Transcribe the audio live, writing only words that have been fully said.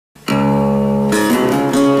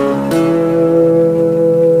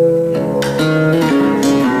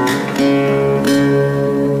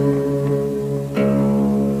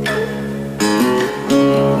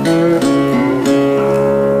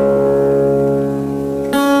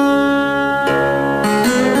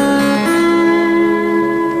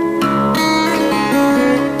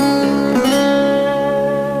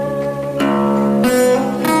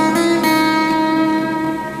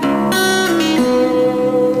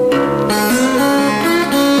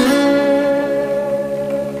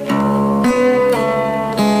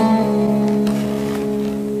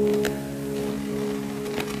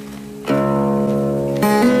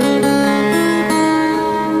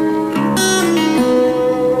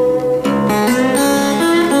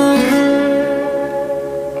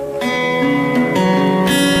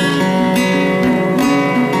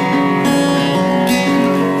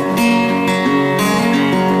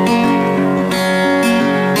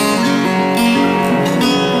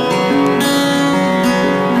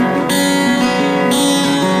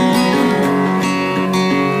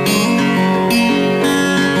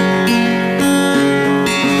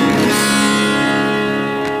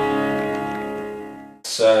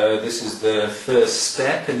So this is the first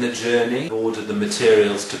step in the journey. I've ordered the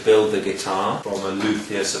materials to build the guitar from a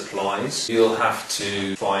luthier supplies. You'll have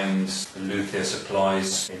to find luthier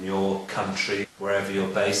supplies in your country, wherever you're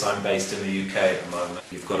based. I'm based in the UK at the moment.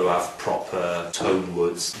 You've got to have proper tone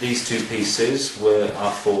woods. These two pieces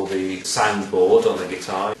are for the soundboard on the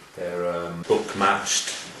guitar. They're book matched,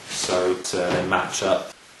 so they match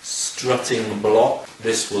up. Strutting block.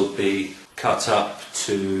 This will be cut up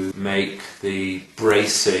to make the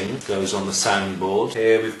bracing goes on the soundboard.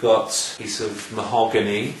 Here we've got a piece of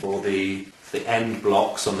mahogany for the end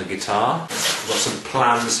blocks on the guitar. We've got some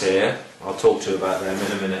plans here. I'll talk to you about them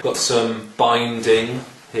in a minute. Got some binding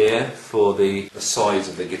here for the sides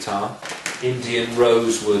of the guitar. Indian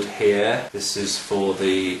rosewood here. This is for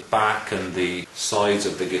the back and the sides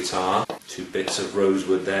of the guitar. Two bits of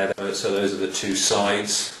rosewood there. So those are the two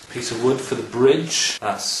sides. Piece of wood for the bridge.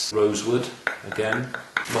 That's rosewood again.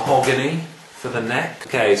 Mahogany for the neck.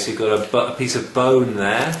 Okay, so you've got a piece of bone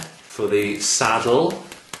there for the saddle.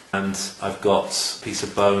 And I've got a piece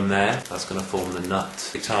of bone there. That's going to form the nut.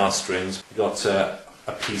 Guitar strings. We've got a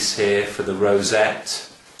piece here for the rosette.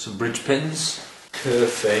 Some bridge pins.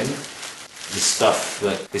 Kerfing. The stuff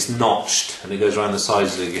that is notched and it goes around the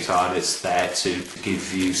sides of the guitar, and it's there to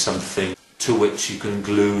give you something to which you can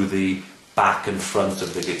glue the back and front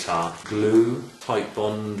of the guitar. Glue, tight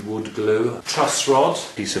bond wood glue. Truss rod,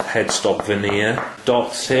 piece of headstock veneer.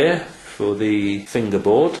 Dots here for the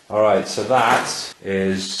fingerboard. Alright, so that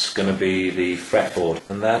is going to be the fretboard,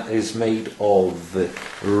 and that is made of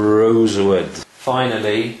rosewood.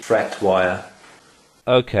 Finally, fret wire.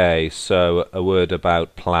 Okay, so a word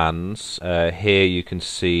about plans. Here you can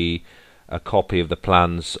see a copy of the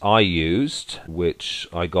plans I used, which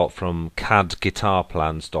I got from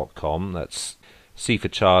cadguitarplans.com. That's C for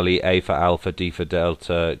Charlie, A for Alpha, D for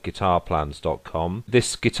Delta, guitarplans.com.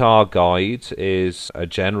 This guitar guide is a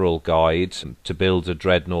general guide to build a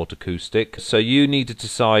Dreadnought acoustic. So you need to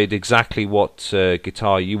decide exactly what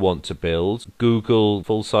guitar you want to build. Google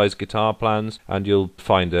full-size guitar plans and you'll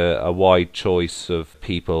find a wide choice of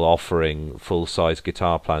people offering full-size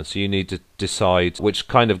guitar plans. So you need to decide which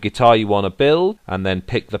kind of guitar you want to build and then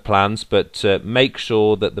pick the plans, but make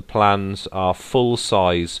sure that the plans are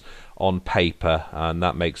full-size on paper, and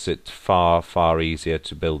that makes it far easier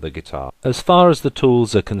to build the guitar. As far as the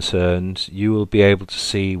tools are concerned, you will be able to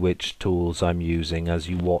see which tools I'm using as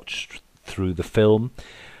you watch through the film.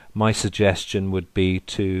 My suggestion would be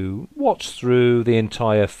to watch through the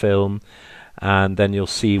entire film and then you'll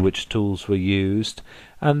see which tools were used,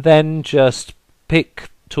 and then just pick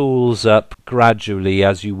tools up gradually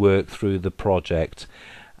as you work through the project.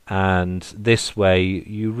 And this way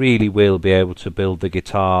you really will be able to build the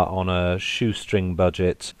guitar on a shoestring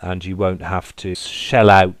budget, and you won't have to shell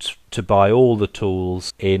out to buy all the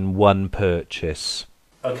tools in one purchase.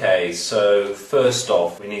 Okay, so first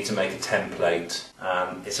off we need to make a template.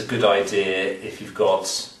 It's a good idea if you've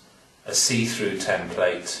got a see-through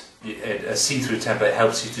template. A see-through template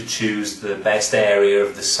helps you to choose the best area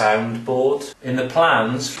of the soundboard. In the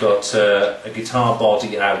plans, we've got a guitar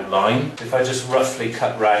body outline. If I just roughly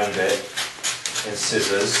cut round it in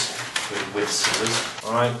scissors, with scissors.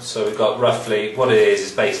 Alright, so we've got roughly, what it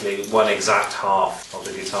is basically one exact half of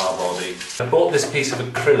the guitar body. I bought this piece of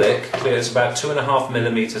acrylic, it's about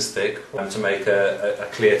 2.5mm thick, to make a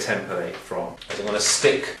clear template from. I'm going to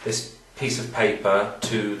stick this piece of paper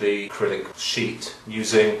to the acrylic sheet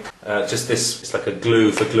using just this. It's like a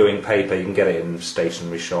glue for gluing paper. You can get it in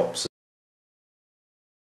stationery shops.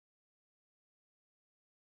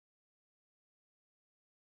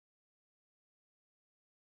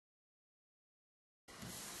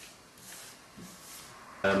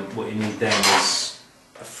 What you need then is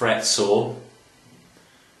a fret saw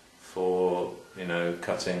for, you know,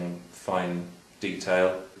 cutting fine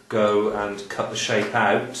detail. Go and cut the shape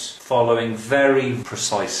out, following very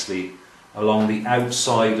precisely along the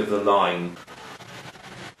outside of the line.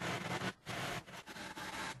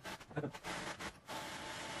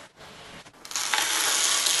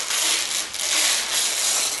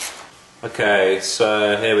 Okay,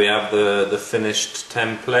 so here we have the finished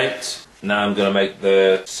template. Now I'm going to make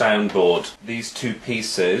the soundboard. These two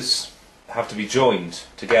pieces have to be joined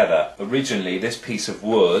together. Originally this piece of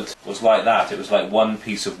wood was like that, it was like one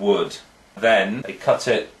piece of wood. Then they cut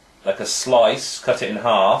it like a slice, cut it in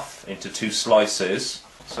half into two slices,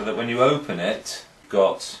 so that when you open it, you've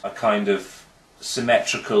got a kind of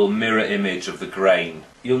symmetrical mirror image of the grain.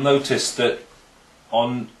 You'll notice that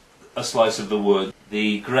on a slice of the wood,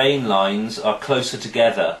 the grain lines are closer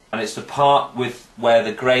together, and it's the part with where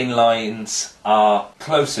the grain lines are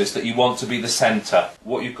closest that you want to be the centre.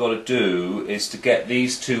 What you've got to do is to get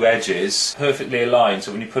these two edges perfectly aligned,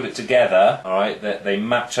 so when you put it together, alright, they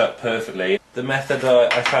match up perfectly. The method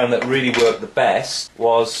I found that really worked the best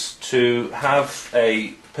was to have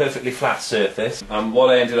a perfectly flat surface, and what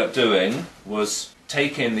I ended up doing was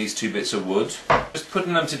taking these two bits of wood, just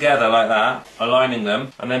putting them together like that, aligning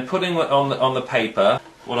them, and then putting it on the paper.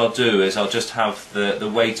 What I'll do is I'll just have the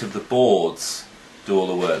weight of the boards do all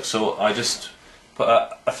the work. So I just put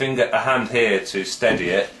a hand here to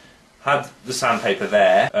steady it, had the sandpaper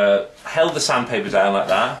there, held the sandpaper down like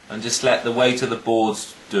that, and just let the weight of the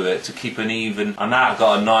boards do it to keep an even, and that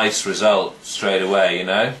got a nice result straight away, you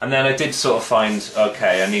know. And then I did sort of find,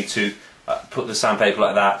 okay, I need to put the sandpaper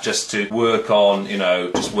like that just to work on, you know,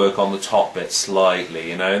 just work on the top bit slightly,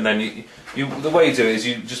 you know. And then the way you do it is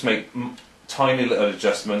you just make tiny little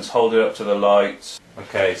adjustments, hold it up to the light.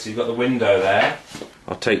 Okay, so you've got the window there.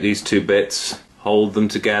 I'll take these two bits, hold them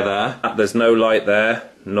together. There's no light there,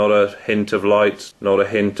 not a hint of light, not a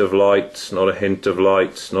hint of light, not a hint of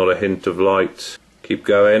light, not a hint of light. Keep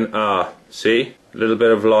going. See? A little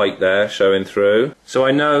bit of light there showing through. So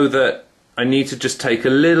I know that I need to just take a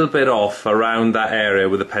little bit off around that area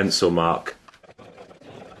with a pencil mark.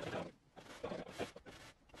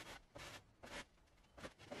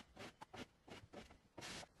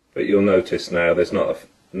 But you'll notice now there's not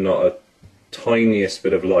a tiniest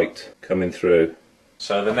bit of light coming through.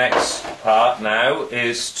 So the next part now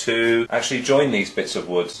is to actually join these bits of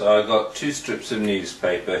wood. So I've got two strips of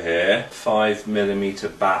newspaper here,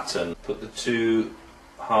 5mm batten. Put the two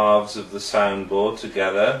halves of the soundboard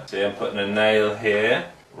together. See, I'm putting a nail here,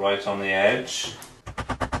 right on the edge.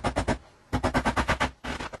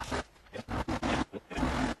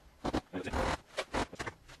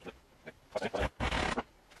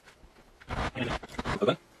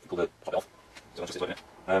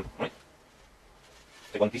 Right.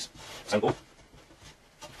 Take one piece, soundboard.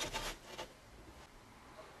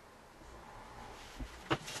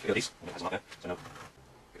 Take these, that's not there, so no.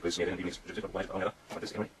 Because yeah, then like this,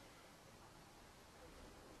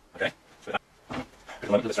 okay, so that. Put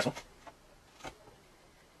a moment, let's stress one.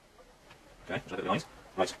 Okay, just a bit of lines.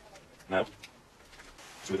 Right, now,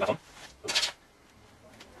 smooth that on.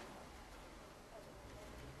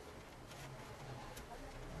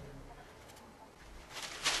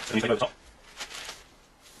 So you take over the top.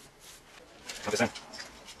 Have this in.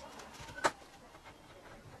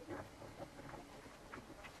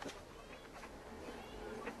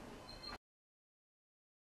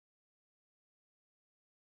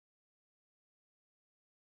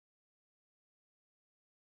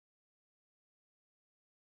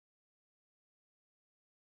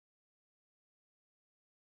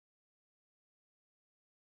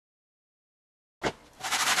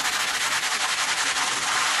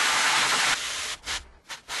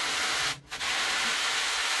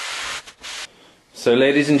 So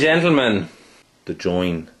ladies and gentlemen, the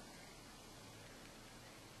join.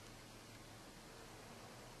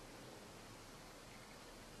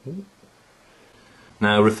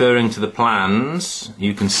 Now referring to the plans,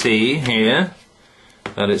 you can see here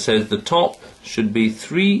that it says the top should be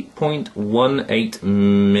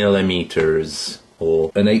 3.18mm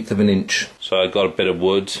or 1/8 of an inch. So I got a bit of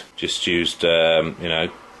wood, just used you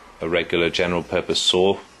know, a regular general purpose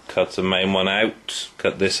saw. Cut the main one out,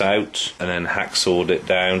 cut this out, and then hacksawed it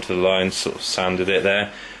down to the line, sort of sanded it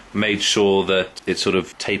there. Made sure that it sort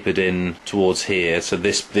of tapered in towards here, so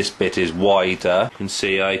this bit is wider. You can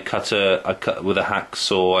see I cut with a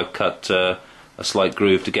hacksaw. I cut a slight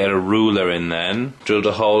groove to get a ruler in. Then drilled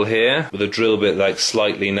a hole here with a drill bit like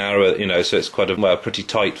slightly narrower, you know, so it's quite a pretty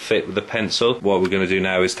tight fit with the pencil. What we're going to do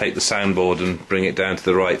now is take the soundboard and bring it down to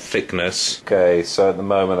the right thickness. Okay, so at the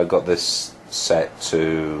moment I've got this set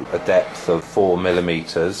to a depth of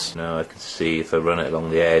 4mm. Now I can see if I run it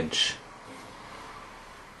along the edge,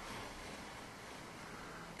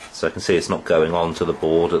 so I can see it's not going onto the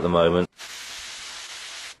board at the moment.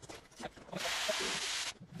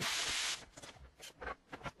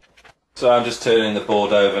 So I'm just turning the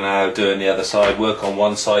board over now, doing the other side, work on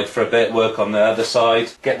one side for a bit, work on the other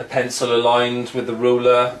side, get the pencil aligned with the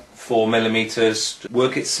ruler, 4mm,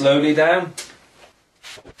 work it slowly down.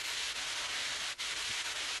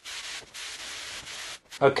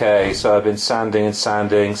 Okay, so I've been sanding and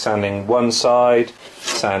sanding one side,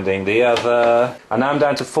 sanding the other, and now I'm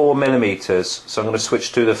down to 4mm, so I'm going to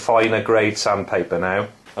switch to the finer grade sandpaper now.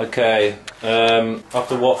 Okay,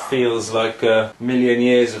 after what feels like a million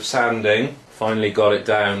years of sanding, finally got it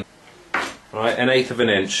down. Right, 1/8 of an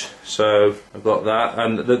inch. So I've got that,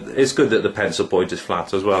 and it's good that the pencil point is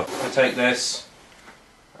flat as well. I take this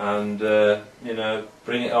and you know,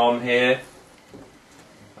 bring it on here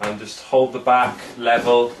and just hold the back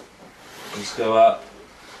level. Just go up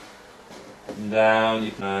and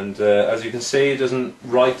down, and as you can see, it doesn't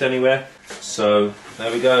write anywhere. So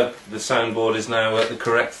there we go. The soundboard is now at the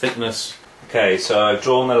correct thickness. Okay, so I've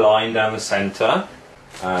drawn the line down the centre,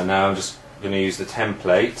 and now I'm just going to use the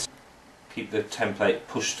template. Keep the template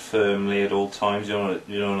pushed firmly at all times. You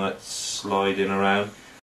don't want it sliding around.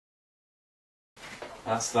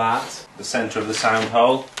 That's that. The centre of the sound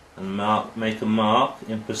hole, and make a mark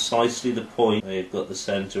in precisely the point where you've got the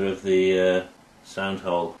centre of the sound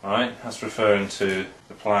hole. Alright, that's referring to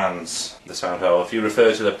the plans, the sound hole. If you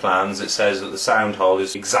refer to the plans, it says that the sound hole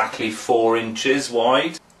is exactly 4 inches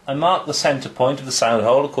wide. I marked the centre point of the sound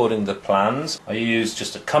hole according to the plans. I used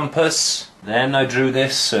just a compass. Then I drew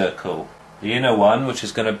this circle, the inner one, which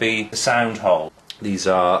is going to be the sound hole. These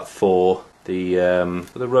are for the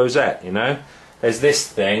rosette, you know. There's this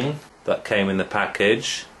thing that came in the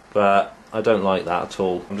package, but I don't like that at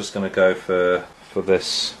all. I'm just going to go for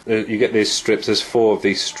this. You get these strips, there's 4 of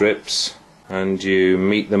these strips, and you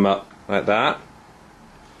meet them up like that.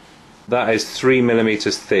 That is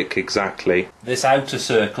 3mm thick exactly. This outer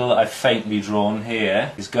circle that I've faintly drawn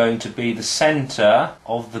here is going to be the centre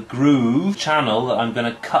of the groove channel that I'm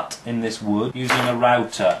going to cut in this wood using a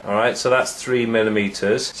router. Alright, so that's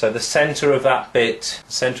 3mm. So the centre of that bit,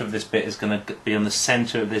 the centre of this bit is going to be on the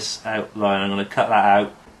centre of this outline. I'm going to cut that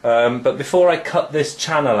out. But before I cut this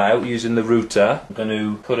channel out using the router, I'm going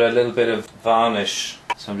to put a little bit of varnish.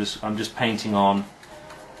 So I'm just painting on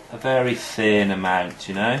a very thin amount,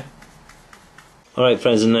 you know. Alright,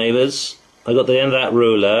 friends and neighbours, I got the end of that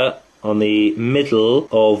ruler on the middle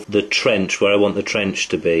of the trench, where I want the trench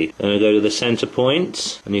to be. And I go to the centre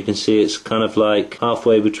point, and you can see it's kind of like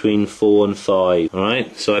halfway between 4 and 5.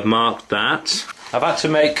 Alright, so I've marked that. I've had to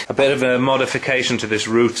make a bit of a modification to this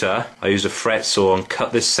router. I used a fret saw and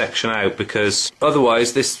cut this section out, because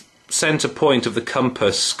otherwise this centre point of the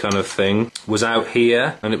compass kind of thing was out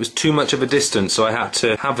here, and it was too much of a distance, so I had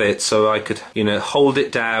to have it so I could, you know, hold it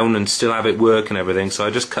down and still have it work and everything. So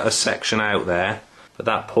I just cut a section out there, but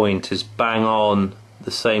that point is bang on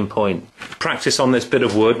the same point. Practice on this bit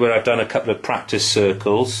of wood where I've done a couple of practice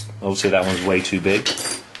circles. Obviously that one's way too big.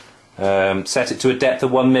 Set it to a depth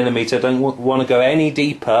of 1mm. Don't want to go any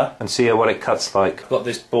deeper, and see what it cuts like. I've got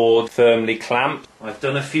this board firmly clamped. I've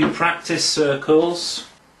done a few practice circles.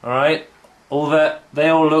 Alright, they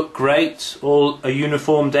all look great, all a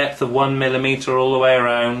uniform depth of 1mm all the way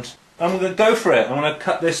around. I'm going to go for it. I'm going to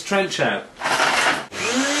cut this trench out.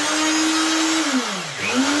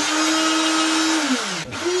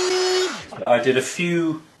 I did a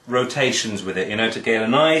few rotations with it, you know, to get a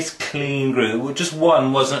nice clean groove. Just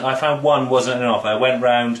one wasn't, I found one wasn't enough. I went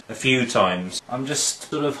round a few times. I'm just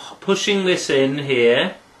sort of pushing this in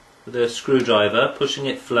here with a screwdriver, pushing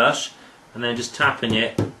it flush, and then just tapping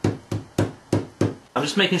it. I'm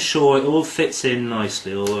just making sure it all fits in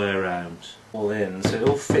nicely all the way around. All in, so it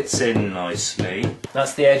all fits in nicely.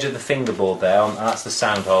 That's the edge of the fingerboard there, and that's the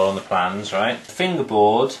sound hole on the plans, right? The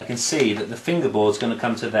fingerboard, I can see that the fingerboard's going to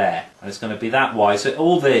come to there, and it's going to be that wide, so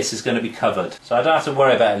all this is going to be covered. So I don't have to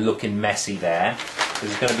worry about it looking messy there,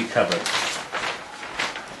 because it's going to be covered.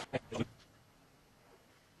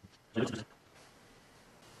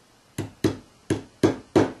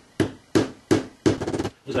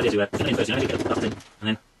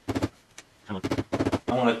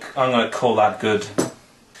 I'm gonna call that good.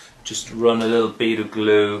 Just run a little bead of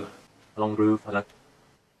glue along the groove.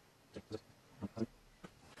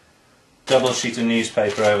 Double sheet of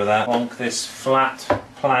newspaper over that. Plonk this flat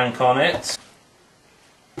plank on it.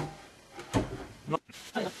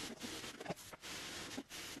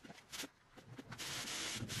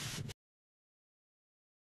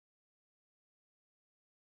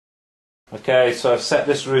 Okay, so I've set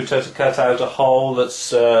this router to cut out a hole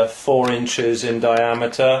that's 4 inches in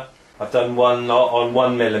diameter. I've done one lot on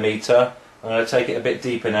 1mm. I'm going to take it a bit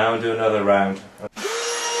deeper now and do another round.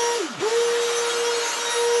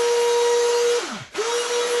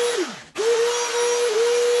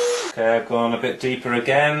 Okay, I've gone a bit deeper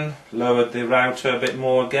again, lowered the router a bit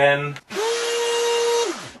more again.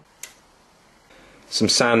 Some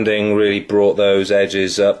sanding really brought those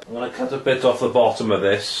edges up. I'm going to cut a bit off the bottom of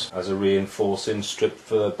this as a reinforcing strip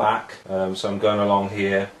for the back. So I'm going along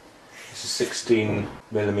here. This is a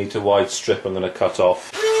 16mm wide strip I'm going to cut off.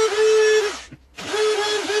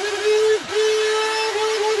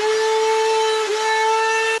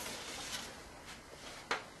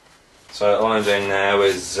 So all I'm doing now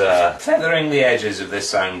is feathering the edges of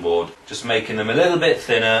this soundboard, just making them a little bit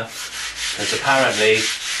thinner, because apparently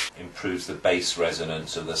improves the bass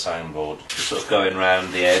resonance of the soundboard. Just sort of going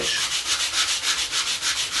round the edge.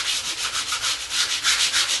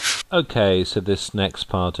 Okay, so this next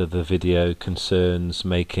part of the video concerns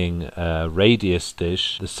making a radius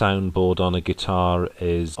dish. The soundboard on a guitar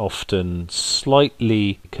is often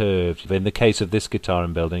slightly curved. In the case of this guitar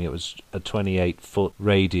I'm building, it was a 28-foot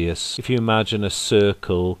radius. If you imagine a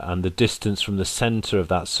circle and the distance from the centre of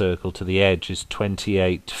that circle to the edge is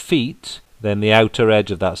 28 feet, then the outer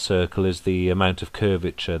edge of that circle is the amount of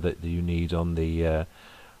curvature that you need on the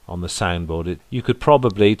soundboard. You could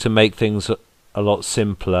probably, to make things a lot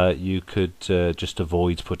simpler, you could just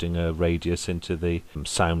avoid putting a radius into the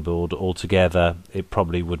soundboard altogether. It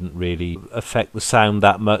probably wouldn't really affect the sound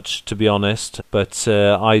that much, to be honest, but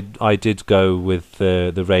I did go with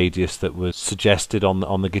the radius that was suggested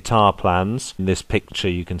on the guitar plans. In this picture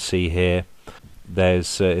you can see here,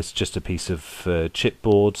 there's it's just a piece of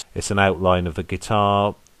chipboard. It's an outline of the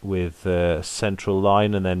guitar with a central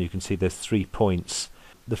line, and then you can see there's 3 points.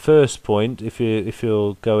 The first point, if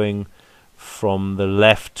you're going from the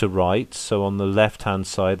left to right, so on the left hand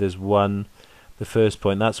side there's the first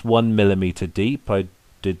point, that's 1 millimeter deep. I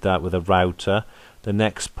did that with a router. The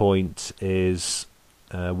next point is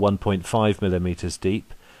 1.5 millimeters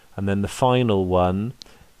deep, and then the final one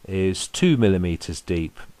is 2 millimeters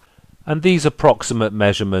deep. And these approximate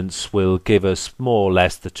measurements will give us more or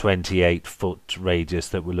less the 28-foot radius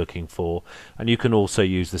that we're looking for, and you can also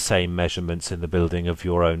use the same measurements in the building of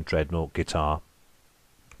your own Dreadnought guitar.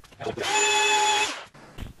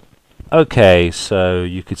 Okay, so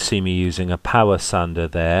you could see me using a power sander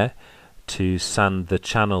there to sand the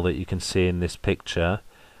channel that you can see in this picture.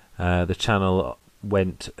 The channel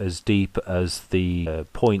went as deep as the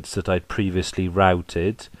points that I'd previously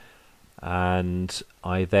routed, and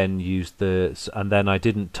I then used I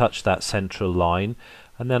didn't touch that central line,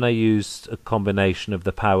 and then I used a combination of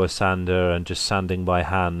the power sander and just sanding by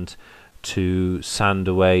hand to sand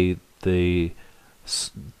away the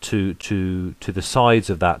to the sides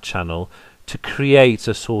of that channel to create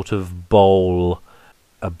a sort of bowl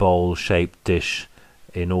shaped dish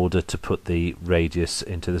in order to put the radius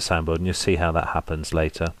into the soundboard, and you'll see how that happens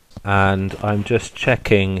later. And I'm just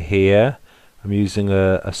checking here, I'm using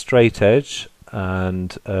a straight edge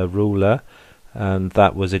and a ruler, and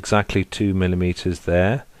that was exactly 2 millimeters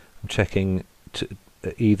there. I'm checking to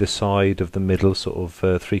either side of the middle, sort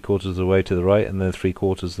of 3/4 of the way to the right and then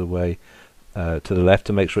 3/4 of the way to the left,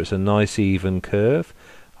 to make sure it's a nice even curve.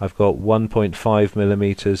 I've got 1.5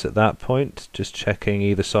 millimeters at that point, just checking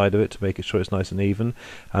either side of it to make sure it's nice and even,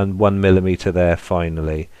 and 1 millimeter there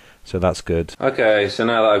finally. So that's good. Okay, so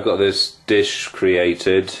now that I've got this dish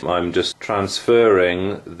created, I'm just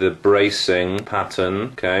transferring the bracing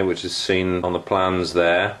pattern, okay, which is seen on the plans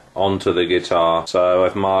there, onto the guitar. So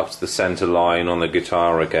I've marked the center line on the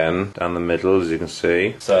guitar again, down the middle, as you can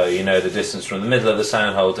see. So you know the distance from the middle of the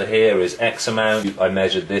sound hole to here is X amount. I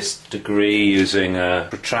measured this degree using a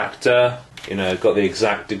protractor, you know, got the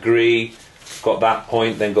exact degree. Got that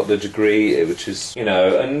point, then got the degree, which is, you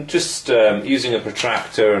know, and just using a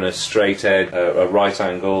protractor and a straight edge, a right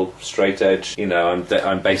angle straight edge, you know,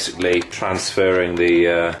 I'm basically transferring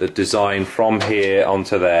the design from here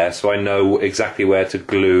onto there, so I know exactly where to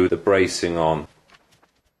glue the bracing on.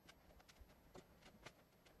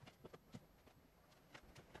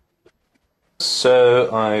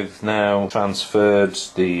 So I've now transferred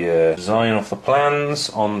the design off the plans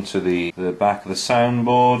onto the back of the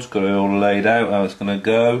soundboard, got it all laid out how it's going to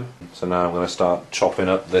go. So now I'm going to start chopping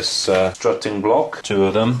up this strutting block, 2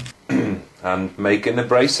 of them, and making the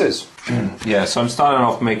braces. Yeah, so I'm starting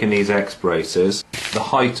off making these X braces. The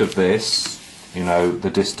height of this, you know,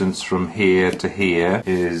 the distance from here to here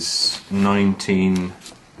is 19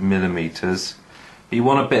 millimeters. You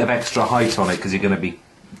want a bit of extra height on it because you're going to be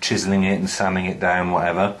chiseling it and sanding it down,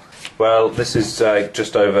 whatever. Well, this is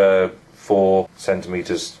just over 4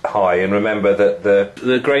 centimeters high, and remember that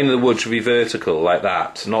the grain of the wood should be vertical like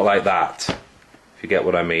that, not like that, if you get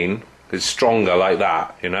what I mean. It's stronger like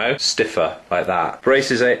that, you know, stiffer like that. Brace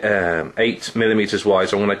is 8 millimeters wide,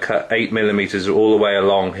 so I'm going to cut 8 millimeters all the way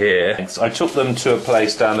along here. I took them to a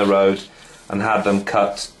place down the road and had them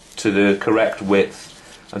cut to the correct width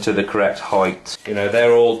and to the correct height. You know,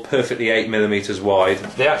 they're all perfectly 8 millimeters wide.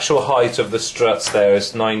 The actual height of the struts there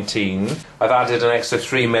is 19. I've added an extra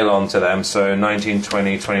 3 mil onto them, so 19,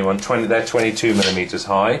 20, 21, 20, they're 22 millimeters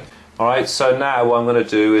high. Alright, so now what I'm going to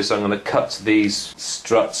do is I'm going to cut these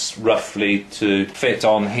struts roughly to fit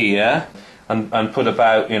on here, and put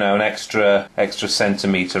about, you know, an extra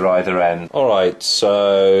centimetre either end. Alright,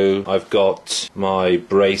 so I've got my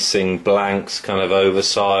bracing blanks kind of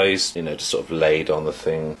oversized, you know, just sort of laid on the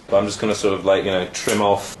thing. But I'm just going to sort of like, you know, trim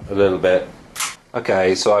off a little bit.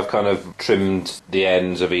 Okay, so I've kind of trimmed the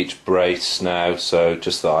ends of each brace now, so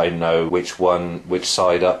just that I know which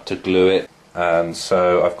side up to glue it. And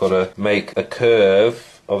so I've got to make a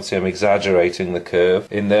curve. Obviously I'm exaggerating the curve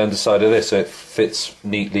in the underside of this so it fits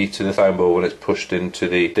neatly to the soundboard when it's pushed into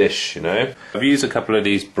the dish, you know. I've used a couple of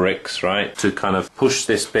these bricks, right, to kind of push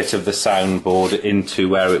this bit of the soundboard into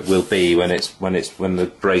where it will be when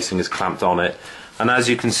the bracing is clamped on it. And as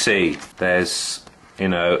you can see, there's, you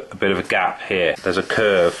know, a bit of a gap here. There's a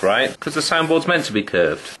curve, right? Because the soundboard's meant to be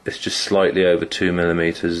curved. It's just slightly over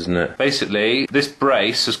 2mm, isn't it? Basically, this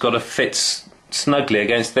brace has got to fit snugly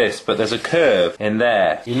against this, but there's a curve in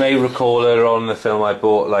there. You may recall earlier on in the film I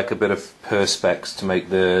bought like a bit of perspex to make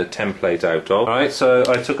the template out of. Alright, so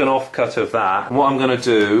I took an offcut of that. And what I'm going to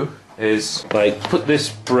do is like put this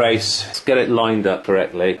brace, get it lined up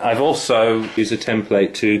correctly. I've also used a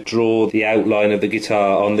template to draw the outline of the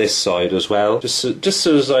guitar on this side as well, just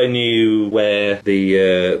so as I knew where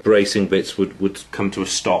the bracing bits would come to a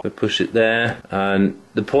stop. I push it there, and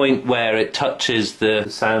the point where it touches the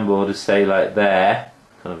soundboard is, say, like there,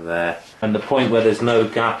 kind of there. And the point where there's no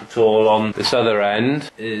gap at all on this other end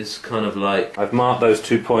is kind of like, I've marked those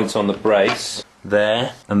 2 points on the brace,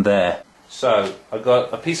 there and there. So, I've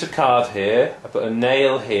got a piece of card here, I put a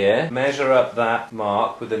nail here, measure up that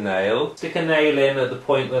mark with a nail, stick a nail in at the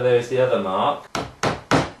point where there's the other mark.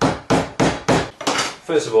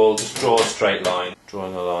 First of all, just draw a straight line,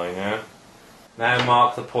 drawing a line now. Now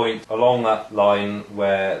mark the point along that line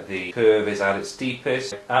where the curve is at its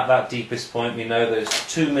deepest. At that deepest point we know there's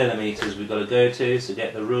 2mm we've got to go to, so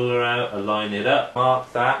get the ruler out, align it up,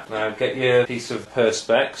 mark that. Now get your piece of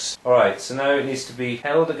perspex. Alright, so now it needs to be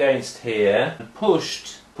held against here and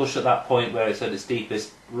pushed at that point where it's at its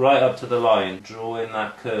deepest, right up to the line. Draw in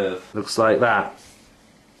that curve. Looks like that.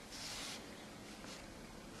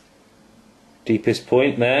 Deepest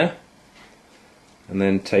point there, and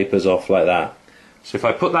then tapers off like that. So if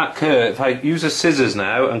I put that curve, if I use a scissors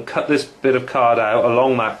now and cut this bit of card out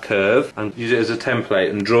along that curve and use it as a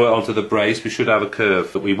template and draw it onto the brace, we should have a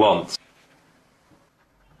curve that we want.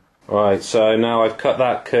 Right, so now I've cut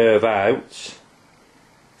that curve out.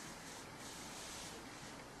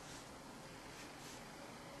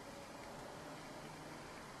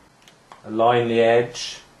 Align the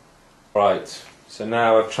edge. Right, so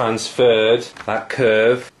now I've transferred that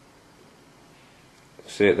curve.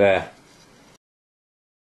 See it there?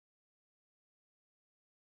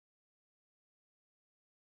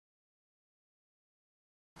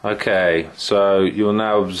 Okay, so you'll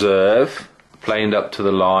now observe, planed up to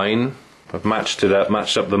the line. I've matched it up,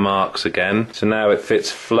 matched up the marks again. So now it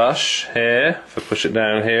fits flush here. If I push it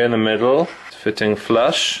down here in the middle, it's fitting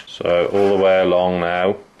flush. So all the way along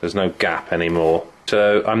now, there's no gap anymore.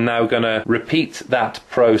 So I'm now going to repeat that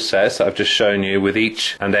process that I've just shown you with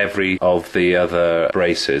each and every of the other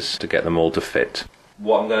braces to get them all to fit.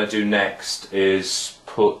 What I'm going to do next is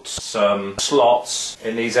put some slots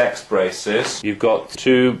in these X braces. You've got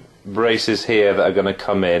 2 braces here that are going to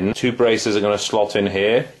come in. 2 braces are going to slot in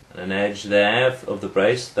here. An edge there of the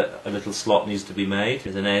brace, that a little slot needs to be made.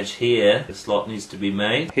 There's an edge here, the slot needs to be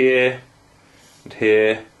made. Here and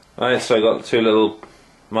here. Right, so I've got 2 little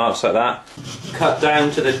marks like that. Cut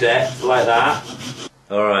down to the depth like that.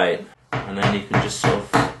 Alright, and then you can just sort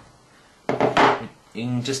of, you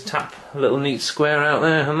can just tap a little neat square out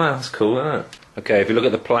there, and that's cool, isn't it? Okay, if you look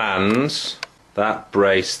at the plans, that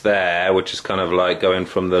brace there, which is kind of like going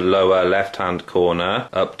from the lower left-hand corner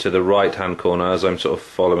up to the right-hand corner as I'm sort of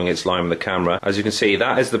following its line with the camera. As you can see,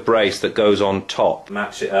 that is the brace that goes on top.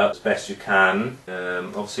 Match it up as best you can.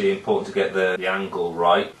 Obviously important to get the angle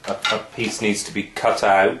right. A piece needs to be cut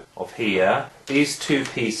out of here. These 2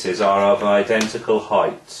 pieces are of identical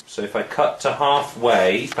height. So if I cut to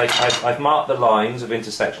halfway, I've marked the lines of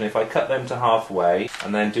intersection. If I cut them to halfway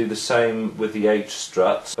and then do the same with the H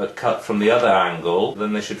struts, but cut from the other angle,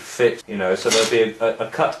 then they should fit, you know, so there'll be a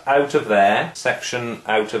cut out of there, section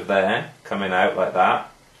out of there, coming out like that,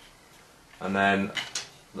 and then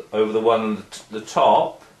over the one at the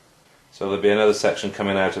top, so there'll be another section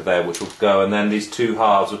coming out of there which will go, and then these 2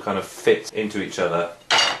 halves will kind of fit into each other.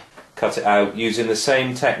 Cut it out using the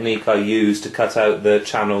same technique I used to cut out the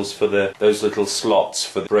channels for those little slots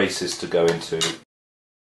for the braces to go into.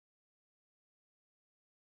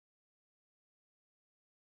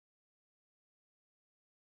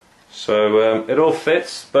 So it all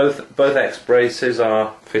fits. Both X braces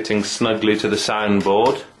are fitting snugly to the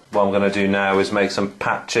soundboard. what I'm going to do now is make some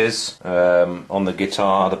patches on the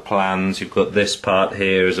guitar, the plans. You've got this part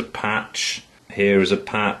here as a patch, here is a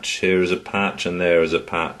patch, here is a patch, and there is a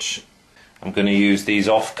patch. I'm going to use these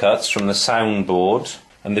offcuts from the soundboard,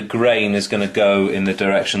 and the grain is going to go in the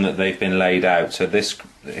direction that they've been laid out. So this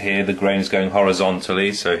here, the grain is going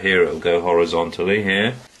horizontally, so here it'll go horizontally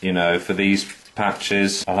here. You know, for these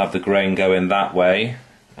patches, I'll have the grain go in that way,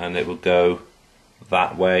 and it will go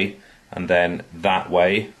that way, and then that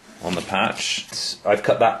way on the patch. I've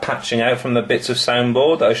cut that patching out from the bits of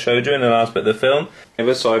soundboard that I showed you in the last bit of the film.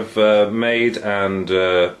 So I've made and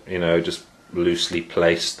you know, just loosely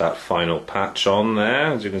placed that final patch on there,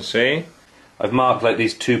 as you can see. I've marked like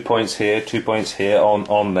these 2 points here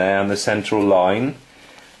on there, and the central line,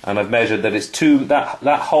 and I've measured that it's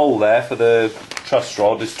that hole there for the truss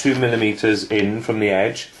rod is 2 millimeters in from the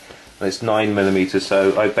edge, and it's 9 millimeters.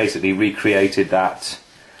 So I basically recreated that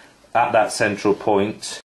at that central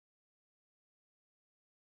point.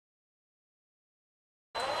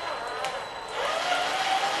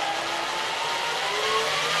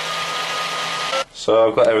 So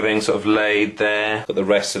I've got everything sort of laid there. Got the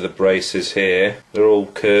rest of the braces here. They're all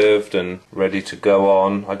curved and ready to go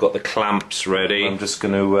on. I've got the clamps ready. I'm just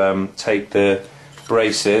going to take the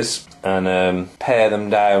braces and pare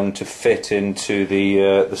them down to fit into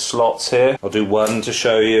the slots here. I'll do one to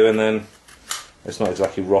show you, and then it's not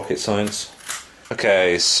exactly rocket science.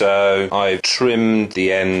 Okay, so I've trimmed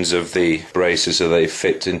the ends of the braces so they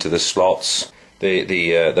fit into the slots.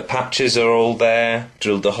 The patches are all there.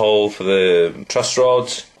 Drilled the hole for the truss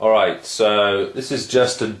rods. Alright, so this is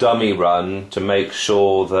just a dummy run to make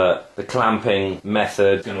sure that the clamping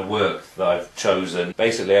method is going to work that I've chosen.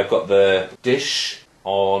 Basically, I've got the dish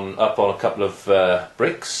up on a couple of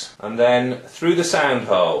bricks, and then through the sound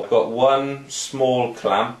hole I've got one small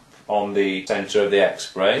clamp on the centre of the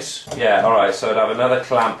X-brace. Yeah, alright, so I'd have another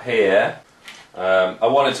clamp here. I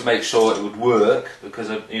wanted to make sure it would work, because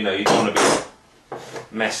you know, you don't want to be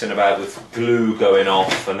messing about with glue going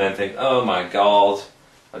off and then think, oh my god,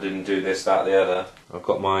 I didn't do this, that, the other. I've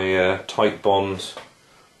got my tight bond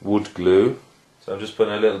wood glue, so I'm just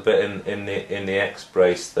putting a little bit in the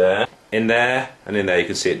X-brace there. In there, and in there you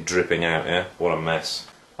can see it dripping out, yeah? What a mess.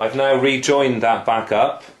 I've now rejoined that back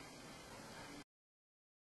up.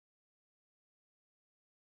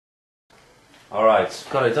 Alright,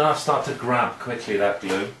 God, I don't have to start to grab quickly, that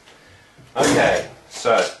glue. Okay,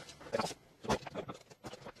 so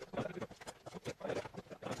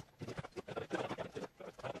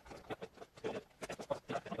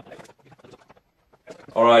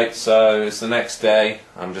alright, so it's the next day.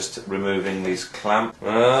 I'm just removing these clamps.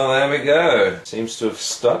 Well, there we go. Seems to have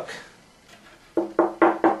stuck.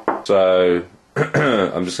 So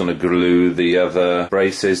I'm just going to glue the other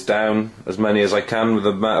braces down, as many as I can with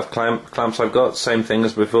the amount of clamps I've got. Same thing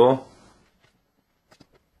as before.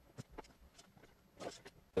 I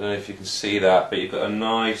don't know if you can see that, but you've got a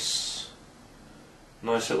nice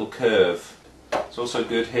little curve. It's also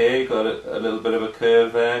good here. You've got a little bit of a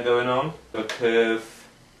curve there going on. A curve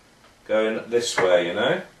going this way, you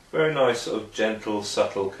know. Very nice, sort of gentle,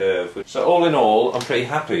 subtle curve. So all in all, I'm pretty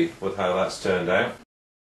happy with how that's turned out.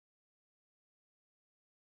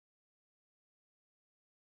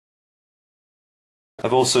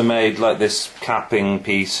 I've also made like this capping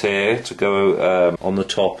piece here to go on the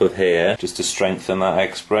top of here, just to strengthen that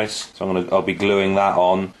X-brace. So I'll be gluing that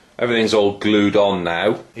on. Everything's all glued on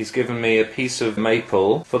now. He's given me a piece of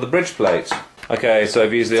maple for the bridge plate. Okay, so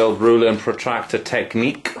I've used the old ruler and protractor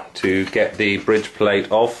technique to get the bridge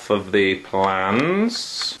plate off of the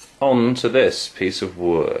plans onto this piece of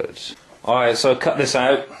wood. Alright, so I cut this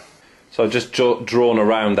out. So I've just drawn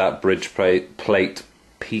around that bridge plate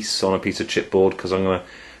piece on a piece of chipboard, because I'm going to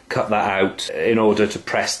cut that out in order to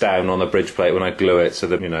press down on the bridge plate when I glue it, so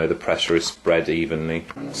that, you know, the pressure is spread evenly.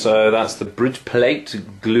 So that's the bridge plate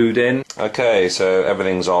glued in. Okay, so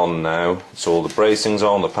everything's on now. So all the bracing's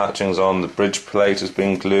on, the patching's on, the bridge plate has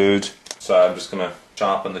been glued. So I'm just going to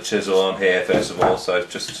sharpen the chisel on here first of all, so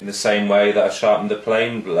it's just in the same way that I sharpened the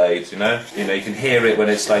plain blade, you know. You can hear it when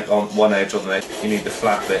it's like on one edge on the edge. You need the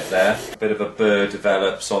flat bit there. A bit of a burr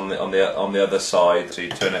develops on the other side, so you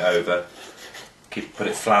turn it over, put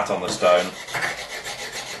it flat on the stone,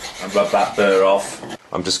 and rub that burr off.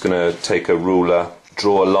 I'm just going to take a ruler,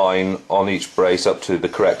 draw a line on each brace up to the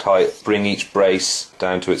correct height, bring each brace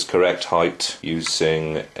down to its correct height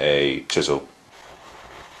using a chisel.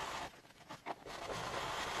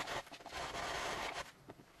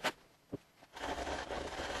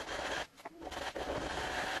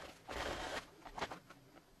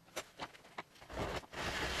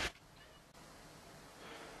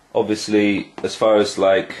 Obviously, as far as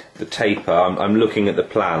like the taper, I'm looking at the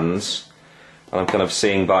plans and I'm kind of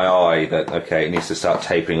seeing by eye that, okay, it needs to start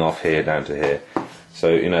tapering off here down to here. So,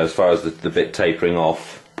 you know, as far as the bit tapering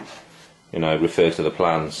off, you know, refer to the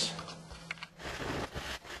plans.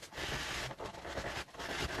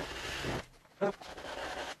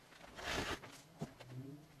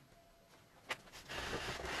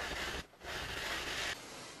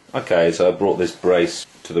 Okay, so I brought this brace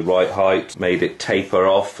to the right height, made it taper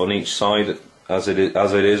off on each side as it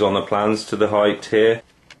is on the plans to the height here.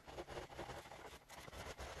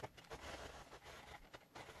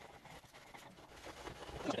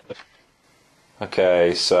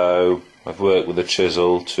 Okay, so I've worked with a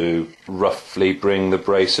chisel to roughly bring the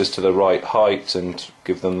braces to the right height and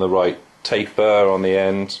give them the right taper on the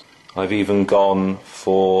end. I've even gone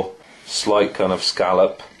for slight kind of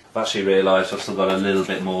scallop. I've actually realised I've still got a little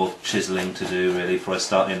bit more chiselling to do really before I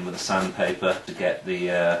start in with the sandpaper to get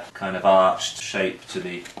the kind of arched shape to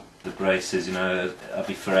the braces. You know, I'll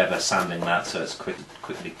be forever sanding that, so it's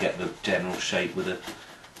quickly get the general shape with the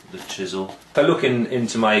chisel. If I look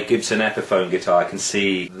into my Gibson Epiphone guitar, I can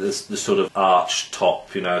see the sort of arched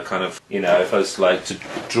top, you know, kind of, you know, if I was like to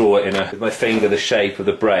draw it with my finger the shape of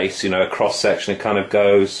the brace, you know, a cross section, it kind of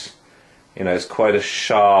goes, you know, it's quite a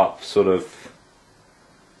sharp sort of,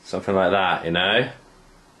 something like that, you know.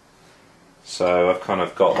 So I've kind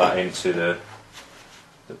of got that into the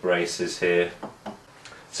braces here.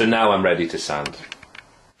 So now I'm ready to sand.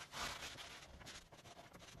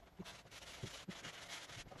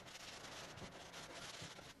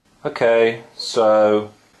 Okay,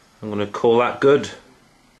 so I'm going to call that good.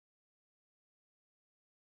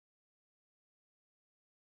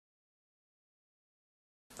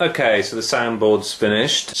 Okay, so the soundboard's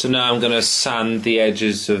finished. So now I'm going to sand the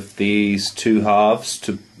edges of these two halves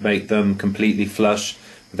to make them completely flush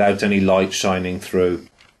without any light shining through.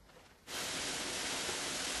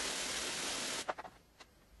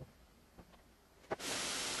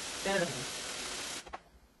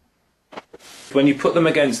 When you put them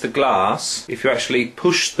against the glass, if you actually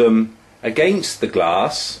push them against the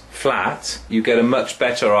glass flat, you get a much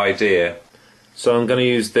better idea. So I'm going to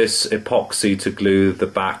use this epoxy to glue the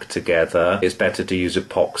back together. It's better to use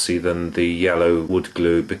epoxy than the yellow wood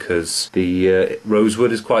glue because the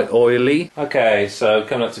rosewood is quite oily. Okay, so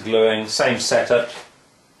coming up to gluing, same setup.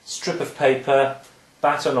 Strip of paper,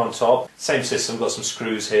 batten on top. Same system, got some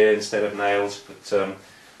screws here instead of nails. But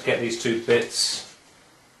get these two bits.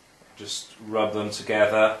 Just rub them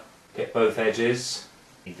together, get both edges.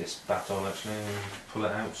 Need this baton actually, and pull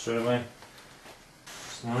it out straight away.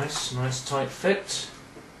 It's nice tight fit.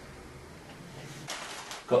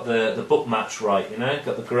 Got the book match right, you know,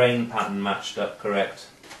 got the grain pattern matched up correct.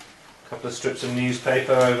 A couple of strips of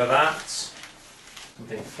newspaper over that.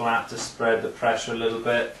 Something flat to spread the pressure a little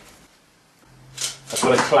bit. I've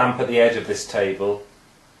got a clamp at the edge of this table.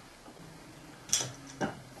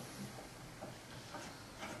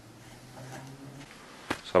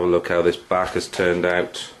 Let's have a look how this back has turned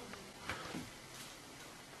out.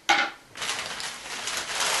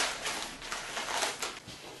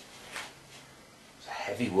 It's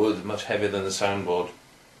heavy wood, much heavier than the soundboard.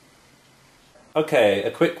 Okay,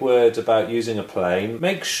 a quick word about using a plane.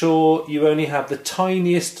 Make sure you only have the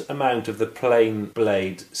tiniest amount of the plane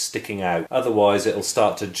blade sticking out, otherwise it'll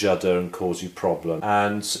start to judder and cause you problem.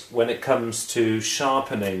 And when it comes to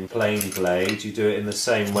sharpening plane blade, you do it in the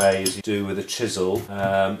same way as you do with a chisel.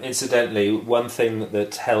 Incidentally, one thing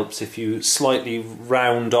that helps, if you slightly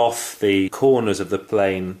round off the corners of the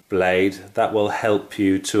plane blade, that will help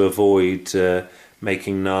you to avoid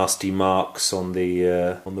making nasty marks on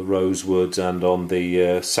the rosewood and on the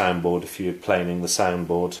soundboard if you're planing the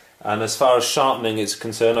soundboard. And as far as sharpening is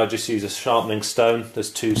concerned, I just use a sharpening stone.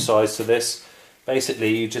 There's two sides to this.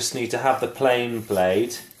 Basically, you just need to have the plane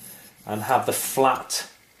blade and have the flat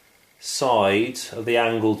side of the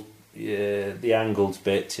angled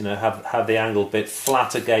bit. You know, have the angled bit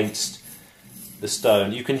flat against the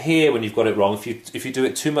stone. You can hear when you've got it wrong. If you do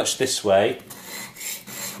it too much this way,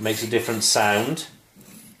 it makes a different sound.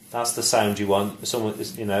 That's the sound you want. Someone,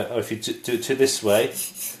 you know, or if you do it this way,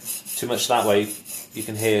 too much that way, you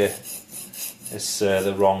can hear it's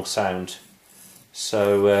the wrong sound.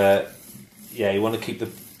 So yeah, you want to keep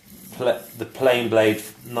the plane blade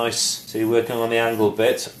nice. So you're working on the angle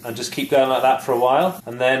bit, and just keep going like that for a while,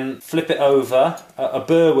 and then flip it over. A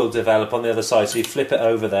burr will develop on the other side, so you flip it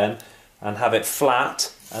over then, and have it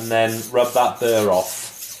flat, and then rub that burr off.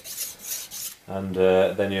 And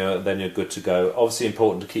then you're good to go. Obviously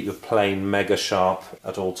important to keep your plane mega sharp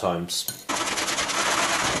at all times.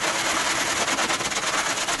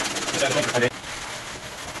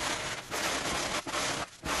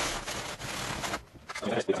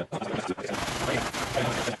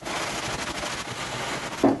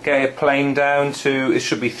 get it planed down to, it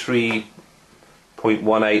should be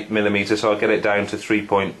 3.18 millimeters, so I'll get it down to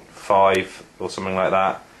 3.5 or something like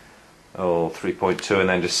that, or 3.2, and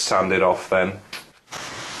then just sand it off then.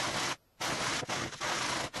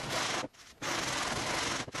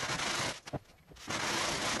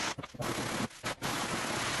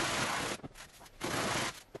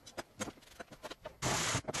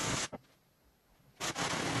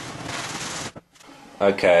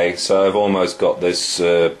 Okay, so I've almost got this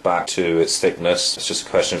back to its thickness. It's just a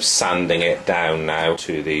question of sanding it down now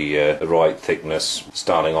to the right thickness,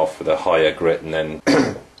 starting off with a higher grit and then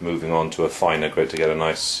moving on to a finer grit to get a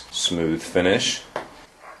nice smooth finish.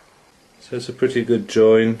 So it's a pretty good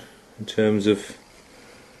join in terms of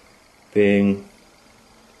being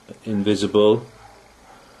invisible.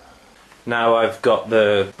 Now I've got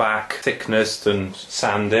the back thickness and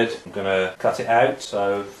sanded, I'm going to cut it out.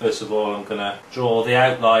 So first of all I'm going to draw the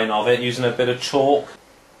outline of it using a bit of chalk.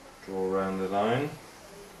 Draw around the line.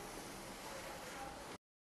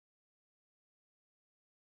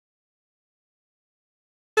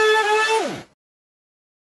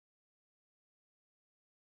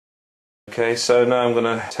 Okay, so now I'm going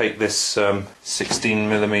to take this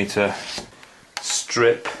 16mm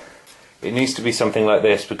strip. It needs to be something like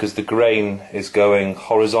this because the grain is going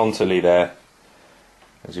horizontally there,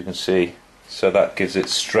 as you can see, so that gives it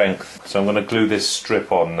strength. So I'm going to glue this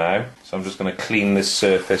strip on now. So I'm just going to clean this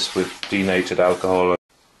surface with denatured alcohol.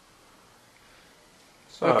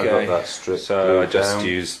 So okay, I've got that strip. So I just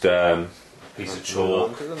used a piece of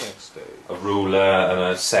chalk, a ruler and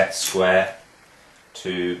a set square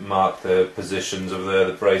to mark the positions of where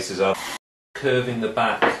the braces are. Curving the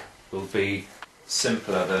back will be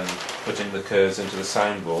simpler than putting the curves into the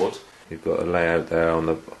soundboard. You've got a layout there on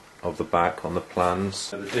the back on the plans.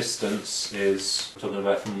 So the distance is, I'm talking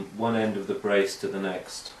about from one end of the brace to the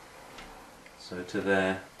next. So to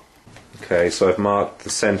there. Okay, so I've marked the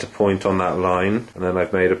centre point on that line, and then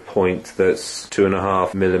I've made a point that's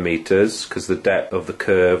 2.5mm because the depth of the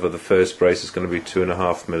curve of the first brace is going to be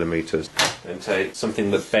 2.5mm. Then take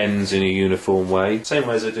something that bends in a uniform way, same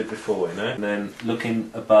way as I did before, you know. And then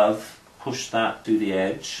looking above, push that to the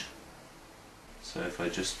edge. So if I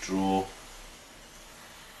just draw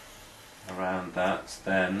around that,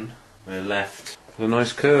 then we're left with a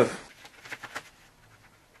nice curve.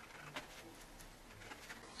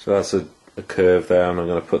 So that's a curve there, and I'm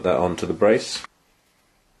going to put that onto the brace.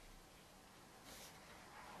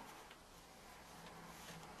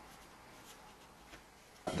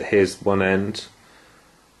 Here's one end.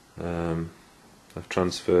 I've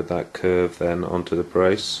transferred that curve then onto the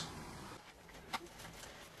brace.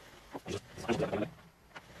 So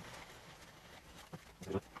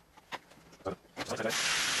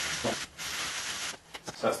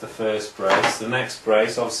that's the first brace. The next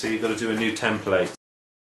brace, obviously you've got to do a new template.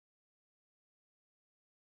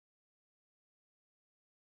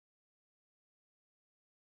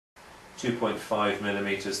 .5mm,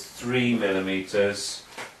 3mm,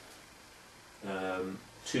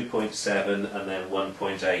 2.7 and then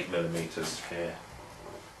 1.8mm here.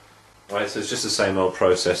 Right, so it's just the same old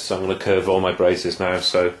process. So I'm going to curve all my braces now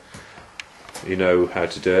so you know how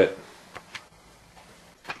to do it.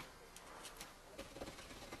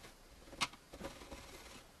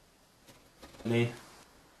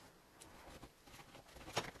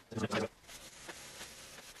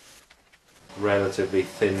 Relatively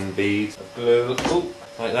thin bead of glue,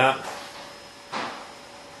 like that.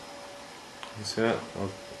 You see that?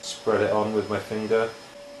 I'll spread it on with my finger.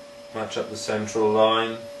 Match up the central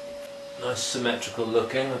line. Nice symmetrical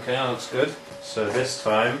looking. Okay, that looks good. So this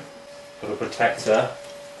time, put a protector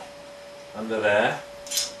under there.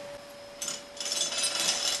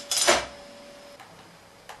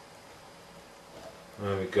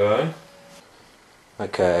 There we go.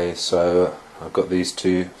 Okay, so I've got these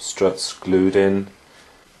two struts glued in.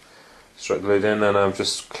 And I've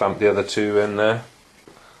just clamped the other two in there.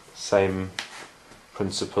 Same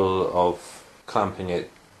principle of clamping it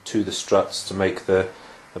to the struts to make the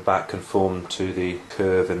back conform to the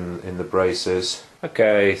curve in the braces.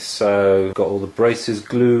 Okay, so got all the braces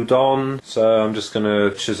glued on, so I'm just going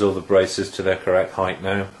to chisel the braces to their correct height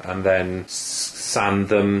now and then sand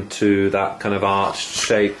them to that kind of arched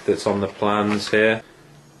shape that's on the plans here.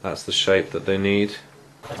 That's the shape that they need.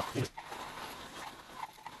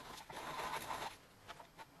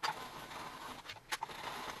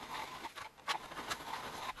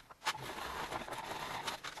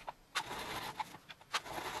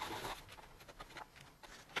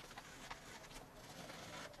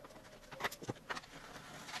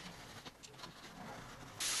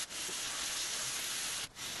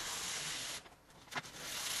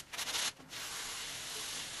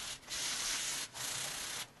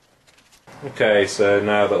 Okay, so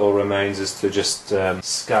now that all remains is to just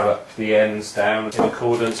scallop the ends down in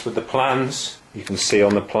accordance with the plans. You can see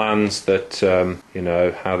on the plans that you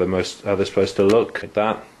know how they're supposed to look, like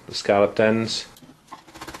that, the scalloped ends.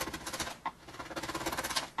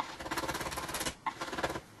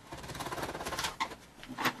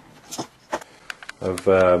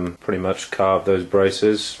 I've pretty much carved those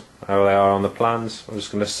braces how they are on the plans. I'm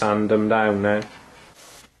just going to sand them down now.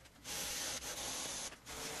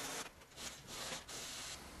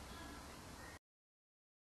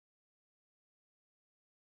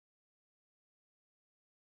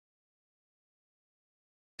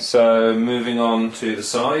 So moving on to the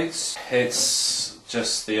sides, it's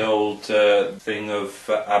just the old thing of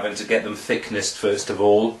having to get them thicknessed first of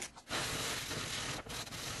all.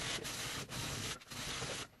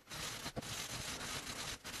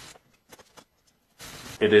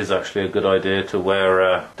 It is actually a good idea to wear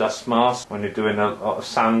a dust mask when you're doing a lot of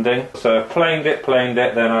sanding. So I planed it,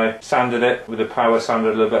 then I sanded it with a power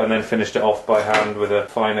sander a little bit and then finished it off by hand with a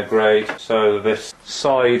finer grade. So this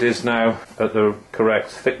side is now at the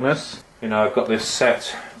correct thickness. You know, I've got this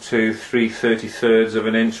set to 3/33 of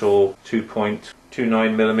an inch or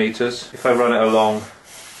 2.29 millimeters. If I run it along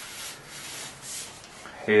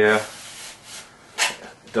here,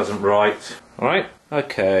 it doesn't write. Alright.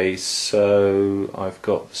 Okay, so I've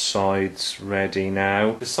got the sides ready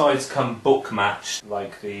now. The sides come book matched,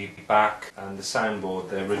 like the back and the soundboard.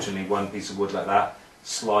 They're originally one piece of wood like that,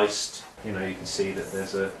 sliced. You know, you can see that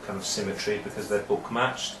there's a kind of symmetry because they're book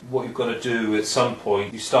matched. What you've got to do at some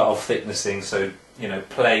point, you start off thicknessing, so you know,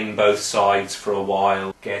 plane both sides for a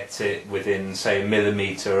while, get it within say a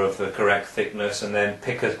millimetre of the correct thickness, and then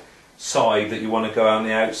pick a side that you want to go on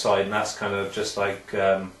the outside, and that's kind of just like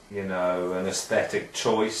you know, an aesthetic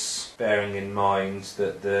choice, bearing in mind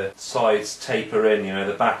that the sides taper in. You know,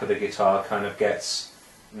 the back of the guitar kind of gets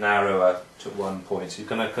narrower to one point, so you're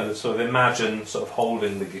going to kind of sort of imagine sort of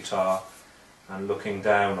holding the guitar and looking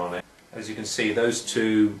down on it. As you can see, those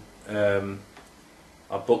two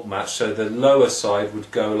are book matched, so the lower side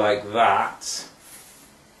would go like that,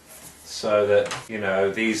 so that, you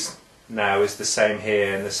know, these now is the same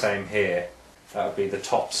here and the same here. That would be the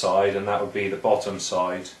top side and that would be the bottom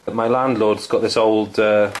side. But my landlord's got this old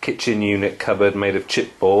kitchen unit cupboard made of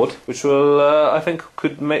chipboard, which will, I think,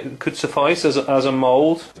 could suffice as a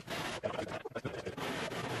mould.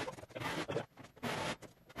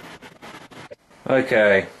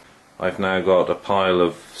 Okay, I've now got a pile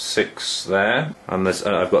of 6 there, and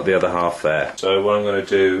I've got the other half there. So what I'm going to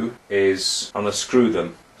do is I'm going to screw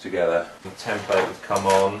them together. The template would come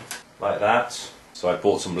on like that. So I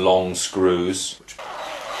bought some long screws.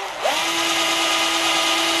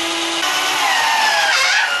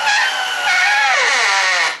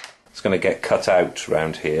 It's going to get cut out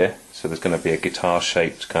around here, so there's going to be a guitar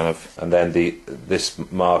shaped kind of, and then this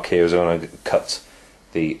mark here is going to cut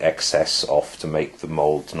the excess off to make the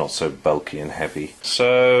mould not so bulky and heavy.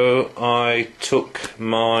 So I took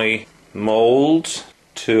my mould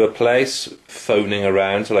to a place, phoning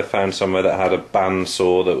around till I found somewhere that had a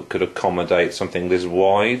bandsaw that could accommodate something this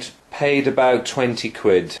wide. Paid about 20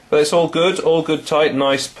 quid. But it's all good tight,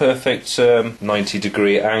 nice, perfect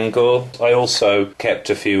 90-degree angle. I also kept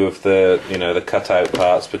a few of the, you know, the cut-out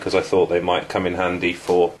parts because I thought they might come in handy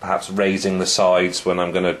for perhaps raising the sides when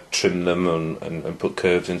I'm going to trim them and put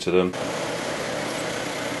curves into them.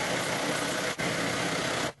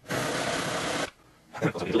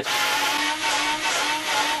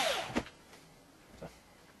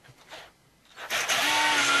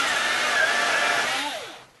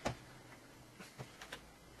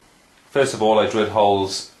 First of all, I drilled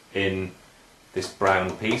holes in this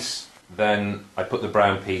brown piece, then I put the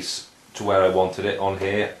brown piece to where I wanted it on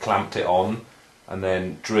here, clamped it on, and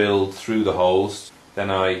then drilled through the holes.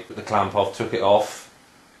 Then I put the clamp off, took it off,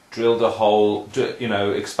 drilled a hole, you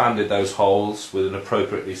know, expanded those holes with an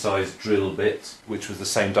appropriately sized drill bit, which was the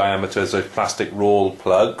same diameter as those plastic roll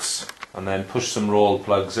plugs, and then pushed some roll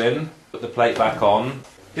plugs in, put the plate back on.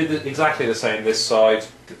 Did exactly the same this side,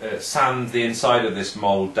 sand the inside of this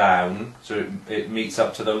mould down so it meets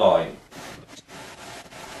up to the line.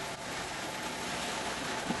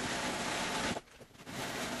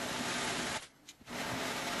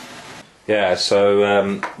 Yeah,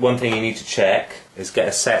 so one thing you need to check is get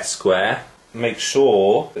a set square. Make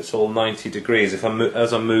sure it's all 90 degrees.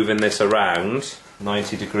 As I'm moving this around,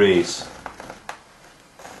 90 degrees.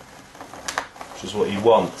 Which is what you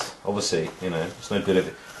want. Obviously, you know, it's no good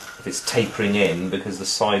if it's tapering in because the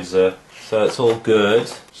sides are... So it's all good.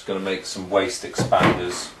 Just going to make some waist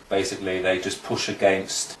expanders. Basically, they just push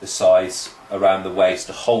against the sides around the waist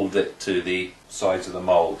to hold it to the sides of the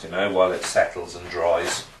mould, you know, while it settles and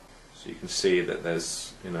dries. So you can see that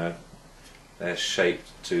there's, you know, they're shaped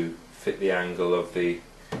to fit the angle of the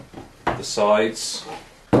sides.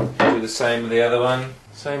 Do the same with the other one,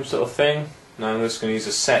 same sort of thing. Now I'm just going to use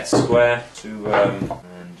a set square to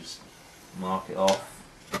and just mark it off.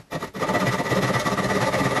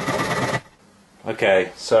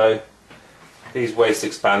 Okay, so these waist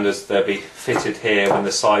expanders, they'll be fitted here when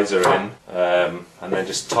the sides are in, and then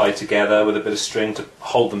just tied together with a bit of string to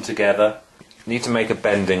hold them together. Need to make a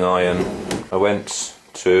bending iron. I went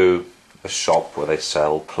to a shop where they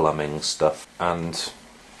sell plumbing stuff, and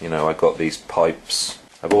you know, I got these pipes.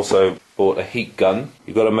 I've also bought a heat gun.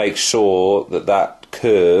 You've got to make sure that that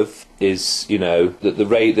curve is, you know, that the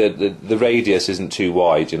radius isn't too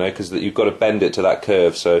wide, you know, because you've got to bend it to that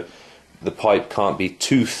curve, so the pipe can't be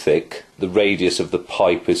too thick. The radius of the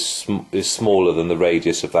pipe is smaller than the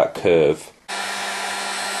radius of that curve.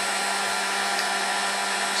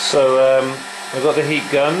 So I've got the heat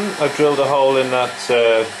gun. I've drilled a hole in that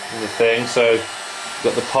in the thing, so I've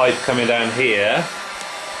got the pipe coming down here.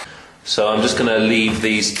 So I'm just going to leave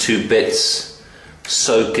these two bits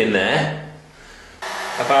soak in there.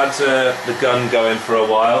 I've had the gun going for a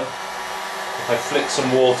while. If I flick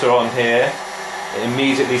some water on here, it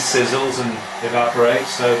immediately sizzles and evaporates,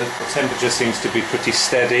 so the temperature seems to be pretty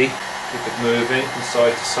steady. Keep it moving from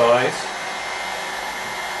side to side.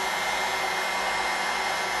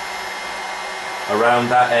 Around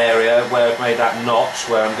that area where I've made that notch,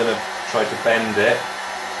 where I'm going to try to bend it,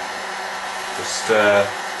 just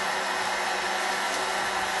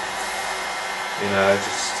you know,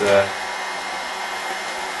 just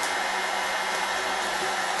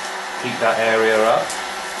keep that area up.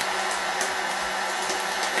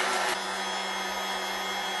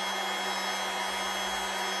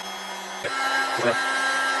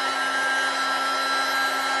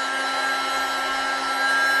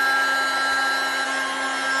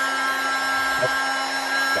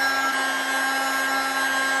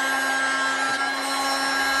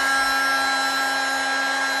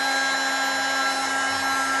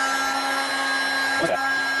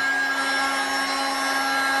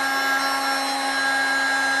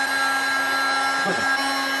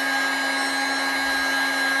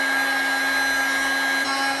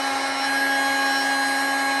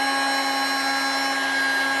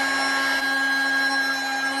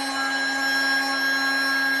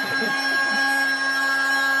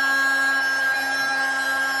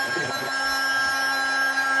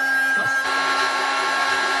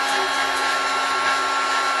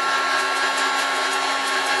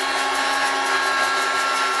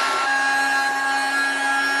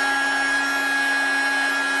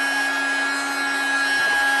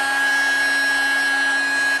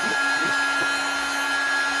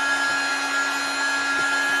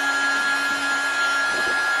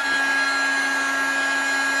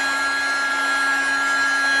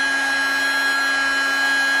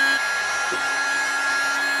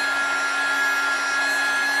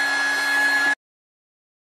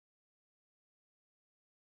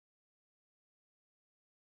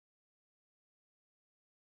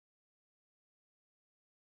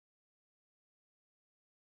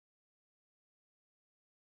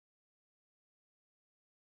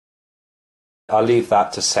 I'll leave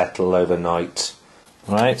that to settle overnight.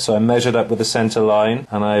 Right, so I measured up with the centre line,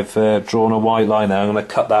 and I've drawn a white line now. I'm going to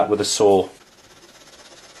cut that with a saw.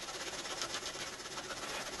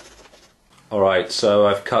 Alright, so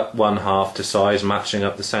I've cut 1/2 to size, matching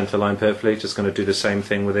up the centre line perfectly. Just going to do the same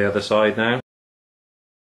thing with the other side now.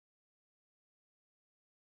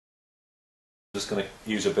 Just going to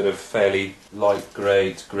use a bit of fairly light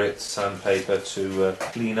grade grit sandpaper to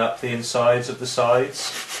clean up the insides of the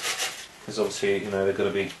sides. Because obviously, you know, they're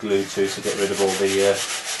going to be glued to get rid of all the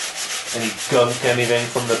any gunk, anything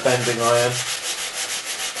from the bending iron.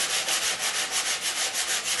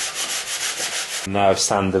 Now I've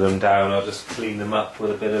sanded them down, I'll just clean them up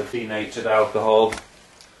with a bit of denatured alcohol.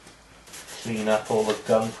 Clean up all the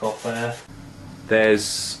gunk off there.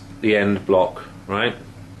 There's the end block, right?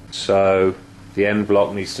 So the end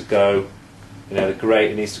block needs to go, you know, the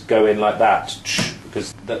grate needs to go in like that,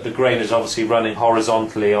 because the grain is obviously running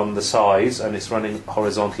horizontally on the sides, and it's running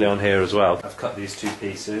horizontally on here as well. I've cut these two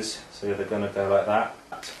pieces, so they're going to go like that.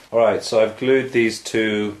 Alright, so I've glued these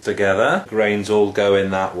two together. Grains all go in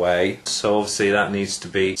that way, so obviously that needs to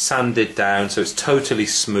be sanded down so it's totally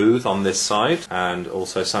smooth on this side, and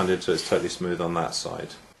also sanded so it's totally smooth on that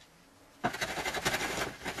side.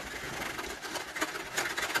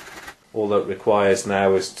 All that requires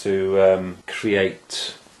now is to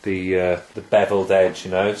create the beveled edge,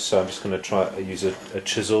 you know. So I'm just going to try use a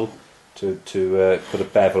chisel to put a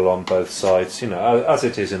bevel on both sides, you know, as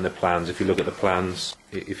it is in the plans. If you look at the plans,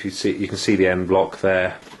 if you see, you can see the end block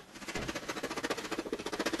there.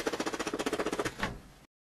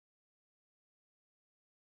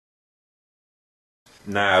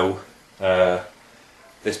 Now,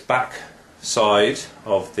 this back side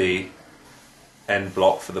of the end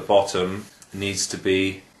block for the bottom needs to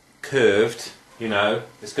be curved. You know,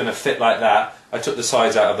 it's going to fit like that. I took the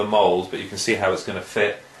sides out of the mould, but you can see how it's going to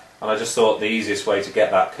fit. And I just thought the easiest way to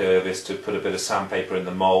get that curve is to put a bit of sandpaper in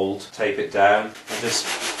the mould, tape it down, and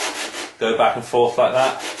just go back and forth like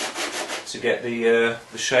that to get the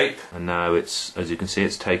shape. And now it's, as you can see,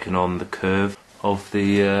 it's taken on the curve of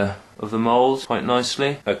the mould quite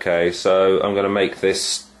nicely. Okay, so I'm going to make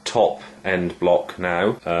this top end block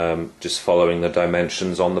now, just following the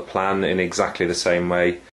dimensions on the plan in exactly the same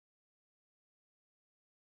way.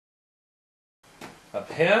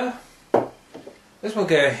 Up here. This will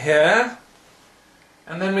go here,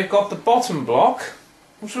 and then we've got the bottom block,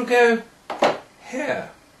 which will go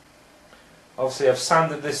here. Obviously I've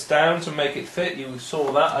sanded this down to make it fit, you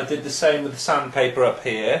saw that. I did the same with the sandpaper up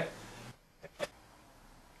here.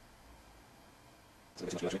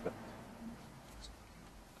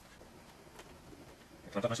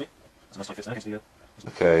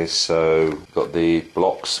 Okay, so got the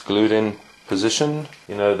blocks glued in position.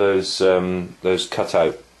 You know those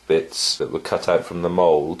cutout bits that were cut out from the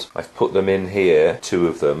mould. I've put them in here, two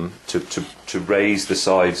of them, to raise the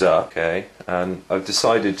sides up. Okay, and I've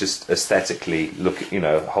decided just aesthetically, look at, you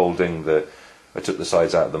know, holding the. I took the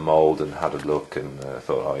sides out of the mould and had a look, and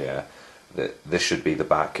thought, oh yeah, this should be the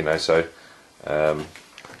back, you know. So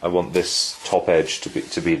I want this top edge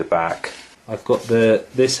to be the back. I've got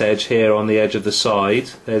this edge here on the edge of the side.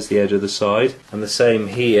 There's the edge of the side, and the same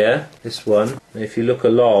here. This one. And if you look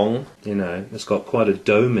along, you know, it's got quite a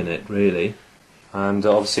dome in it, really. And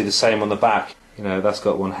obviously the same on the back. You know, that's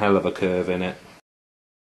got one hell of a curve in it.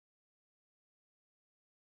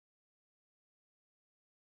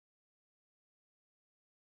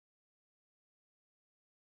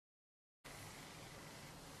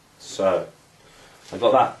 So I've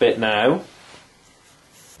got that bit now.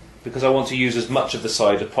 Because I want to use as much of the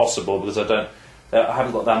side as possible, because I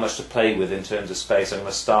haven't got that much to play with in terms of space. I'm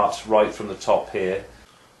going to start right from the top here.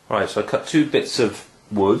 Right, so I cut two bits of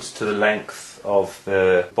wood to the length of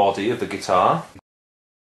the body of the guitar.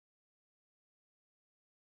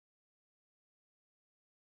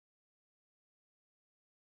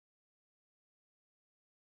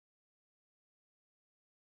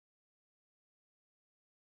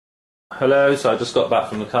 Hello, so I just got back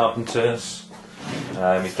from the carpenters.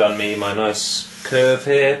 He's done me my nice curve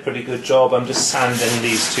here, pretty good job. I'm just sanding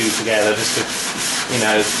these two together just to, you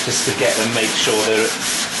know, just to get them, make sure they're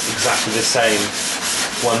exactly the same,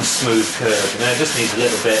 one smooth curve. You know, it just needs a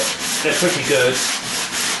little bit. They're pretty good.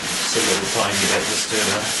 Just a little tiny bit just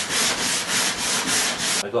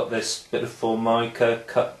to. I got this bit of formica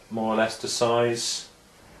cut more or less to size.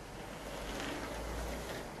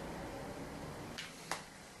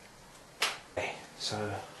 Okay, so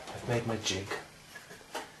I've made my jig.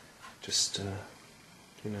 Just,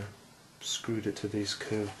 you know, screwed it to these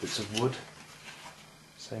curved bits of wood.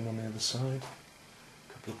 Same on the other side.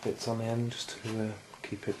 A couple of bits on the end just to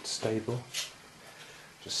keep it stable.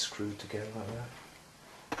 Just screwed together like that.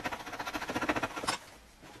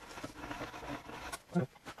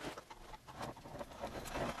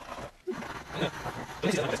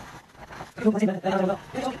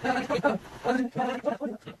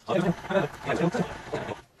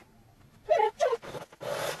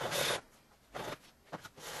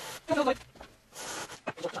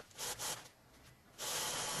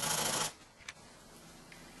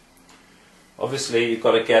 Obviously you've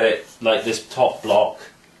got to get it like this top block,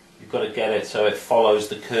 you've got to get it so it follows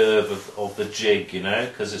the curve of the jig, you know,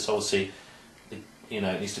 because it's obviously, you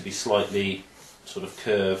know, it needs to be slightly sort of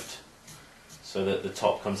curved so that the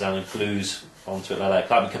top comes down and glues onto it like that. It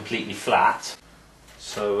can't be completely flat.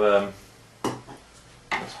 So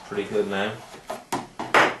that's pretty good now.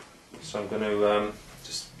 So I'm going to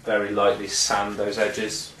just very lightly sand those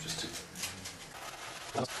edges just to.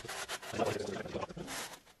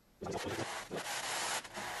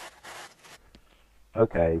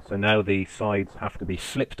 Okay, so now the sides have to be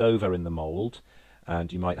flipped over in the mould,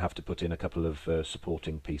 and you might have to put in a couple of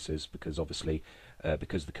supporting pieces, because obviously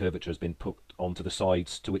because the curvature has been put onto the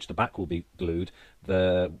sides to which the back will be glued,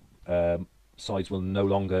 the sides will no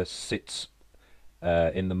longer sit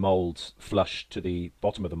in the mould flush to the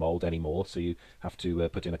bottom of the mould anymore, so you have to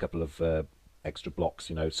put in a couple of extra blocks,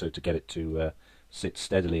 you know, so to get it to sit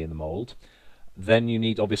steadily in the mould. Then you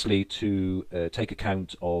need obviously to take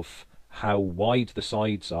account of how wide the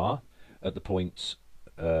sides are, at the point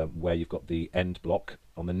where you've got the end block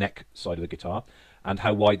on the neck side of the guitar, and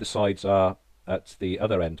how wide the sides are at the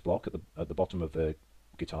other end block at the bottom of the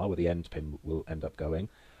guitar, where the end pin will end up going.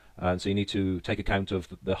 And so you need to take account of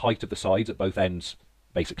the height of the sides at both ends,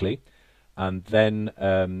 basically, and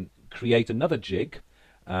then create another jig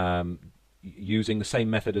using the same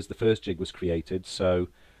method as the first jig was created. So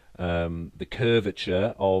the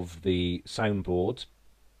curvature of the soundboard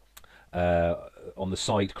on the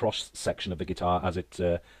side cross section of the guitar,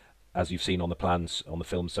 as you've seen on the plans on the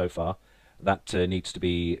film so far, that needs to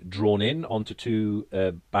be drawn in onto two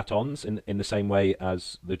batons in the same way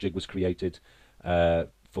as the jig was created to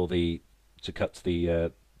cut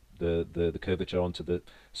the curvature onto the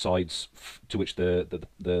sides to which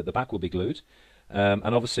the back will be glued. And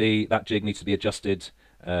obviously that jig needs to be adjusted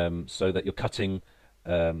so that you're cutting,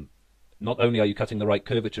 not only are you cutting the right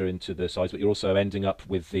curvature into the sides, but you're also ending up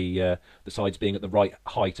with the sides being at the right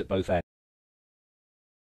height at both ends.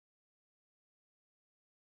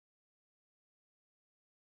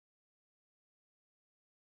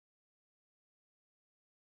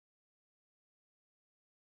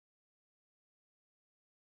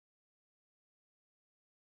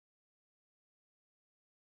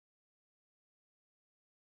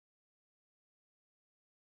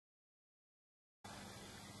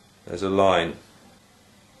 There's a line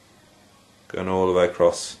going all the way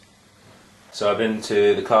across. So I've been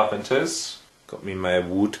to the carpenters, got me my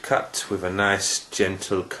wood cut with a nice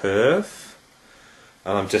gentle curve,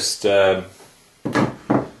 and I'm just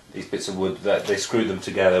these bits of wood that they screwed them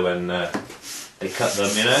together when they cut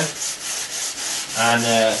them, you know, and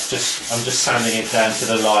I'm just sanding it down to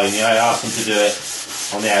the line. I asked them to do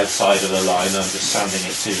it on the outside of the line. I'm just sanding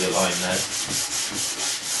it to the line now.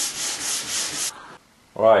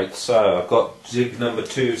 Right, so I've got jig number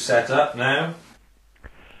 2 set up now.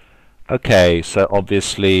 Okay, so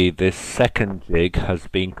obviously this second jig has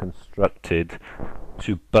been constructed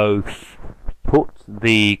to both put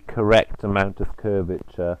the correct amount of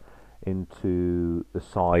curvature into the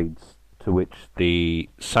sides to which the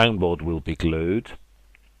soundboard will be glued,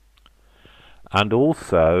 and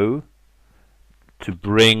also to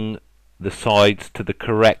bring the sides to the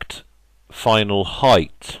correct final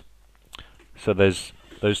height. So there's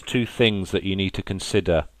those two things that you need to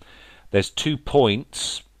consider. There's 2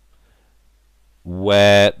 points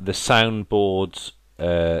where the soundboard,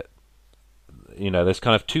 there's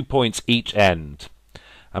kind of 2 points each end,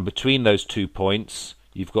 and between those 2 points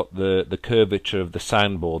you've got the curvature of the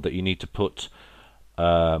soundboard that you need to put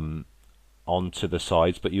onto the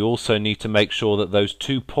sides, but you also need to make sure that those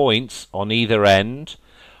 2 points on either end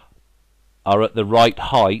are at the right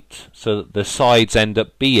height, so that the sides end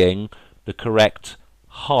up being the correct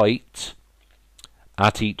height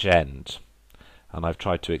at each end. And I've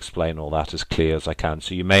tried to explain all that as clear as I can.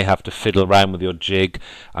 So you may have to fiddle around with your jig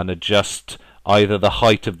and adjust either the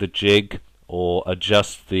height of the jig or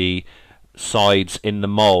adjust the sides in the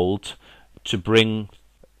mould to bring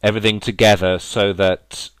everything together so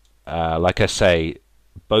that, like I say,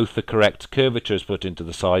 both the correct curvature is put into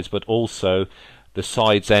the sides, but also the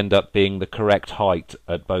sides end up being the correct height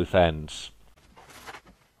at both ends.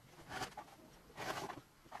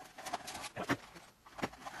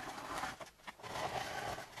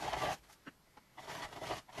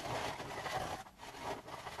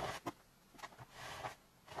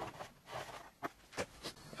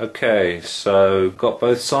 Okay, so got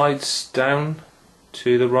both sides down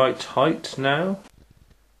to the right height now.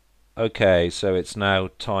 Okay, so it's now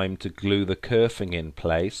time to glue the kerfing in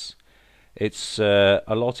place. It's a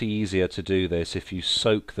lot easier to do this if you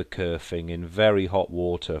soak the kerfing in very hot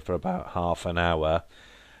water for about half an hour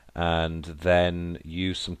and then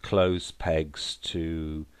use some clothes pegs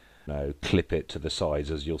to clip it to the sides,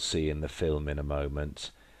 as you'll see in the film in a moment.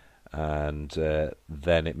 And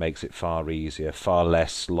then it makes it far easier, far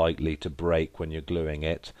less likely to break when you're gluing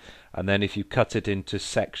it. And then if you cut it into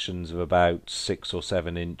sections of about 6 or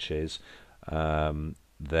 7 inches,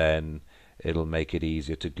 then it'll make it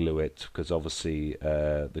easier to glue it, because obviously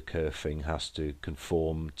the kerfing has to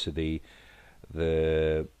conform to the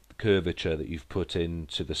curvature that you've put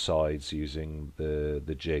into the sides using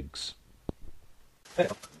the jigs.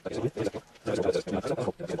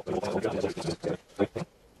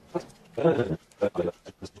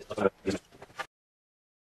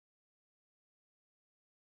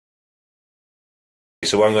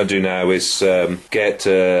 So what I'm going to do now is get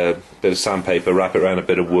a bit of sandpaper, wrap it around a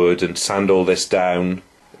bit of wood and sand all this down,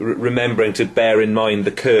 remembering to bear in mind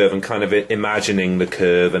the curve and kind of imagining the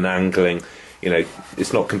curve and angling.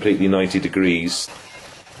 It's not completely 90 degrees.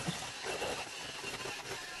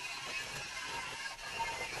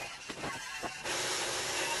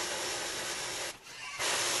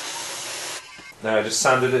 Now I just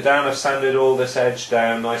sanded it down. I've sanded all this edge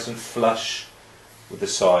down nice and flush with the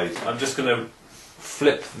sides. I'm just going to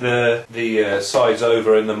flip the sides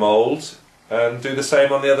over in the mould and do the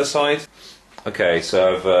same on the other side. Okay,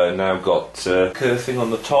 so I've now got kerfing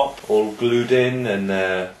on the top, all glued in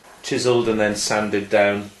and chiselled and then sanded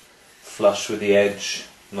down flush with the edge.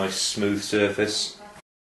 Nice smooth surface.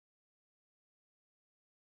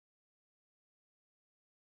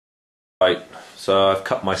 Right, so I've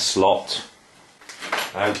cut my slot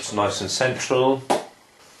out nice and central.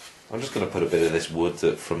 I'm just going to put a bit of this wood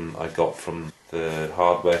that I got from the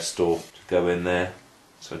hardware store to go in there.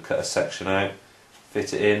 So cut a section out,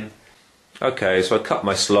 fit it in. Okay, so I cut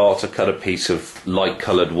my slot, I cut a piece of light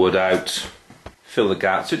coloured wood out, fill the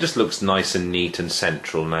gap, so it just looks nice and neat and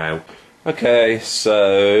central now. Okay,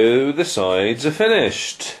 so the sides are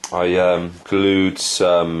finished. I glued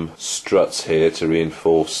some struts here to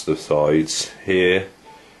reinforce the sides, here,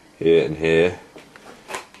 here and here.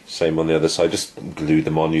 Same on the other side, just glued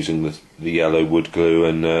them on using the yellow wood glue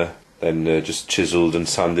and then just chiselled and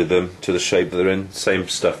sanded them to the shape that they're in. Same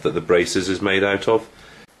stuff that the braces is made out of.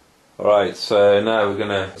 Alright, so now we're going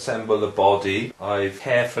to assemble the body. I've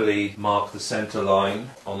carefully marked the centre line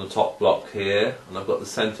on the top block here, and I've got the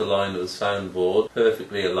centre line of the soundboard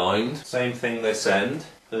perfectly aligned. Same thing this end,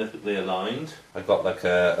 perfectly aligned. I've got like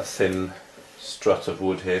a thin strut of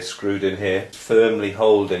wood here, screwed in here, firmly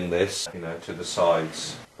holding this, to the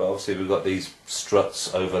sides. But obviously we've got these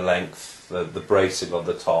struts over length, the bracing on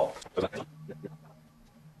the top.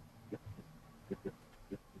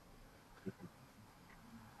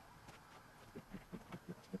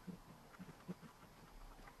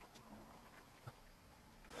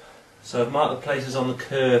 So I've marked the places on the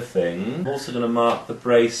kerfing. I'm also going to mark the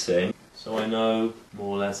bracing so I know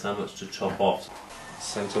more or less how much to chop off.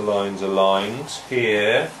 Centre line's aligned.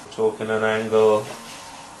 Here, we're talking an angle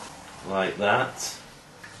like that.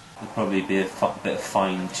 There'll probably be a bit of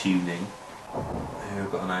fine tuning. Here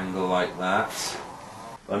we've got an angle like that.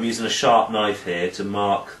 I'm using a sharp knife here to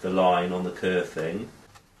mark the line on the kerfing.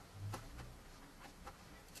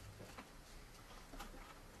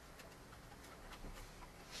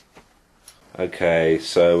 Okay,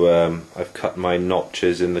 so I've cut my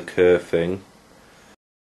notches in the kerfing.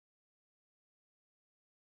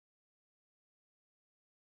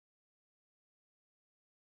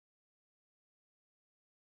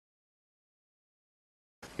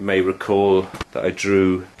 You may recall that I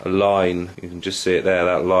drew a line. You can just see it there.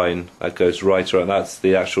 That line that goes right around. That's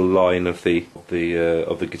the actual line of the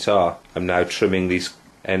guitar. I'm now trimming these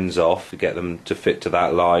ends off to get them to fit to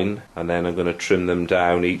that line, and then I'm going to trim them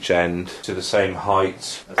down each end to the same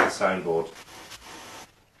height as the soundboard.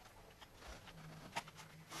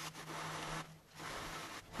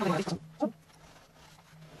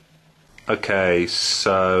 Okay,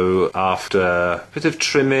 so after a bit of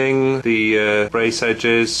trimming the brace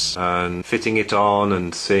edges and fitting it on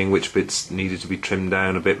and seeing which bits needed to be trimmed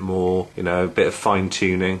down a bit more, a bit of fine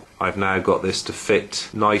tuning, I've now got this to fit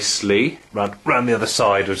nicely. Round the other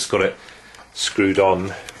side, I've just got it screwed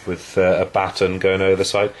on with a batten going over the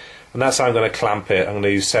side, and that's how I'm going to clamp it. I'm going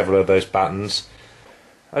to use several of those battens.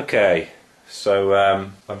 Okay, so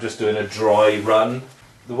I'm just doing a dry run.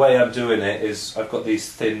 The way I'm doing it is I've got these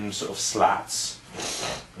thin sort of slats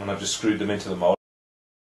and I've just screwed them into the mould.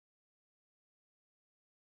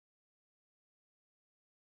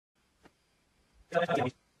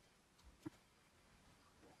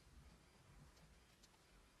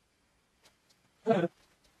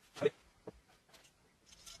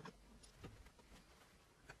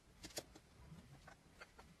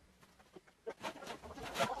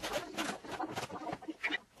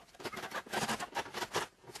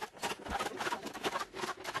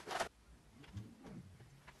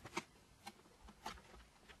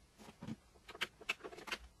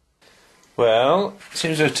 Well,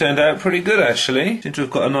 seems to have turned out pretty good actually. Seems to have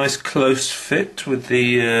got a nice close fit with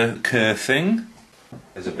the kerfing.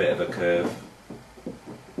 There's a bit of a curve.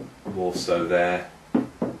 More so there.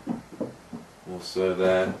 More so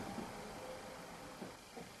there.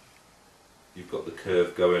 You've got the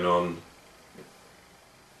curve going on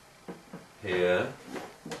here.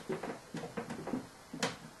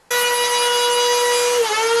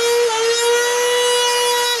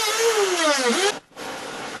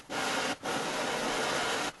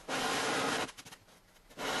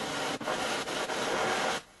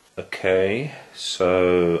 Okay,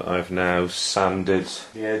 so I've now sanded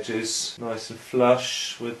the edges nice and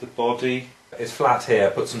flush with the body. It's flat here,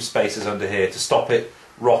 put some spaces under here to stop it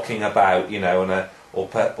rocking about,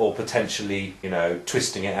 or potentially,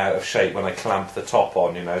 twisting it out of shape when I clamp the top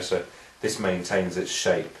on, so this maintains its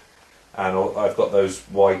shape. and I've got those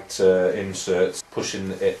white inserts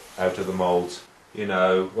pushing it out of the mould. You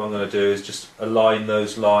know, what I'm going to do is just align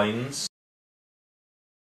those lines.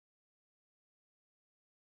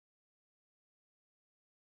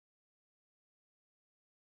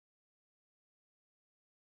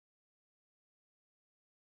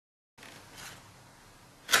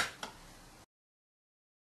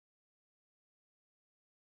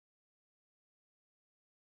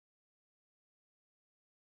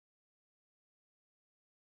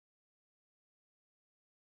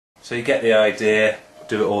 So you get the idea,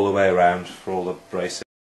 do it all the way around for all the bracing.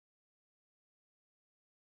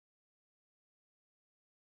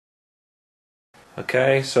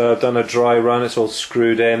 Okay, so I've done a dry run, it's all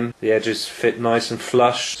screwed in, the edges fit nice and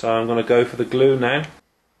flush, so I'm going to go for the glue now.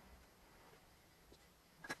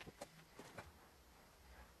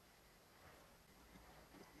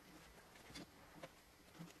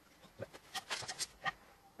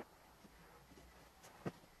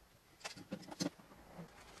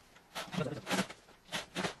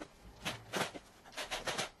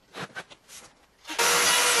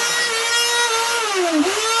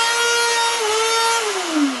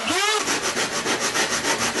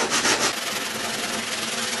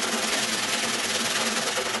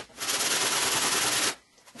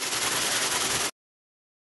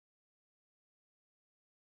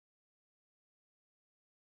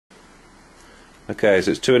 Okay,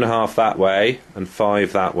 so it's 2.5 that way and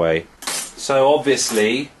 5 that way. So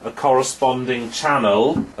obviously a corresponding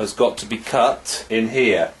channel has got to be cut in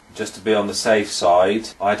here. Just to be on the safe side,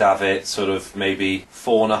 I'd have it sort of maybe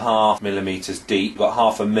 4.5mm deep, got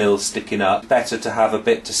 0.5 mil sticking up. Better to have a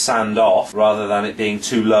bit to sand off rather than it being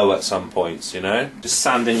too low at some points, you know? Just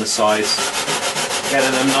sanding the sides,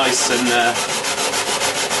 getting them nice and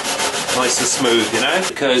smooth, you know,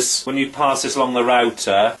 because when you pass this along the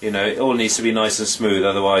router, you know, it all needs to be nice and smooth.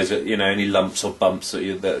 Otherwise, you know, any lumps or bumps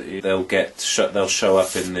that they'll show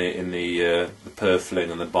up in the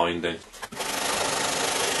purfling and the binding.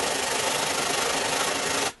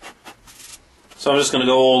 So I'm just going to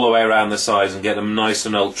go all the way around the sides and get them nice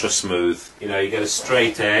and ultra smooth. You know, you get a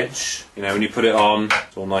straight edge. You know, when you put it on,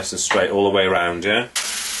 it's all nice and straight all the way around. Yeah.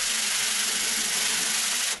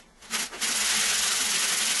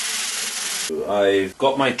 I've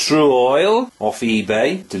got my True Oil off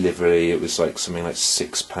eBay. Delivery, it was like something like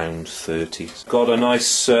 £6.30. Got a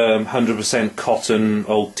nice 100% cotton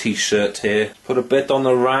old t-shirt here. Put a bit on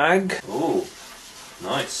the rag. Ooh,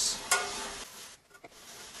 nice.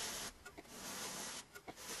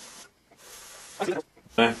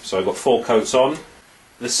 So I've got 4 coats on.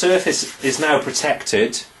 The surface is now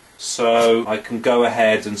protected, so I can go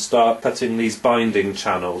ahead and start cutting these binding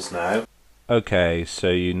channels now. Okay, so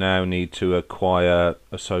you now need to acquire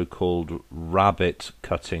a so-called rabbet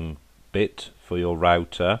cutting bit for your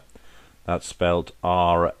router. That's spelled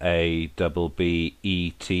R-A-B-B-E-T,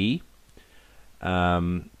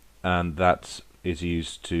 and that is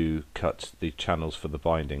used to cut the channels for the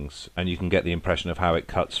bindings, and you can get the impression of how it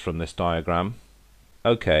cuts from this diagram.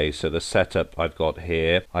 Okay, so the setup I've got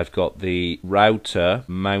here, I've got the router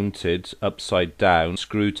mounted upside down,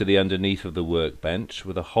 screwed to the underneath of the workbench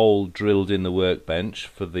with a hole drilled in the workbench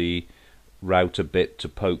for the router bit to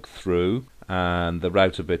poke through. And the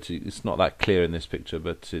router bit, it's not that clear in this picture,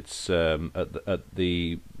 but it's that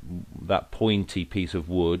pointy piece of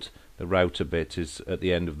wood. The router bit is at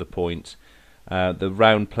the end of the point. The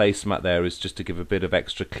round placemat there is just to give a bit of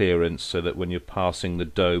extra clearance so that when you're passing the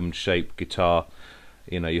dome shaped guitar,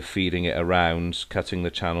 you know, you're feeding it around, cutting the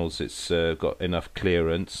channels, it's got enough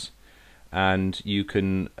clearance. And you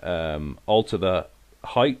can alter the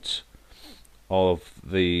height of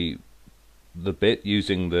the bit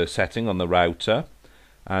using the setting on the router,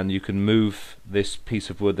 and you can move this piece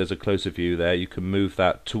of wood, there's a closer view there, you can move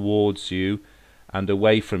that towards you and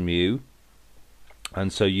away from you.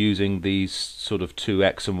 And so using these sort of 2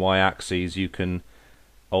 X and Y axes, you can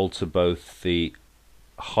alter both the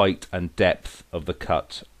height and depth of the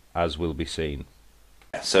cut, as will be seen.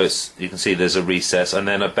 So you can see there's a recess, and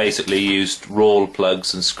then I basically used roll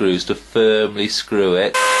plugs and screws to firmly screw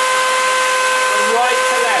it. Right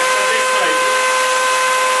to left, so this way.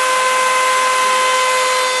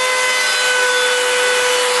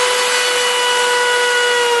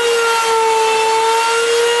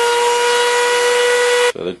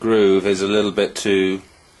 So the groove is a little bit too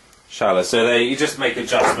shallow, so you just make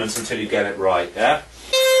adjustments until you get it right, yeah?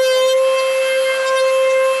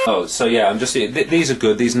 Oh, so yeah, I'm just these are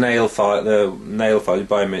good. These nail files, you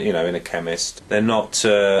buy them, you know, in a chemist. They're not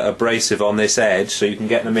abrasive on this edge, so you can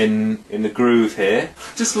get them in the groove here.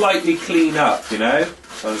 Just lightly clean up, you know.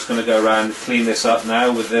 So I'm just going to go around and clean this up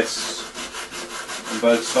now with this on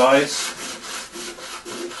both sides.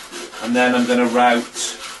 And then I'm going to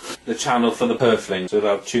route the channel for the purfling, so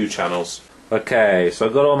I'll have 2 channels. Okay, so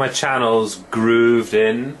I've got all my channels grooved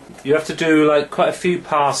in. You have to do like quite a few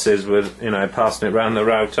passes with, passing it around the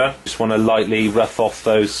router. Just want to lightly rough off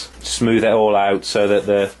those, smooth it all out so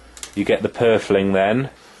that you get the purfling then.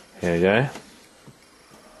 Here you go.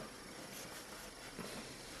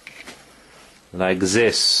 Like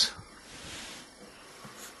this.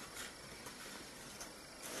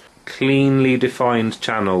 Cleanly defined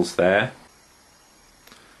channels there.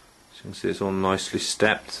 So you can see it's all nicely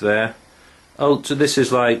stepped there. Oh, so this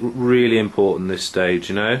is like really important, this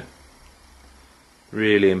stage,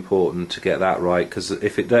 really important to get that right, because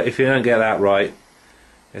if you don't get that right,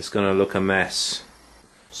 it's going to look a mess.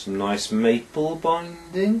 Some nice maple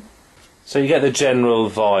binding. So you get the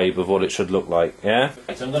general vibe of what it should look like, yeah?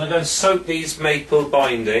 So I'm going to go and soak these maple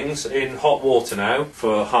bindings in hot water now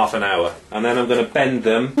for half an hour, and then I'm going to bend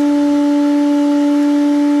them.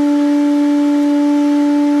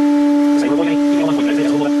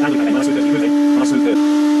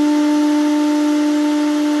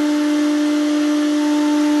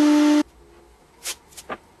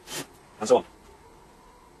 And so on.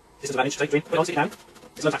 Distance advantage, take green, put it on, sit it down.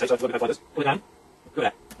 It's low tactile, so I've got to go fibres. Pull it down, go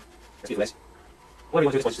there. Let's do this. Whatever you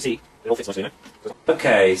want to do is to see, it all fits nicely,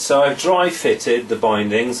 Okay, so I've dry fitted the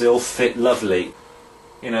bindings, they all fit lovely.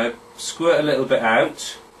 Squirt a little bit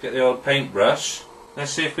out, get the old paintbrush.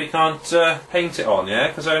 Let's see if we can't paint it on, yeah?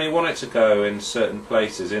 Because I only want it to go in certain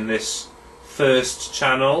places in this first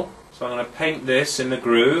channel. So I'm going to paint this in the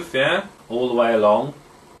groove, yeah? All the way along.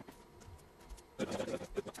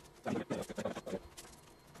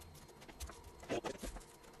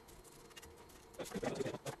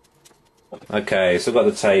 Okay, so I've got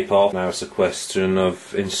the tape off. Now it's a question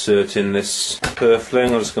of inserting this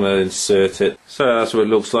purfling. I'm just going to insert it. So that's what it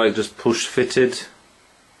looks like, just push fitted.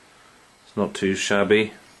 It's not too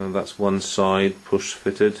shabby. And that's one side push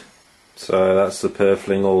fitted. So that's the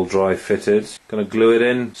purfling all dry fitted. Going to glue it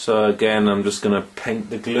in. So again, I'm just going to paint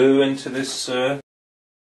the glue into this.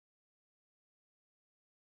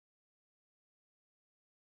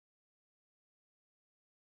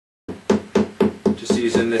 Just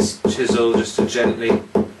using this chisel just to gently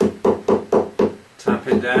tap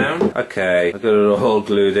it down. Okay, I've got it all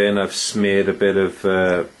glued in. I've smeared a bit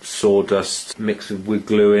of sawdust mixed with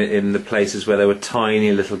glue in the places where there were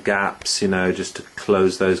tiny little gaps, just to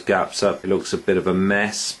close those gaps up. It looks a bit of a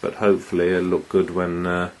mess, but hopefully it'll look good when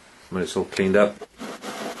it's all cleaned up.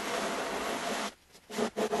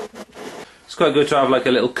 It's quite good to have like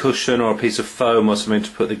a little cushion or a piece of foam or something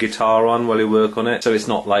to put the guitar on while you work on it, so it's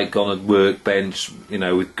not like on a workbench,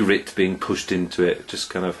 with grit being pushed into it. It just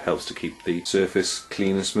kind of helps to keep the surface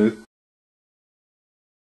clean and smooth.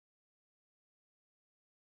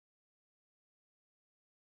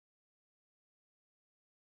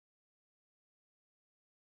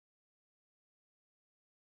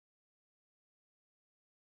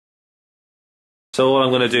 So all I'm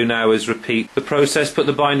going to do now is repeat the process, put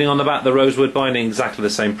the binding on the back, the rosewood binding, exactly the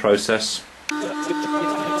same process.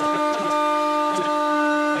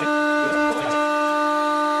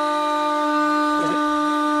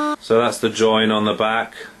 So that's the join on the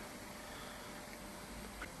back.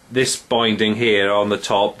 This binding here on the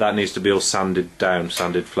top, that needs to be all sanded down,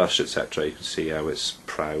 sanded flush, etc. You can see how it's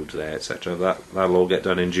proud there, etc. That'll all get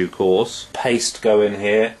done in due course. Paste go in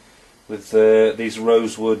here with this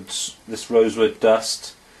rosewood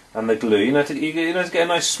dust and the glue. To get a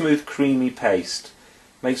nice smooth creamy paste.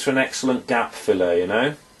 Makes for an excellent gap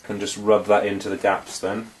filler, Can just rub that into the gaps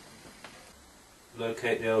then.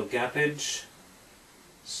 Locate the old gappage,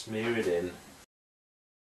 smear it in.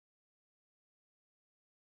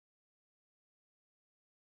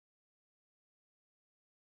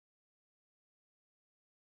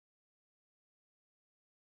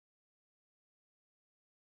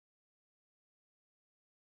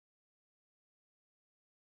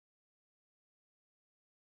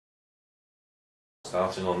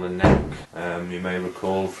 Starting on the neck, you may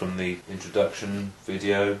recall from the introduction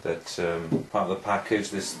video that part of the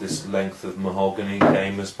package, this length of mahogany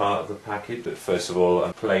came as part of the package. But first of all,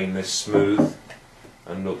 I'm playing this smooth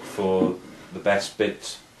and look for the best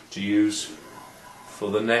bit to use for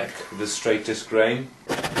the neck, the straightest grain.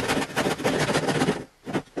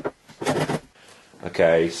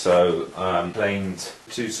 Okay, so I'm planed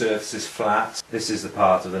 2 surfaces flat. This is the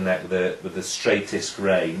part of the neck with the straightest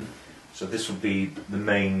grain. So this would be the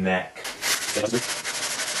main neck.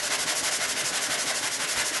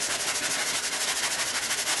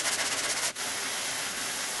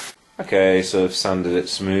 Okay, so I've sanded it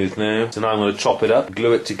smooth now. So now I'm going to chop it up,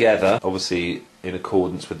 glue it together. Obviously in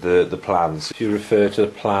accordance with the plans. If you refer to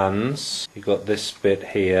the plans, you've got this bit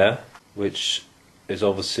here, which is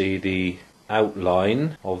obviously the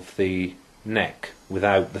outline of the neck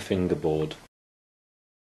without the fingerboard.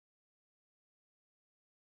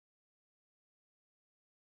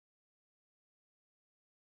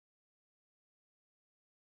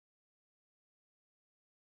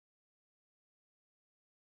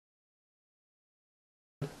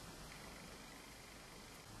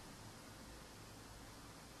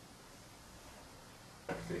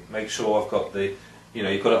 Make sure I've got the,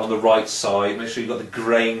 you've got it on the right side, make sure you've got the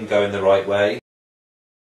grain going the right way.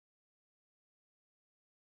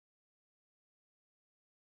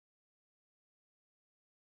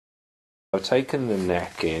 I've taken the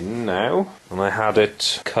neck in now, and I had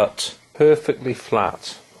it cut perfectly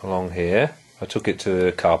flat along here. I took it to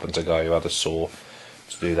the carpenter guy who had a saw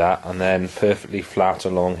to do that, and then perfectly flat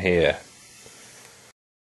along here.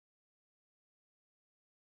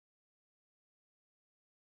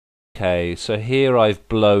 Okay, so here I've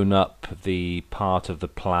blown up the part of the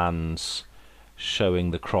plans showing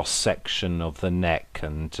the cross section of the neck,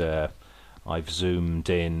 and I've zoomed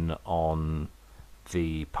in on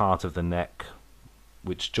the part of the neck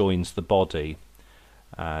which joins the body,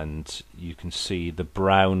 and you can see the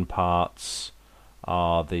brown parts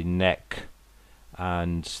are the neck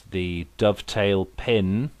and the dovetail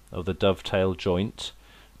pin of the dovetail joint,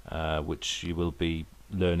 which you will be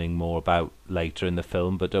learning more about later in the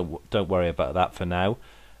film, but don't worry about that for now.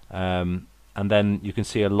 And then you can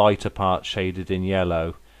see a lighter part shaded in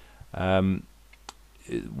yellow.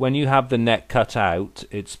 When you have the neck cut out,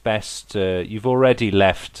 it's best, you've already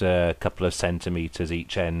left a couple of centimeters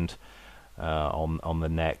each end on the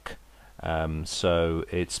neck, so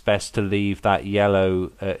it's best to leave that yellow,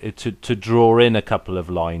 to draw in a couple of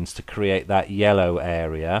lines to create that yellow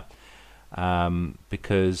area,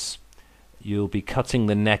 because you'll be cutting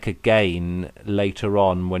the neck again later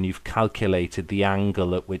on when you've calculated the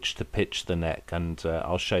angle at which to pitch the neck, and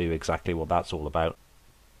I'll show you exactly what that's all about.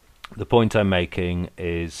 The point I'm making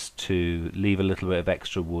is to leave a little bit of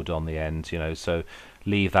extra wood on the end, so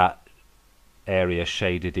leave that area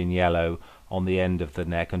shaded in yellow on the end of the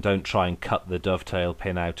neck, and don't try and cut the dovetail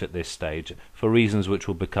pin out at this stage, for reasons which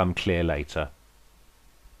will become clear later.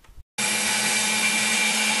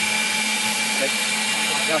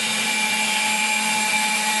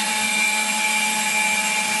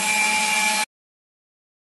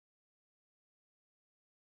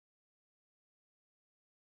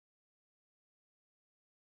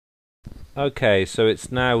 Okay, so it's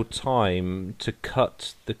now time to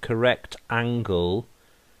cut the correct angle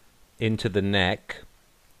into the neck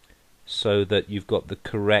so that you've got the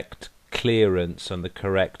correct clearance and the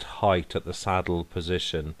correct height at the saddle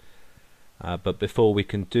position. But before we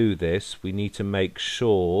can do this, we need to make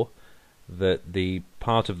sure that the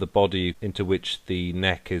part of the body into which the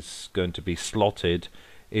neck is going to be slotted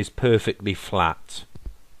is perfectly flat.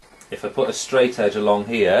 If I put a straight edge along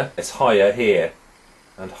here, it's higher here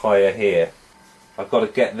and higher here. I've got to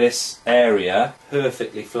get this area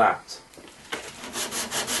perfectly flat.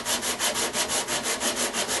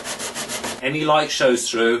 Any light shows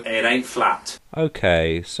through, it ain't flat.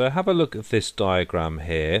 Okay, so have a look at this diagram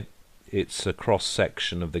here. It's a cross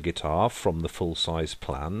section of the guitar from the full-size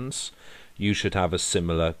plans. You should have a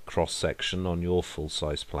similar cross section on your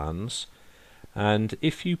full-size plans. And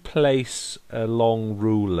if you place a long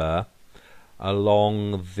ruler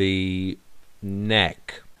along the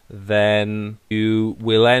neck, then you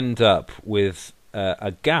will end up with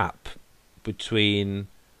a gap between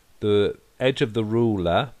the edge of the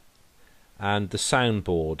ruler and the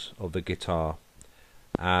soundboard of the guitar,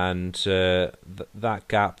 and that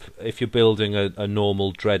gap, if you're building a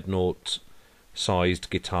normal dreadnought sized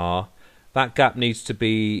guitar, that gap needs to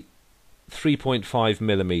be 3.5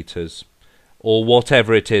 millimeters, or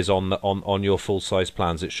whatever it is on your full size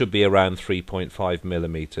plans. It should be around 3.5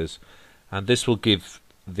 millimeters, and this will give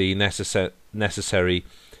the necessary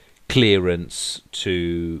clearance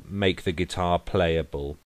to make the guitar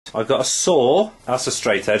playable. I've got a saw, that's a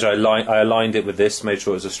straight edge. I aligned it with this, made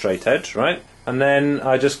sure it was a straight edge, right? And then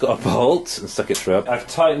I just got a bolt and stuck it through. I've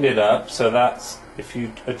tightened it up so that if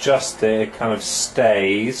you adjust it, it kind of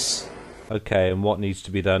stays. Okay, and what needs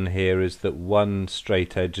to be done here is that one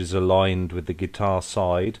straight edge is aligned with the guitar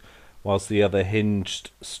side, whilst the other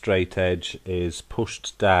hinged straight edge is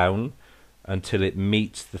pushed down until it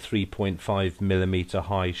meets the 3.5 millimeter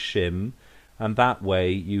high shim, and that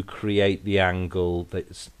way you create the angle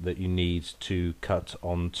that you need to cut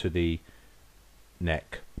onto the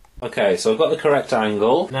neck. Okay, so I've got the correct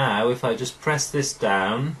angle. Now if I just press this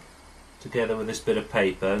down together with this bit of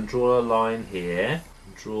paper and draw a line here,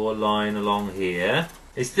 Draw a line along here.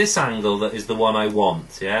 It's this angle that is the one I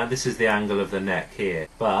want, yeah? This is the angle of the neck here.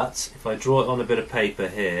 But if I draw it on a bit of paper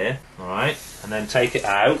here, alright, and then take it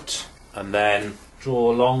out, and then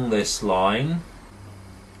draw along this line.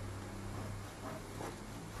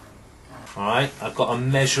 Alright, I've got a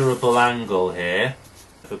measurable angle here.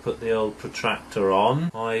 If I put the old protractor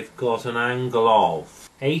on, I've got an angle of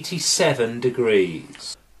 87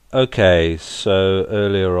 degrees. Okay, so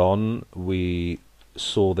earlier on we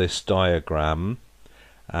saw this diagram,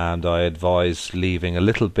 and I advised leaving a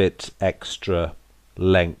little bit extra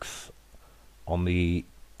length on the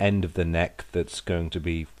end of the neck that's going to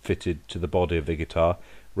be fitted to the body of the guitar,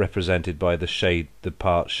 represented by the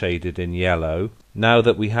part shaded in yellow. Now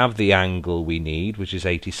that we have the angle we need, which is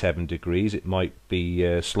 87 degrees, it might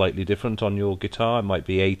be slightly different on your guitar, it might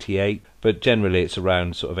be 88, but generally it's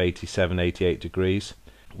around sort of 87, 88 degrees.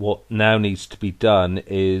 What now needs to be done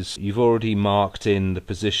is, you've already marked in the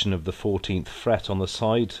position of the 14th fret on the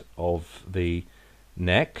side of the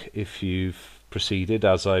neck if you've proceeded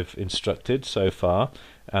as I've instructed so far,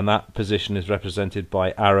 and that position is represented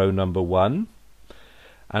by arrow number 1,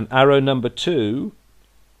 and arrow number 2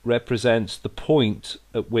 represents the point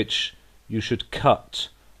at which you should cut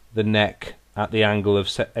the neck at the angle of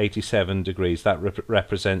 87 degrees. That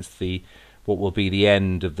represents what will be the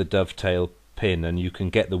end of the dovetail pin, and you can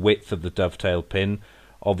get the width of the dovetail pin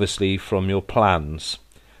obviously from your plans.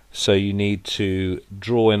 So you need to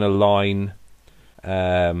draw in a line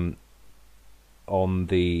on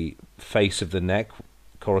the face of the neck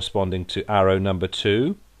corresponding to arrow number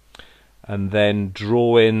 2, and then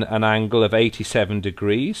draw in an angle of 87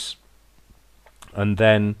 degrees, and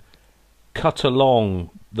then cut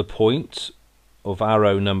along the point of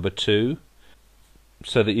arrow number 2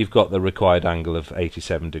 so that you've got the required angle of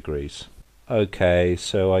 87 degrees. Okay,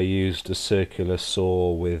 so I used a circular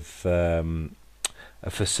saw with a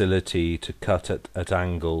facility to cut at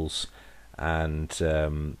angles, and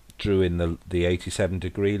drew in the 87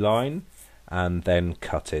 degree line and then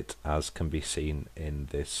cut it, as can be seen in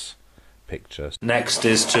this picture. Next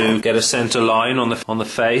is to get a centre line on the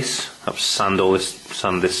face. I've sand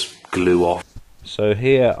this glue off. So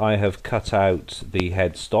here I have cut out the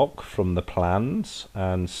headstock from the plans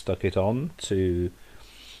and stuck it on to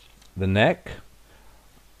the neck,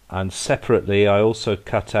 and separately I also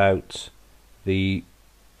cut out the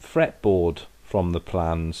fretboard from the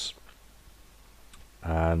plans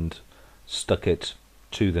and stuck it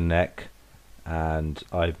to the neck, and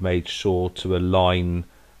I've made sure to align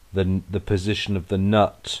the position of the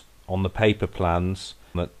nut on the paper plans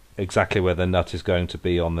exactly where the nut is going to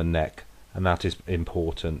be on the neck, and that is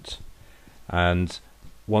important. And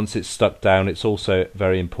once it's stuck down, it's also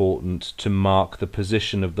very important to mark the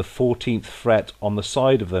position of the 14th fret on the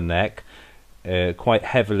side of the neck quite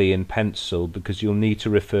heavily in pencil, because you'll need to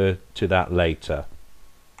refer to that later.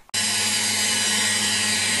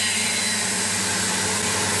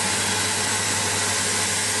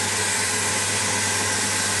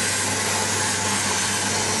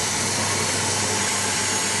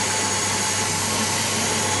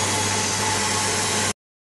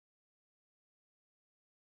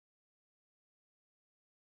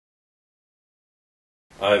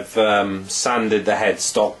 I've sanded the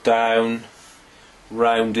headstock down,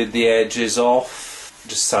 rounded the edges off,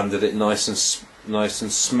 just sanded it nice and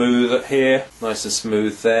smooth at here, nice and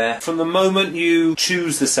smooth there. From the moment you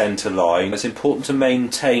choose the centre line, it's important to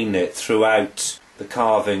maintain it throughout the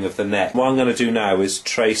carving of the neck. What I'm going to do now is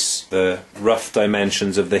trace the rough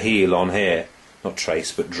dimensions of the heel on here. Not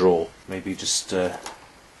trace, but draw. Maybe just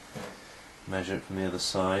measure it from the other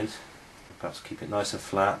side. Perhaps keep it nice and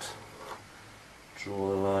flat. Draw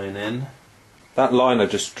the line in. That line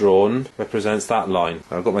I've just drawn represents that line.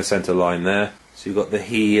 I've got my centre line there. So you've got the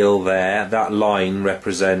heel there. That line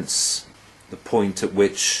represents the point at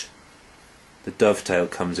which the dovetail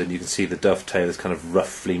comes in. You can see the dovetail is kind of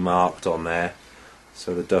roughly marked on there.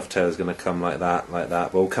 So the dovetail is going to come like that,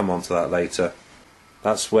 but we'll come on to that later.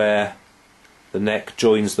 That's where the neck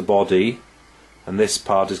joins the body, and this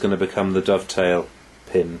part is going to become the dovetail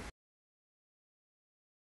pin.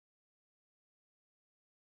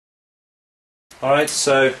 Alright,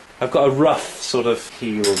 so I've got a rough sort of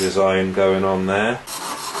heel design going on there.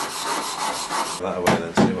 That away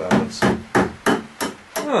then, see what happens.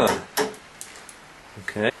 Ah,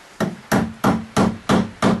 okay.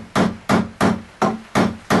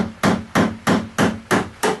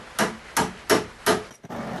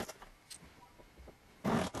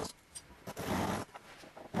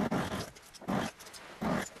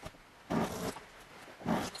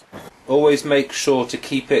 Always make sure to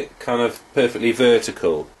keep it kind of perfectly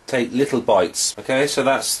vertical. take little bites. Okay, so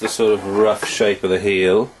that's the sort of rough shape of the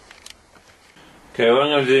heel. Okay, what I'm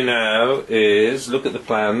going to do now is look at the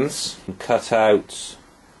plans and cut out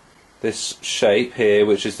this shape here,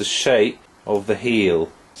 which is the shape of the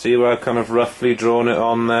heel. See where I've kind of roughly drawn it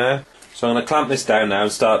on there? So I'm going to clamp this down now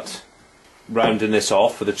and start rounding this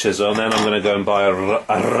off with a chisel, and then I'm going to go and buy a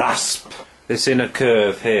rasp. This inner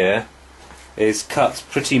curve here is cut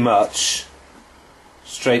pretty much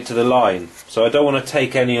straight to the line, so I don't want to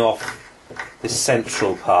take any off this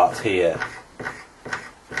central part here,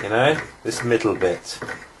 you know, this middle bit.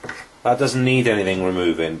 That doesn't need anything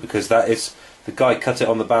removing, because that is, the guy cut it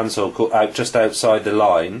on the bandsaw out just outside the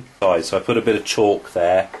line, so I put a bit of chalk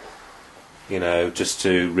there, you know, just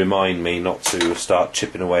to remind me not to start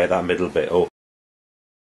chipping away at that middle bit. Or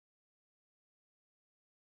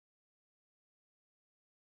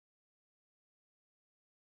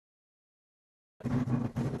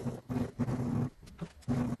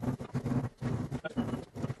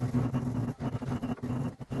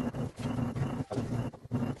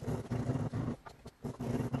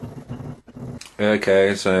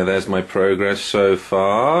okay, so there's my progress so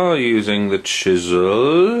far using the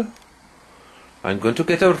chisel. I'm going to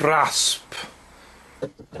get a rasp.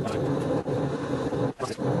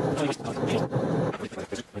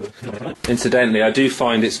 Incidentally, I do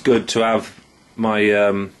find it's good to have my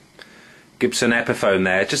Gibson Epiphone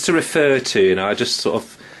there, just to refer to, you know, I just sort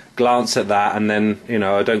of glance at that and then, you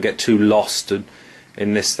know, I don't get too lost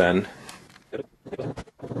in this then.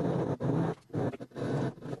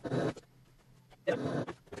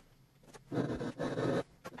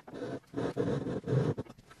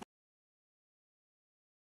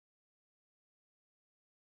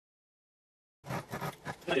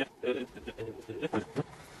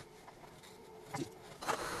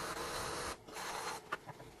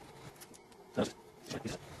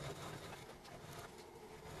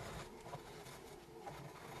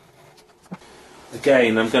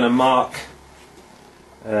 Again, I'm going to mark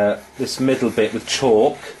this middle bit with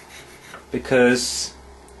chalk, because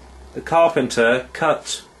the carpenter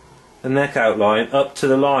cut the neck outline up to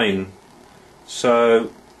the line,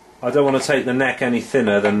 so I don't want to take the neck any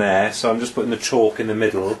thinner than there, so I'm just putting the chalk in the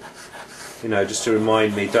middle, you know, just to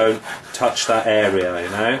remind me, don't touch that area, you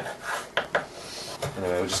know.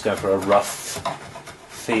 Anyway, we're just going for a rough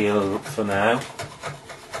feel for now.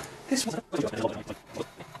 This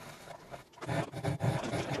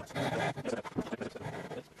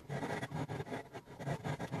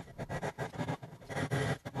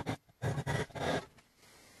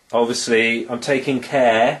obviously, I'm taking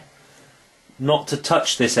care not to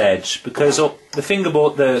touch this edge, because the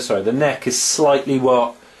fingerboard, the neck is slightly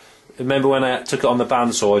what. Remember when I took it on the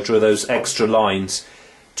bandsaw, I drew those extra lines,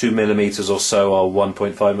 2mm or so, or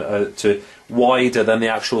 1.5 to wider than the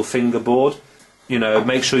actual fingerboard. You know,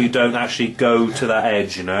 make sure you don't actually go to that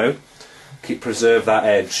edge. You know, preserve that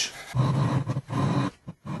edge.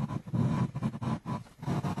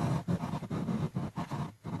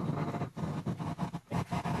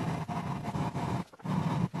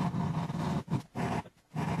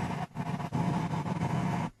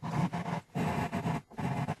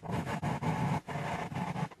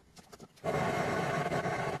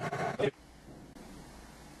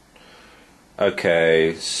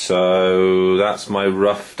 Okay, so that's my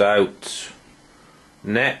roughed out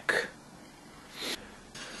neck.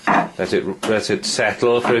 Let it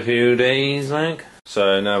settle for a few days, like.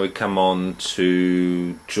 So now we come on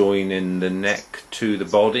to join in the neck to the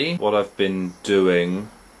body. What I've been doing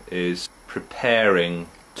is preparing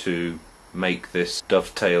to make this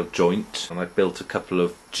dovetail joint, and I built a couple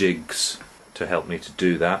of jigs to help me to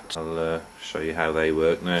do that. I'll show you how they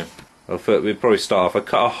work now. Well, we'll probably start off. I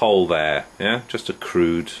cut a hole there, yeah, just a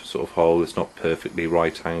crude sort of hole. It's not perfectly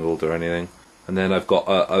right angled or anything. And then I've got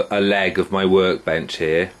a leg of my workbench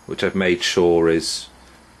here, which I've made sure is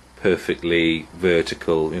perfectly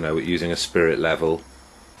vertical, you know, using a spirit level.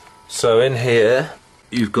 So in here,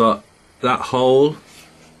 you've got that hole.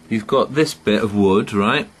 You've got this bit of wood,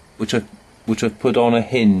 right, which I've put on a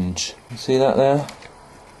hinge. You see that there?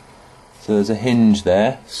 So there's a hinge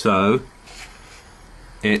there. So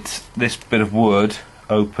this bit of wood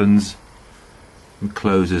opens and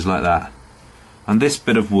closes like that, and this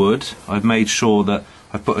bit of wood, I've made sure that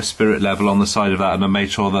I've put a spirit level on the side of that, and I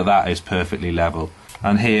made sure that that is perfectly level.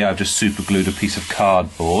 And here I've just super glued a piece of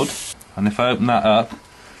cardboard, and if I open that up,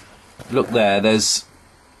 look there, you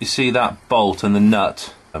see that bolt and the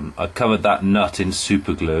nut. I covered that nut in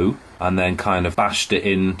super glue and then kind of bashed it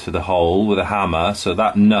into the hole with a hammer, so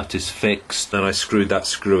that nut is fixed, and I screwed that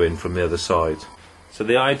screw in from the other side. So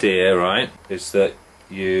the idea, right, is that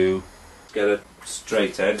you get a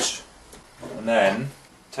straight edge, and then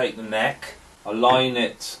take the neck, align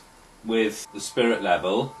it with the spirit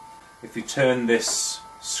level. If you turn this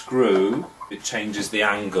screw, it changes the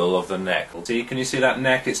angle of the neck. See, can you see that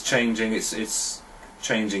neck? It's changing its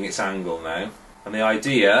angle now. And the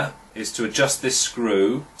idea is to adjust this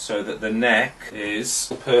screw so that the neck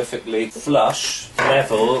is perfectly flush,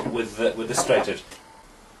 level with the straight edge.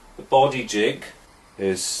 The body jig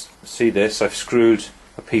is, see this, I've screwed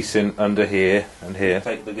a piece in under here and here.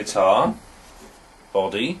 Take the guitar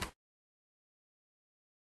body.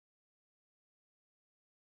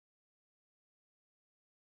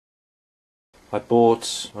 I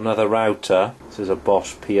bought another router. This is a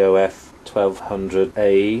Bosch POF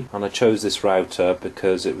 1200A, and I chose this router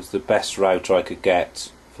because it was the best router I could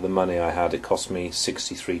get for the money I had. It cost me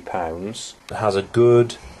 £63. It has a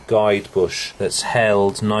good guide bush that's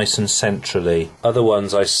held nice and centrally. Other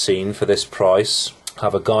ones I've seen for this price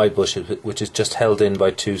have a guide bush which is just held in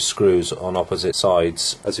by two screws on opposite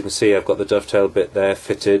sides. As you can see, I've got the dovetail bit there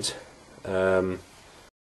fitted.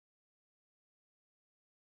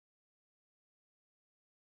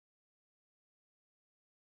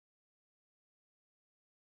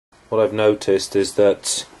 What I've noticed is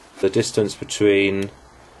that the distance between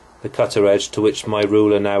the cutter edge to which my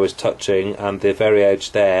ruler now is touching and the very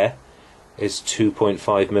edge there is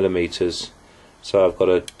 2.5 millimeters. So I've got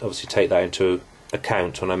to obviously take that into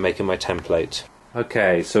account when I'm making my template.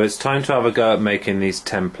 Okay, so it's time to have a go at making these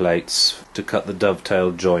templates to cut the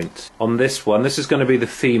dovetail joint. On this one, this is going to be the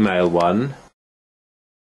female one.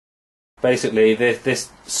 Basically,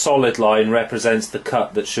 this solid line represents the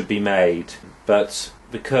cut that should be made, but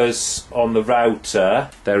because on the router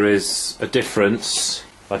there is a difference,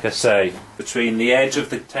 like I say, between the edge of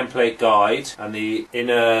the template guide and the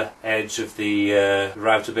inner edge of the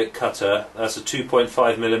router bit cutter. That's a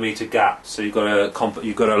 2.5 millimeter gap, so you've got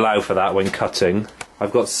to allow for that when cutting.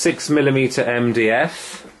 I've got 6 millimeter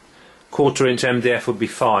MDF. 1/4 inch MDF would be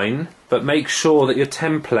fine, but make sure that your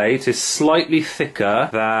template is slightly thicker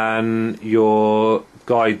than your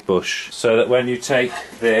guide bush, so that when you take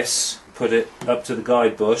this, put it up to the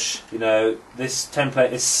guide bush, you know, this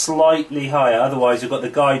template is slightly higher, otherwise you've got the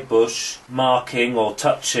guide bush marking or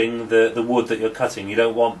touching the wood that you're cutting. You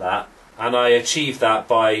don't want that. And I achieved that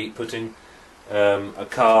by putting a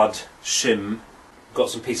card shim, got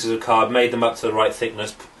some pieces of card, made them up to the right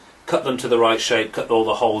thickness, cut them to the right shape, cut all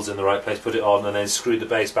the holes in the right place, put it on, and then screwed the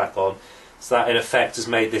base back on. So that in effect has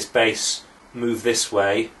made this base move this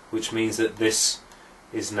way, which means that this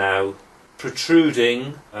is now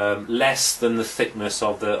protruding less than the thickness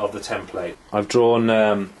of the template. I've drawn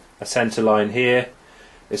a centre line here.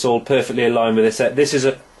 It's all perfectly aligned with this. This is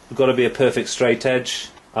got to be a perfect straight edge.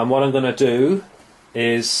 And what I'm going to do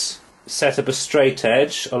is set up a straight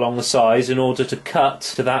edge along the sides in order to cut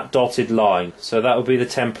to that dotted line. So that would be the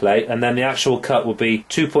template, and then the actual cut will be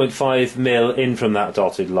 2.5 mil in from that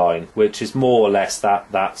dotted line, which is more or less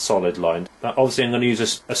that solid line. Now, obviously I'm going to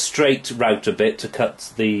use a straight router bit to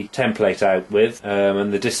cut the template out with,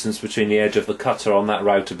 and the distance between the edge of the cutter on that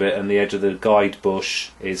router bit and the edge of the guide bush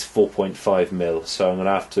is 4.5 mil. So I'm going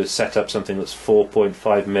to have to set up something that's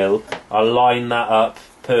 4.5 mil. I'll line that up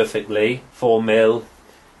perfectly, 4 mil,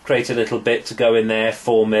 create a little bit to go in there,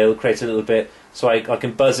 4 mil, create a little bit, so I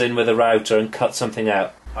can buzz in with a router and cut something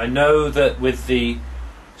out. I know that with the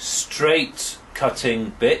straight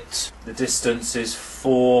cutting bit, the distance is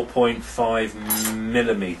 4.5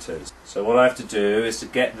 millimeters. So what I have to do is to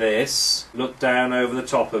get this, look down over the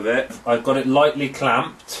top of it. I've got it lightly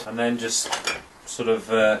clamped, and then just sort of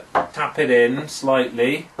tap it in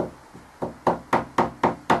slightly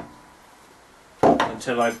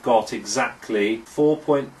until I've got exactly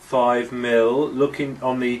 4.5 mil looking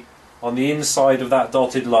on the inside of that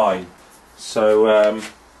dotted line. So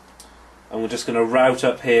and we're just going to route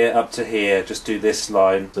up here up to here, just do this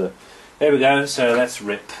line. So, there we go, so let's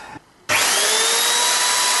rip.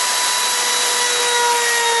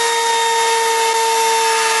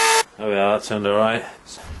 Oh yeah, that sounded alright.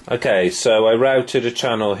 Okay, so I routed a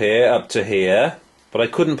channel here up to here, but I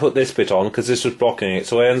couldn't put this bit on because this was blocking it,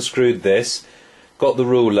 so I unscrewed this, got the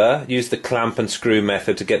ruler, used the clamp and screw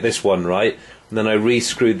method to get this one right, and then I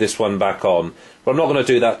re-screwed this one back on. But I'm not going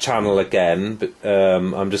to do that channel again, but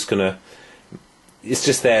I'm just going to, it's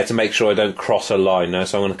just there to make sure I don't cross a line now,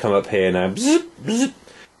 so I'm going to come up here now. Bzz, bzz.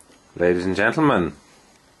 Ladies and gentlemen,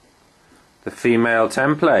 the female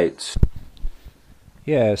template.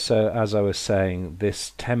 Yeah, so as I was saying,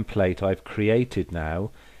 this template I've created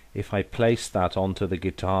now, if I place that onto the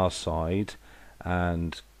guitar side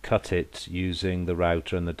and cut it using the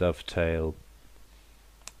router and the dovetail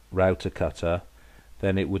router cutter,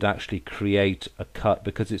 then it would actually create a cut,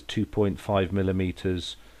 because it's 2.5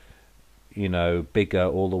 millimeters bigger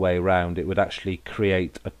all the way around, it would actually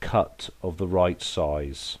create a cut of the right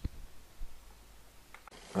size.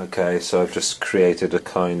 Okay, so I've just created a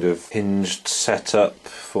kind of hinged setup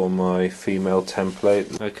for my female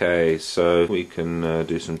template. Okay, so we can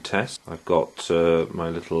do some tests. I've got my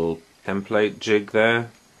little template jig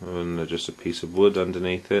there, and just a piece of wood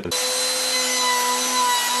underneath it.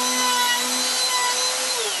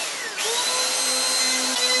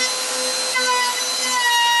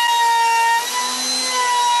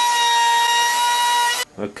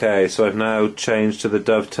 Okay, so I've now changed to the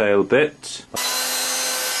dovetail bit.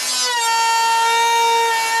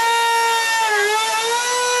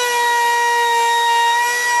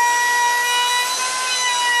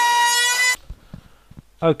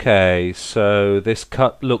 Okay, so this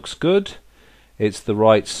cut looks good. It's the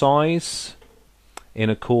right size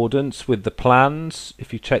in accordance with the plans.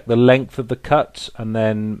 If you check the length of the cut and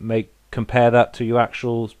then compare that to your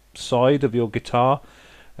actual side of your guitar,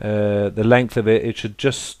 the length of it should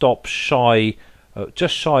just stop shy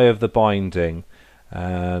of the binding,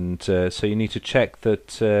 and so you need to check that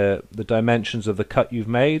the dimensions of the cut you've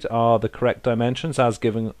made are the correct dimensions as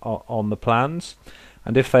given on the plans,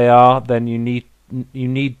 and if they are, then you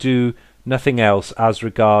need do nothing else as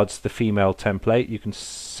regards the female template. You can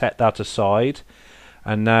set that aside,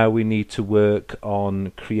 and now we need to work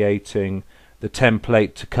on creating the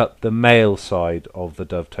template to cut the male side of the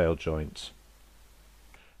dovetail joints.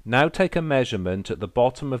 Now take a measurement at the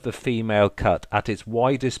bottom of the female cut at its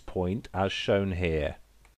widest point as shown here.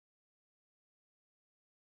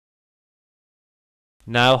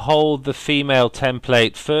 Now hold the female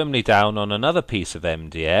template firmly down on another piece of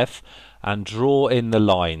MDF and draw in the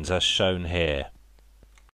lines as shown here.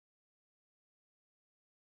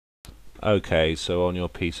 Okay, so on your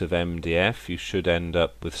piece of MDF you should end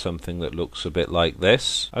up with something that looks a bit like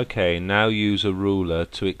this. Okay, now use a ruler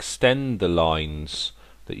to extend the lines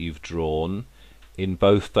that you've drawn in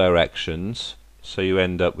both directions, so you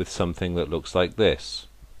end up with something that looks like this.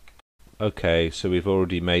 Okay, so we've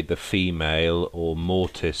already made the female or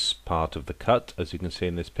mortise part of the cut, as you can see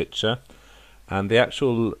in this picture, and the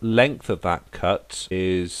actual length of that cut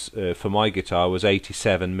is, for my guitar, was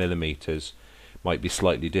 87 millimeters. Might be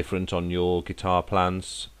slightly different on your guitar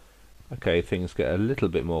plans. Okay, things get a little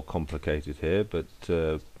bit more complicated here, but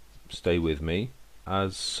stay with me.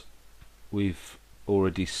 As we've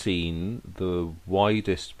already seen, the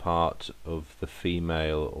widest part of the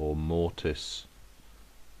female or mortise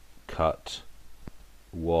cut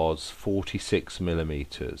was 46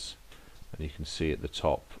 millimeters, and you can see at the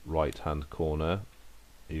top right hand corner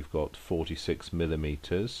you've got 46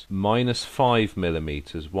 millimeters minus 5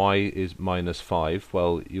 millimeters. Why is minus 5?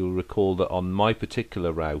 Well, you'll recall that on my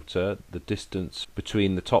particular router the distance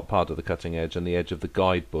between the top part of the cutting edge and the edge of the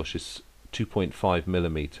guide bush is 2.5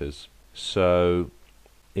 millimeters. So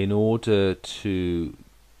in order to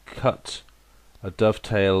cut a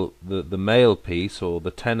dovetail, the male piece or the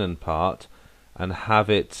tenon part, and have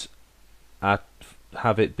it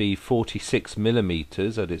be 46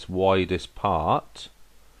 millimeters at its widest part,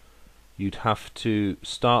 you'd have to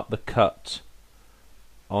start the cut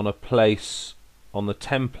on a place on the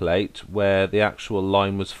template where the actual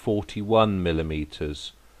line was 41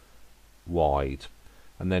 millimeters wide,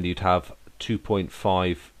 and then you'd have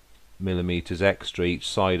 2.5 millimeters extra each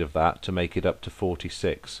side of that to make it up to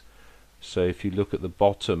 46. So if you look at the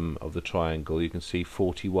bottom of the triangle, you can see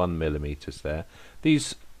 41 millimeters there.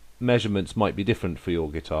 These measurements might be different for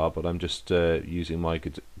your guitar, but I'm just using my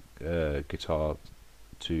guitar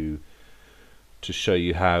to show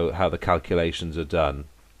you how the calculations are done.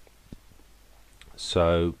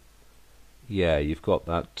 So yeah, you've got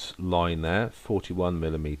that line there, 41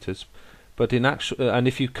 millimeters. But in actual, and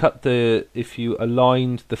if you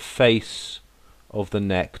aligned the face of the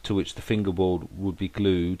neck to which the fingerboard would be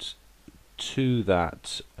glued to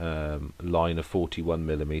that line of 41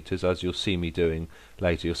 millimeters, as you'll see me doing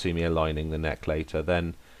later, you'll see me aligning the neck later,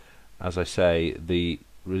 then, as I say, the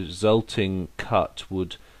resulting cut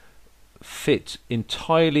would fit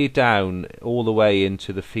entirely down all the way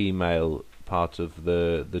into the female part of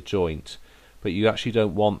the joint. But you actually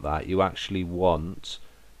don't want that. You actually want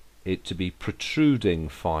it to be protruding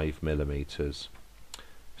 5 millimeters.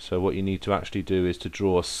 So what you need to actually do is to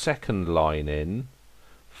draw a second line in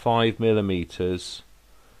 5 millimeters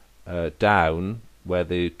down where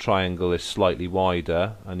the triangle is slightly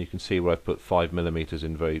wider, and you can see where I've put 5 millimeters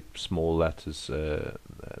in very small letters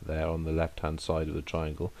there on the left hand side of the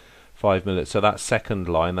triangle. 5 millimeters. So that second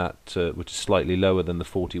line, that which is slightly lower than the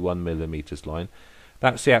 41 millimeters line,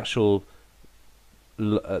 that's the actual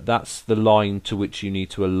that's the line to which you need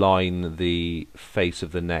to align the face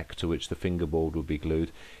of the neck to which the fingerboard will be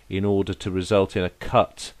glued, in order to result in a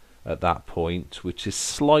cut at that point, which is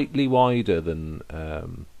slightly wider than,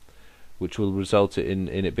 which will result in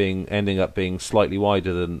it ending up being slightly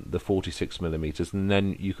wider than the 46mm, and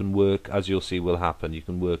then you can work, as you'll see will happen, you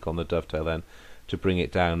can work on the dovetail then to bring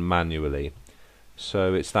it down manually.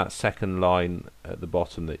 So it's that second line at the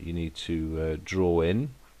bottom that you need to draw in.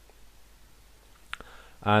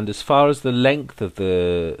 And as far as the length of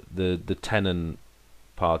the tenon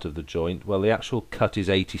part of the joint, well, the actual cut is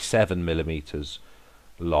 87mm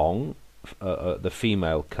long, the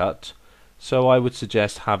female cut. So I would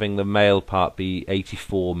suggest having the male part be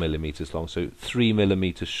 84mm long, so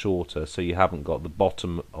 3mm shorter, so you haven't got the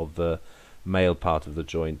bottom of the male part of the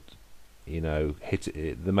joint, you know,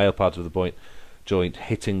 the male part of the joint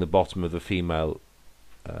hitting the bottom of the female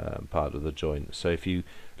part of the joint. So if you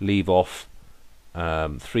leave off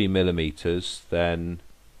 3mm, then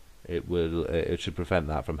it should prevent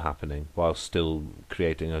that from happening while still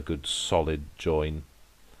creating a good solid join.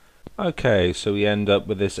 Okay, so we end up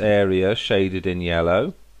with this area shaded in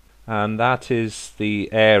yellow, and that is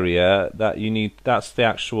the area that you need. That's the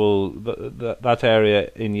actual that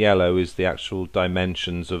area in yellow is the actual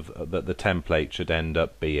dimensions of that the template should end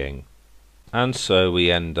up being. And so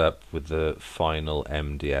we end up with the final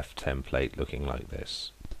MDF template looking like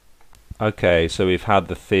this. Okay, so we've had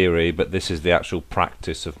the theory, but this is the actual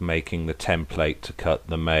practice of making the template to cut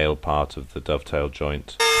the male part of the dovetail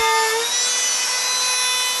joint.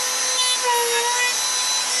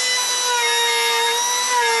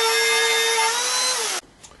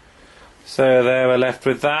 So there we're left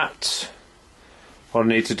with that. What I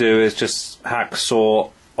need to do is just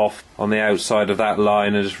hacksaw off on the outside of that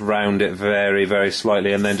line and just round it very, very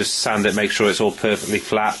slightly, and then just sand it, make sure it's all perfectly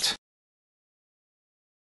flat.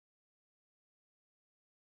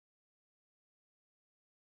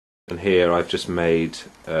 And here I've just made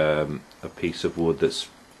a piece of wood that's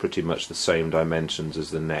pretty much the same dimensions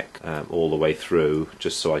as the neck all the way through,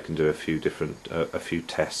 just so I can do a few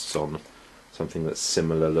tests on something that's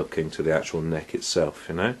similar looking to the actual neck itself,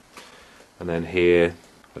 you know. And then here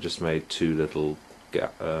I just made two little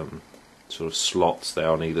sort of slots there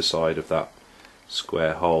on either side of that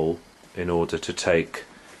square hole in order to take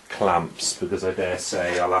clamps, because I dare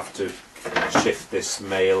say I'll have to shift this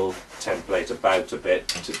male template about a bit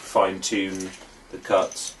to fine-tune the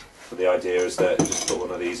cuts. But the idea is that you just put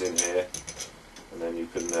one of these in here, and then you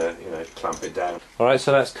can you know, clamp it down. Alright,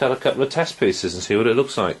 so let's cut a couple of test pieces and see what it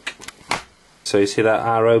looks like. So you see that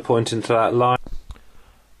arrow pointing to that line?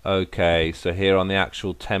 Okay, so here on the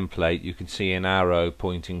actual template you can see an arrow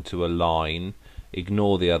pointing to a line.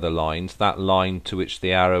 Ignore the other lines. That line to which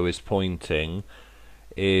the arrow is pointing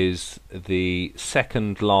is the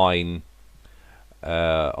second line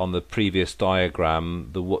on the previous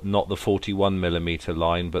diagram, not the 41mm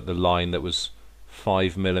line, but the line that was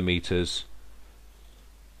 5mm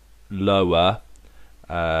lower,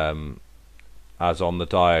 as on the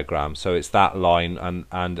diagram. So it's that line,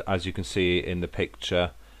 and as you can see in the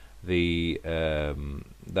picture,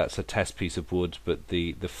 that's a test piece of wood, but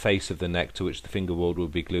the face of the neck to which the fingerboard will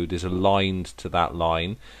be glued is aligned to that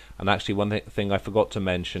line. And actually one thing I forgot to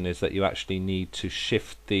mention is that you actually need to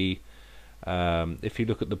shift the if you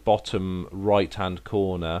look at the bottom right hand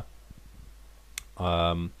corner,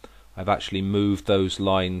 I've actually moved those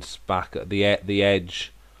lines back at the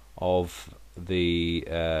edge of the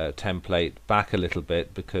template back a little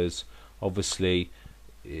bit, because obviously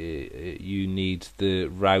you need the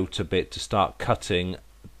router bit to start cutting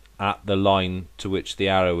at the line to which the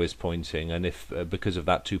arrow is pointing, and if because of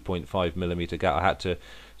that 2.5mm gap, I had to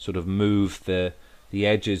sort of move the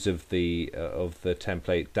edges of the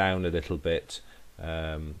template down a little bit,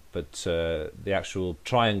 but the actual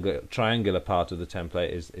triangular part of the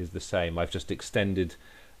template is the same. I've just extended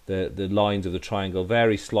the lines of the triangle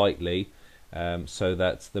very slightly, so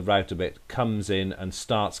that the router bit comes in and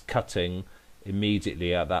starts cutting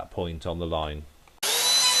immediately at that point on the line.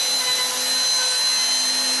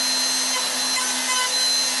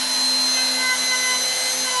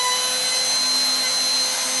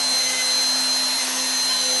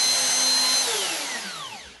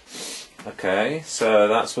 Okay, so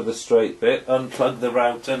that's with the straight bit. Unplug the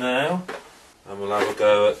router now, and we'll have a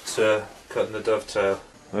go at cutting the dovetail.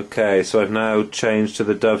 Okay, so I've now changed to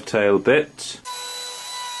the dovetail bit.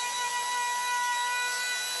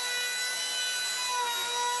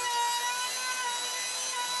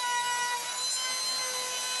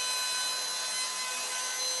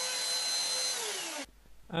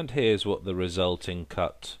 And here's what the resulting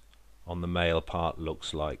cut on the male part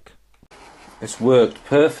looks like. It's worked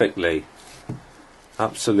perfectly.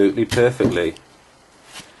 absolutely perfectly.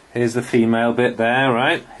 Here's the female bit there,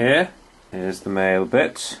 right here. Here's the male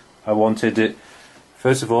bit. I wanted it,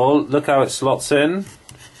 first of all, look how it slots in.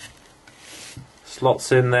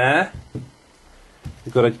 Slots in there.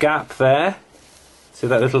 You've got a gap there. See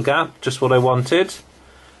that little gap? Just what I wanted.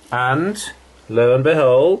 And lo and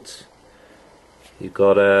behold, you've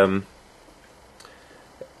got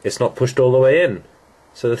it's not pushed all the way in.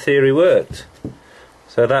 So the theory worked.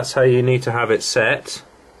 So that's how you need to have it set.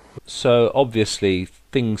 So obviously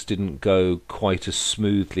things didn't go quite as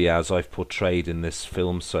smoothly as I've portrayed in this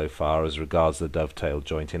film so far as regards the dovetail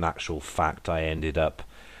joint. In actual fact, I ended up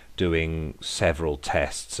doing several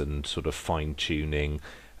tests and sort of fine-tuning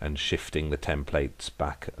and shifting the templates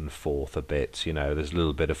back and forth a bit. You know, there's a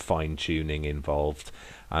little bit of fine-tuning involved,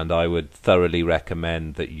 and I would thoroughly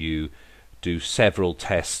recommend that you do several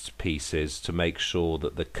test pieces to make sure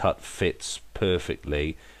that the cut fits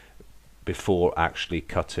perfectly before actually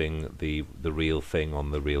cutting the real thing on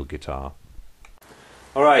the real guitar.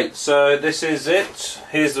 Alright, so this is it.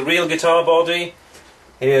 Here's the real guitar body.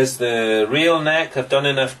 Here's the real neck. I've done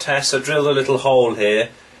enough tests. I drilled a little hole here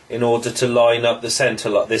in order to line up the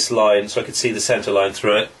centre, this line, so I could see the centre line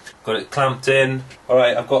through it. Got it clamped in.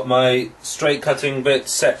 Alright, I've got my straight cutting bit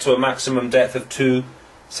set to a maximum depth of 2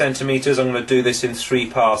 centimetres. I'm going to do this in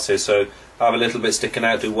 3 passes, so I have a little bit sticking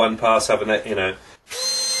out, do 1 pass, have a, you know.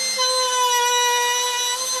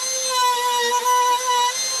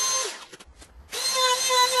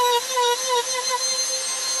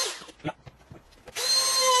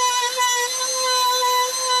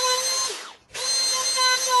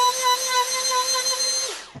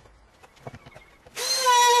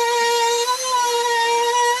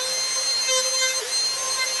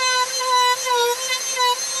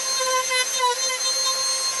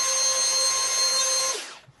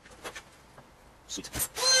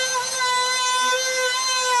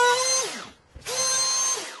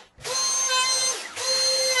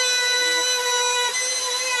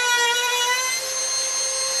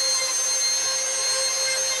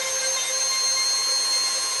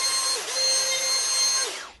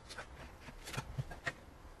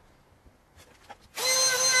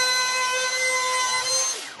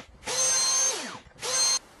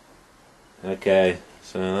 Okay,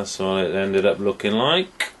 so that's what it ended up looking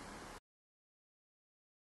like.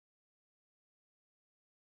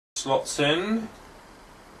 Slots in.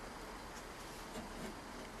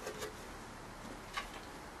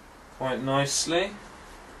 Quite nicely.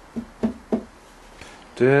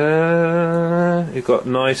 You've got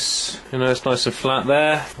nice, you know, it's nice and flat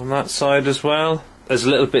there on that side as well. There's a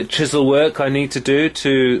little bit of chisel work I need to do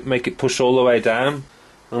to make it push all the way down.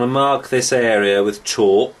 I'm going to mark this area with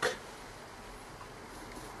chalk.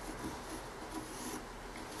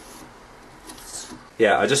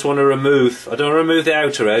 Yeah, I just want to remove, I don't want to remove the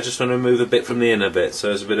outer edge, I just want to remove a bit from the inner bit, so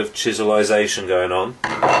there's a bit of chiselisation going on.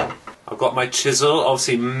 I've got my chisel,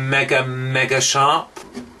 obviously mega sharp.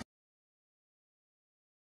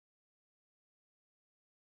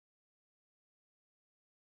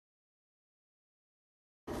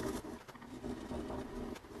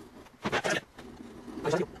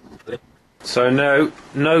 So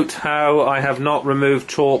note how I have not removed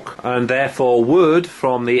chalk and therefore wood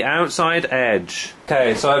from the outside edge.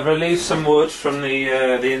 Okay, so I've released some wood from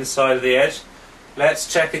the inside of the edge.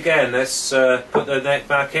 Let's check again. Let's put the neck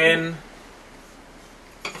back in.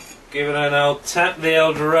 Give it an old tap, the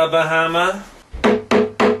old rubber hammer.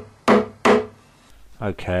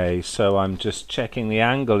 Okay, so I'm just checking the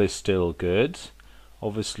angle is still good.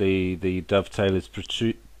 Obviously the dovetail is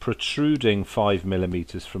protruding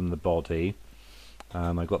 5mm from the body,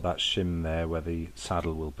 and I got that shim there where the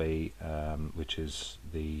saddle will be, which is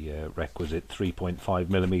the requisite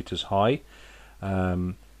 3.5mm high.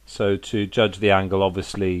 So to judge the angle,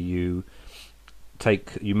 obviously you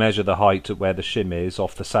measure the height at where the shim is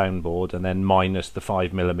off the soundboard, and then minus the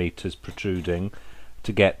 5mm protruding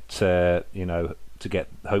to get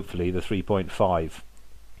hopefully the 3.5.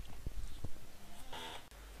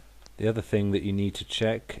 The other thing that you need to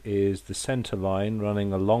check is the center line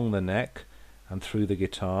running along the neck and through the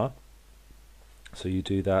guitar. So you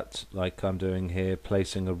do that like I'm doing here,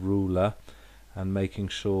 placing a ruler and making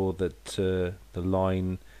sure that the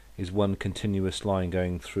line is one continuous line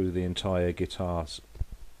going through the entire guitars.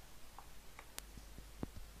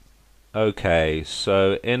 Okay,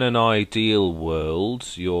 so in an ideal world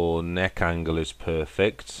your neck angle is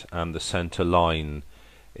perfect and the center line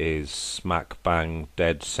is smack bang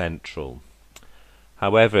dead central.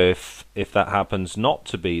 However, if that happens not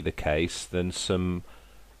to be the case, then some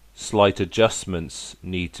slight adjustments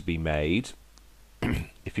need to be made.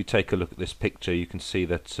 If you take a look at this picture, you can see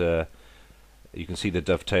that You can see the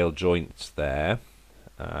dovetail joints there,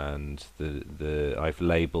 and I've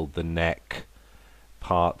labelled the neck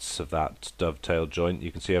parts of that dovetail joint.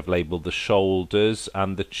 You can see I've labelled the shoulders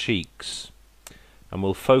and the cheeks, and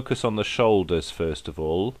we'll focus on the shoulders first of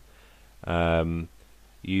all.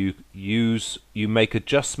 You make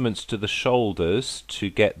adjustments to the shoulders to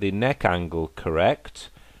get the neck angle correct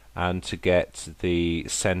and to get the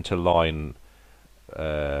center line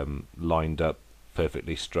lined up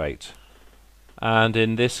perfectly straight. And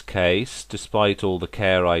in this case, despite all the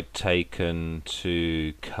care I'd taken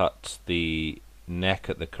to cut the neck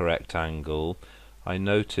at the correct angle, I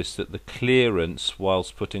noticed that the clearance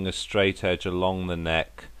whilst putting a straight edge along the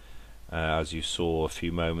neck, as you saw a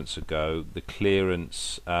few moments ago, the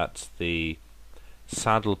clearance at the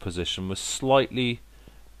saddle position was slightly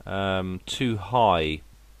too high,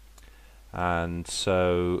 and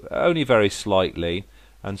so only very slightly,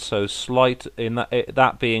 and so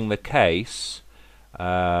that being the case,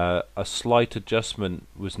 a slight adjustment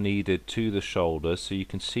was needed to the shoulders. So you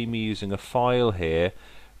can see me using a file here,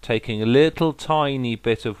 taking a little tiny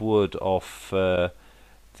bit of wood off the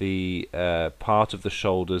part of the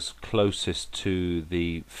shoulders closest to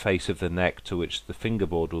the face of the neck to which the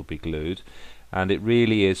fingerboard will be glued, and it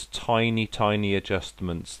really is tiny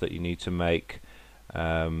adjustments that you need to make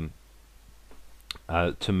a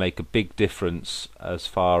big difference as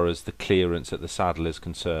far as the clearance at the saddle is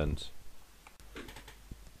concerned.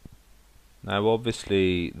 Now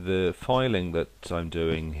obviously the filing that I'm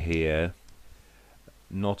doing here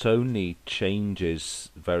not only changes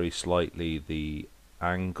very slightly the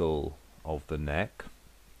angle of the neck,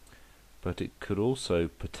 but it could also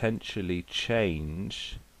potentially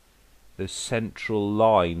change the central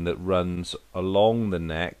line that runs along the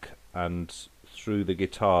neck and through the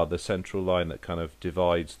guitar, the central line that kind of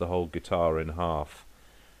divides the whole guitar in half.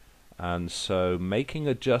 And so making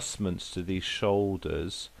adjustments to these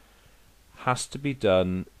shoulders has to be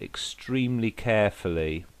done extremely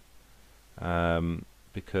carefully,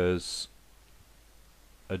 because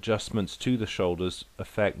adjustments to the shoulders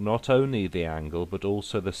affect not only the angle but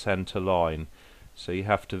also the center line. So you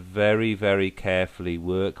have to very carefully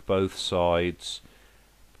work both sides.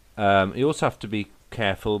 You also have to be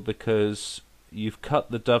careful because you've cut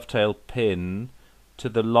the dovetail pin to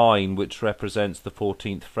the line which represents the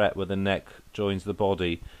 14th fret where the neck joins the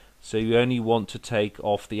body. So you only want to take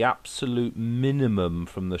off the absolute minimum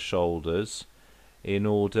from the shoulders in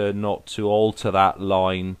order not to alter that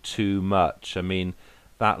line too much. I mean,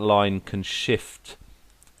 that line can shift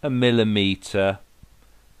a millimetre,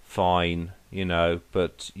 fine, you know,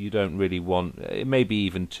 but you don't really want, it may be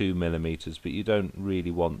even 2 millimeters, but you don't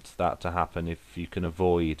really want that to happen if you can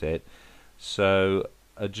avoid it. So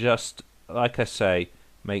adjust, like I say,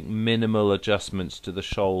 make minimal adjustments to the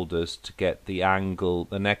shoulders to get the angle,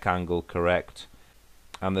 the neck angle correct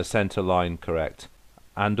and the center line correct.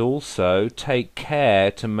 And also take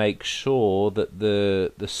care to make sure that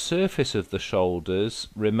the surface of the shoulders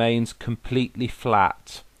remains completely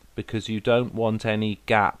flat, because you don't want any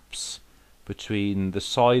gaps between the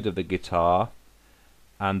side of the guitar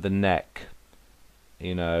and the neck,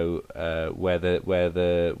 you know, where the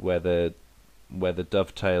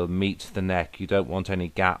dovetail meets the neck. You don't want any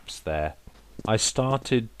gaps there. I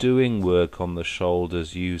started doing work on the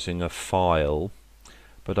shoulders using a file,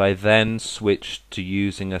 but I then switched to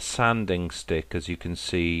using a sanding stick, as you can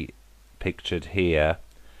see pictured here.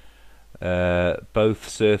 Both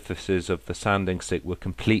surfaces of the sanding stick were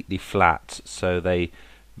completely flat, so they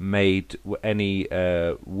made any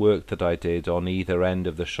work that I did on either end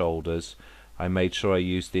of the shoulders, I made sure I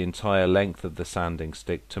used the entire length of the sanding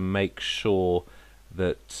stick to make sure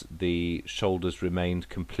that the shoulders remained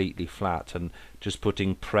completely flat, and just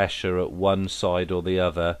putting pressure at one side or the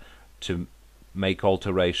other to make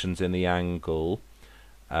alterations in the angle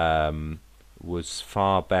was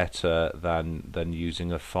far better than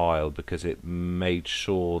using a file, because it made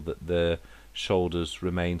sure that the shoulders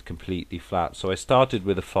remained completely flat. So I started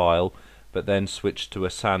with a file but then switched to a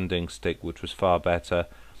sanding stick, which was far better,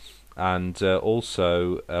 and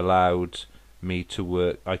also allowed me to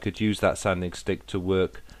work. I could use that sanding stick to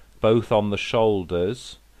work both on the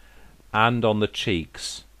shoulders and on the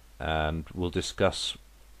cheeks, and we'll discuss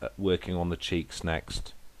working on the cheeks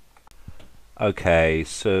next. Okay,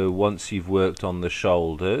 so once you've worked on the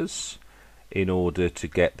shoulders, in order to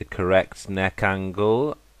get the correct neck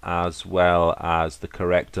angle as well as the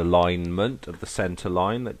correct alignment of the center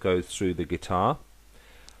line that goes through the guitar,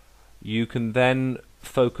 you can then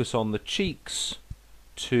focus on the cheeks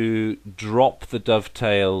to drop the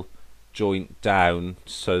dovetail joint down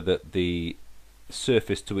so that the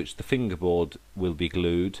surface to which the fingerboard will be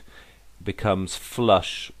glued becomes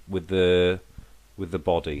flush with the with the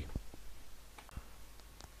body.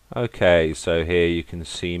 Okay, so here you can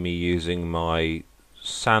see me using my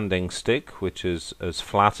sanding stick, which is as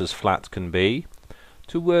flat can be,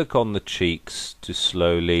 to work on the cheeks to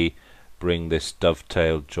slowly bring this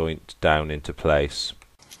dovetail joint down into place.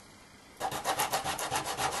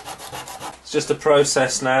 It's just a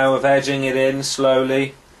process now of edging it in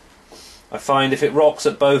slowly. I find if it rocks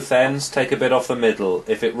at both ends, take a bit off the middle.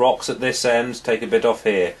 If it rocks at this end, take a bit off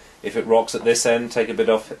here. If it rocks at this end, take a bit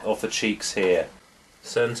off the cheeks here.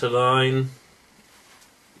 Centre line.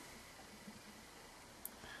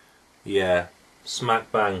 Yeah,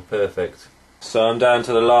 smack bang, perfect. So I'm down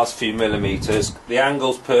to the last few millimetres. The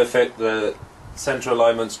angle's perfect, the centre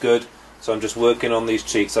alignment's good, so I'm just working on these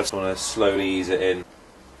cheeks. I just want to slowly ease it in.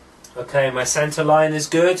 Okay, my centre line is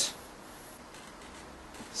good.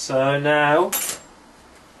 So now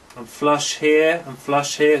I'm flush here and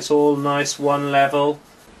flush here, it's all nice one level.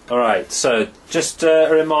 Alright, so just a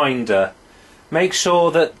reminder, make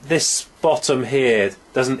sure that this bottom here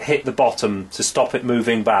doesn't hit the bottom to stop it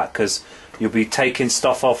moving back, because you'll be taking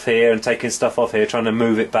stuff off here and taking stuff off here trying to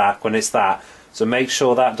move it back when it's that. So make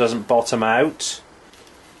sure that doesn't bottom out.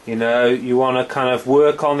 You know, you want to kind of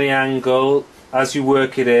work on the angle as you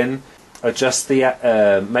work it in. Adjust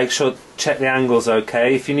the, make sure, check the angle's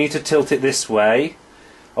okay. If you need to tilt it this way,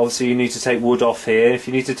 obviously you need to take wood off here. If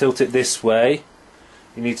you need to tilt it this way,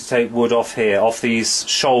 you need to take wood off here, off these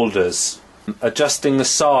shoulders. Adjusting the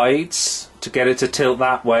sides to get it to tilt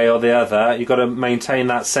that way or the other, you've got to maintain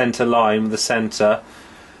that centre line with the centre.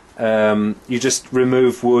 You just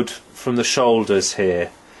remove wood from the shoulders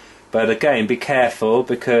here. But again, be careful,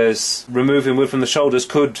 because removing wood from the shoulders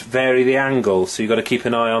could vary the angle, so you've got to keep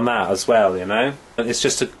an eye on that as well, you know. And it's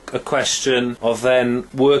just a question of then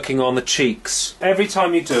working on the cheeks. Every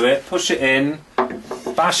time you do it, push it in,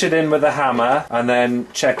 bash it in with a hammer, and then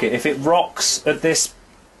check it. If it rocks at this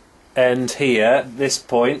end here, this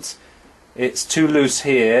point, it's too loose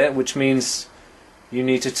here, which means you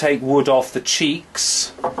need to take wood off the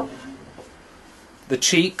cheeks. The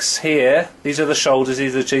cheeks here, these are the shoulders,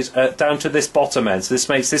 these are the cheeks, down to this bottom end. So this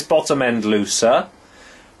makes this bottom end looser,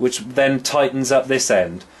 which then tightens up this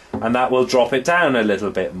end, and that will drop it down a little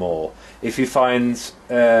bit more. If you find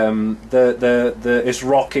it's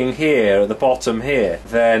rocking here at the bottom here,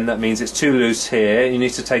 then that means it's too loose here. You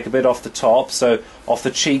need to take a bit off the top, so off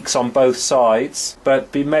the cheeks on both sides.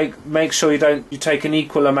 But make sure you take an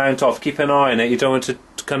equal amount off. Keep an eye on it. You don't want to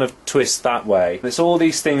kind of twist that way. It's all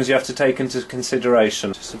these things you have to take into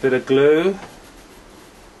consideration. Just a bit of glue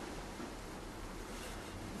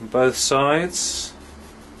on both sides.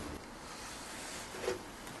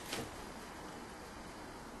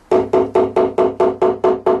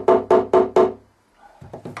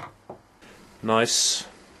 Nice.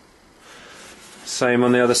 Same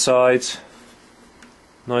on the other side.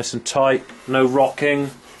 Nice and tight. No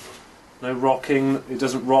rocking. No rocking. It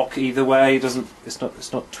doesn't rock either way. It's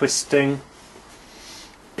not twisting.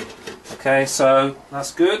 Okay, so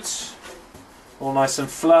that's good. All nice and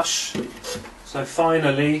flush. So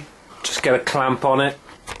finally, just get a clamp on it.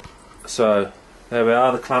 So there we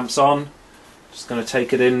are. The clamp's on. Just going to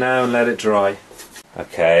take it in now and let it dry.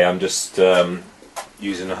 Okay, I'm just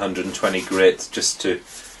using 120 grit just to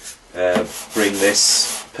bring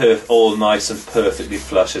this all nice and perfectly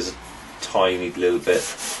flush as a tiny little bit.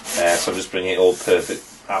 So I'm just bringing it all perfect,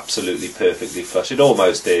 absolutely perfectly flush. It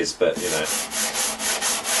almost is, but you know.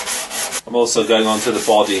 I'm also going on to the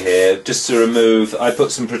body here just to remove. I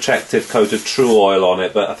put some protective coat of True Oil on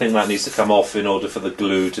it, but I think that needs to come off in order for the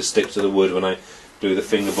glue to stick to the wood when I glue the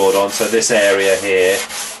fingerboard on. So this area here,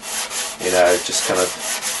 you know, just kind of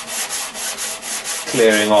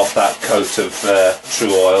clearing off that coat of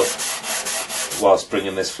True Oil whilst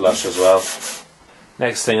bringing this flush as well.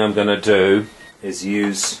 Next thing I'm going to do is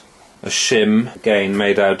use a shim, again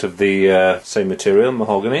made out of the same material,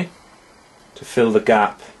 mahogany, to fill the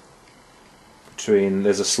gap between.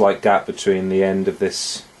 There's a slight gap between the end of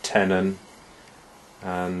this tenon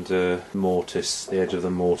and mortise, the edge of the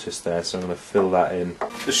mortise there, so I'm going to fill that in.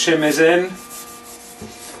 The shim is in,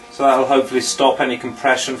 so that'll hopefully stop any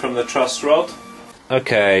compression from the truss rod.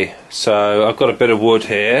 Okay, so I've got a bit of wood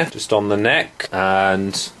here just on the neck,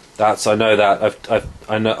 and I know that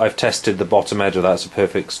I've tested the bottom edge of that. It's a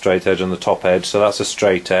perfect straight edge on the top edge, so that's a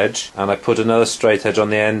straight edge, and I put another straight edge on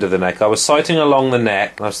the end of the neck. I was sighting along the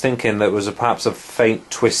neck, and I was thinking there was perhaps a faint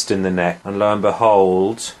twist in the neck, and lo and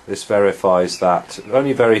behold, this verifies that,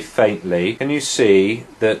 only very faintly. Can you see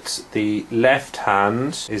that the left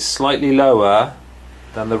hand is slightly lower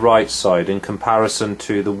than the right side in comparison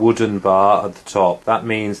to the wooden bar at the top. That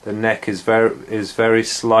means the neck is very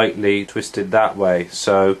slightly twisted that way,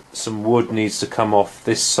 so some wood needs to come off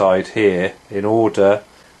this side here in order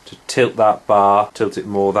to tilt that bar, tilt it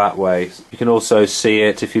more that way. You can also see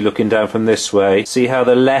it if you're looking down from this way. See how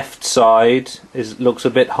the left side looks a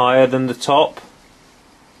bit higher than the top?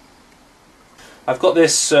 I've got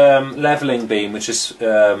this levelling beam, which is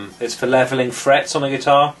it's for levelling frets on a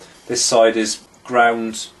guitar. This side is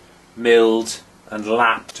ground, milled and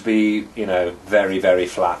lapped to be, you know, very, very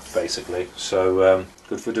flat basically. So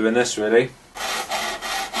good for doing this really.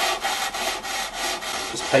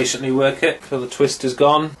 Just patiently work it till the twist is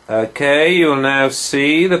gone. Okay, you'll now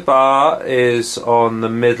see the bar is on the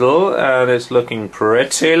middle and it's looking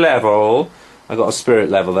pretty level. I got a spirit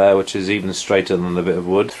level there, which is even straighter than the bit of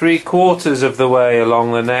wood. 3/4 of the way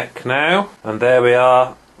along the neck now, and there we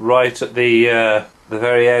are, right at the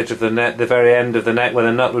very edge of the neck, the very end of the neck where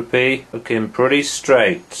the nut would be, looking pretty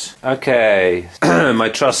straight. Okay, my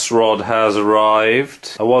truss rod has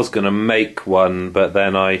arrived. I was going to make one, but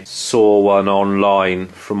then I saw one online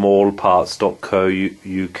from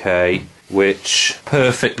allparts.co.uk, which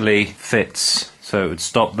perfectly fits. So it would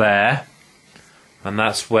stop there, and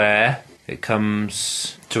that's where it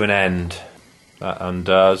comes to an end. That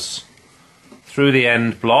undoes. Through the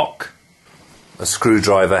end block, a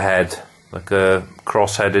screwdriver head, like a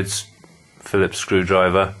cross-headed Phillips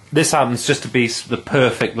screwdriver. This happens just to be the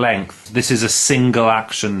perfect length. This is a single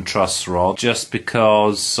action truss rod, just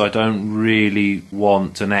because I don't really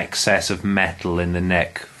want an excess of metal in the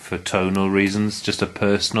neck for tonal reasons, just a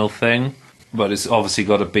personal thing. But it's obviously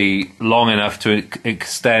got to be long enough to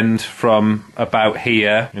extend from about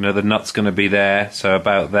here. You know, the nut's going to be there, so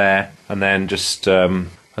about there, and then just a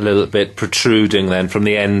little bit protruding then from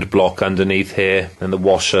the end block underneath here, and the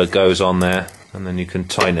washer goes on there, and then you can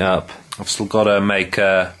tighten it up. I've still got to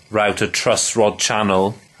route a truss rod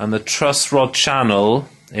channel, and the truss rod channel,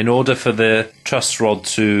 in order for the truss rod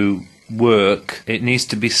to work, it needs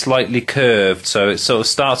to be slightly curved, so it sort of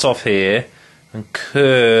starts off here and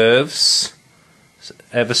curves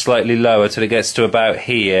ever slightly lower till it gets to about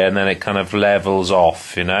here, and then it kind of levels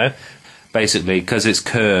off, you know. Basically, because it's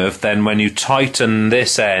curved, then when you tighten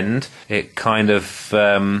this end, it kind of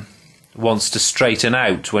wants to straighten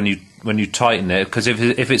out when you tighten it. Because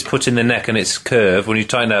if it's put in the neck and it's curved, when you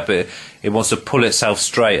tighten up, it wants to pull itself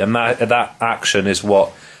straight, and that action is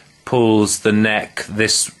what pulls the neck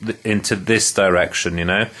into this direction, you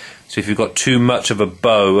know. So if you've got too much of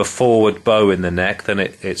a forward bow in the neck, then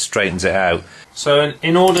it straightens it out. So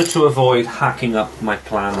in order to avoid hacking up my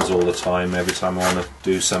plans all the time, every time I want to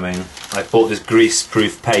do something, I bought this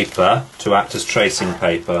grease-proof paper to act as tracing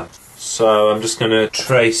paper. So I'm just going to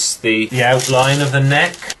trace the outline of the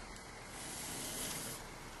neck.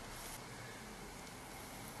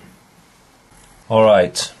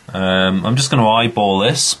 Alright, I'm just going to eyeball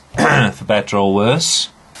this, for better or worse.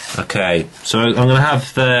 Okay, so I'm going to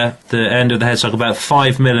have the end of the headstock about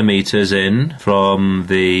 5mm in from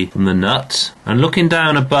the nut, and looking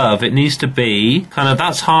down above, it needs to be kind of,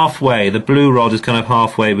 that's halfway. The blue rod is kind of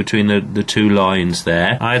halfway between the two lines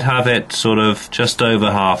there. I'd have it sort of just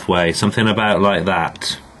over halfway, something about like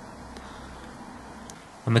that.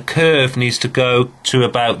 And the curve needs to go to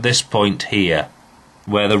about this point here,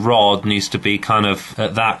 where the rod needs to be kind of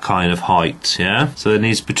at that kind of height, yeah? So it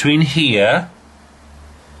needs between here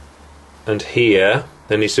and here,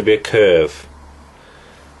 there needs to be a curve.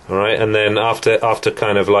 Alright, and then after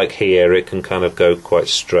kind of like here, it can kind of go quite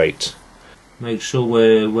straight. Make sure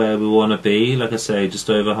we're where we want to be, like I say, just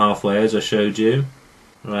over halfway as I showed you.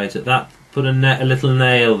 Right, at that, put a little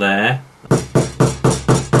nail there.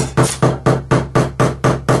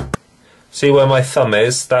 See where my thumb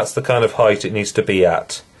is? That's the kind of height it needs to be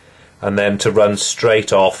at. And then to run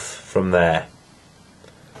straight off from there.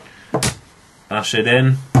 Dash it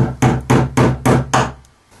in.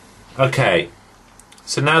 Okay,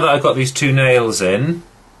 so now that I've got these two nails in,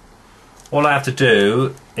 all I have to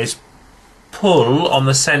do is pull on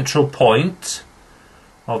the central point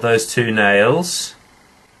of those two nails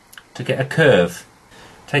to get a curve.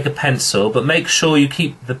 Take a pencil, but make sure you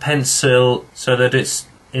keep the pencil so that it's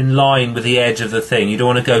in line with the edge of the thing. You don't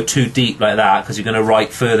want to go too deep like that, because you're going to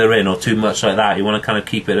write further in, or too much like that. You want to kind of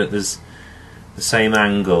keep it at the same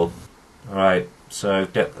angle. Alright, so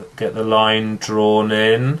get the line drawn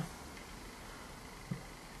in.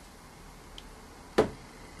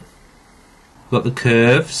 Got the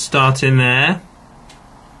curve starting there.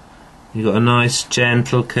 You've got a nice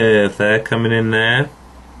gentle curve there coming in there.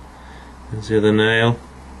 There's the other nail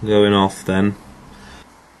going off then.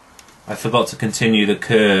 I forgot to continue the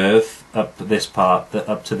curve up to this part,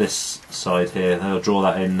 up to this side here. I'll draw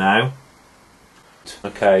that in now.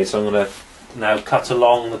 Okay, so I'm going to now cut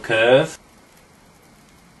along the curve.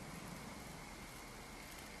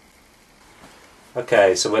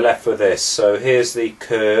 Okay, so we're left with this. So here's the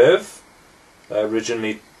curve I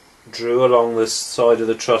originally drew along the side of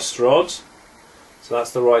the truss rod. So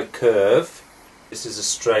that's the right curve. This is a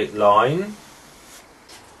straight line.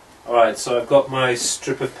 Alright, so I've got my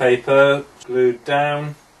strip of paper glued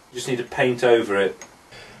down. Just need to paint over it.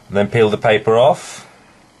 And then peel the paper off.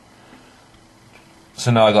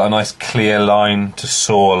 So now I've got a nice clear line to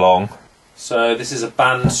saw along. So this is a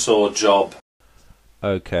bandsaw job.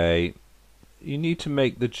 Okay, you need to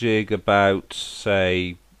make the jig about,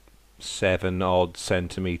 say, 7 odd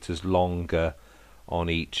centimetres longer on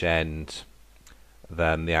each end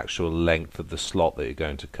than the actual length of the slot that you're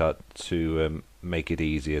going to cut to make it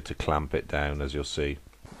easier to clamp it down, as you'll see.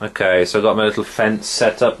 Okay, so I've got my little fence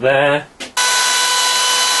set up there.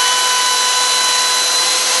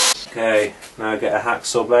 Okay, now I get a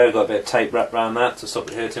hacksaw blade. I've got a bit of tape wrapped around that to stop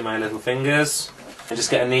it hurting my little fingers. I just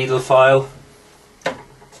get a needle file.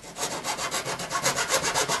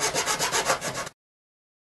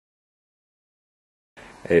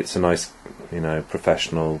 It's a nice,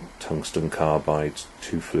 professional tungsten carbide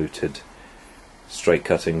 2-fluted straight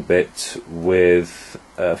cutting bit with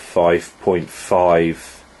a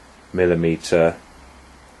 5.5mm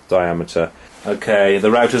diameter. Okay,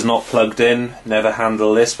 the router's not plugged in. Never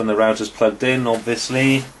handle this when the router's plugged in,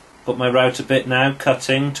 obviously. Got my router bit now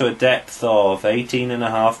cutting to a depth of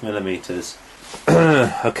 18.5mm.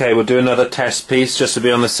 Okay, we'll do another test piece just to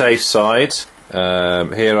be on the safe side.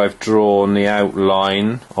 Here I've drawn the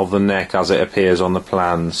outline of the neck as it appears on the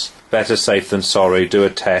plans. Better safe than sorry. Do a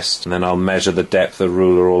test and then I'll measure the depth of the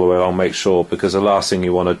ruler all the way. I'll make sure, because the last thing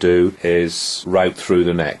you want to do is route through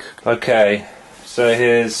the neck. Okay, so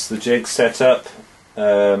here's the jig set up.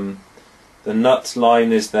 The nut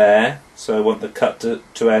line is there, so I want the cut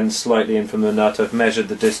to end slightly in from the nut. I've measured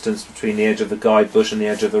the distance between the edge of the guide bush and the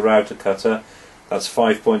edge of the router cutter. That's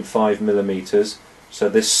 5.5mm. So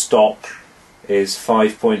this stop is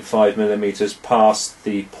 5.5mm past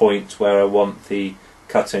the point where I want the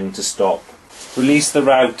cutting to stop. Release the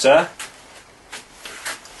router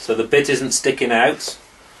so the bit isn't sticking out.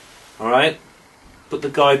 Alright, put the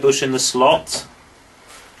guide bush in the slot,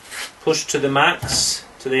 push to the max,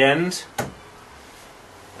 to the end,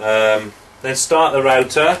 then start the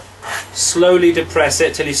router, slowly depress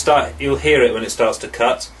it till you'll hear it when it starts to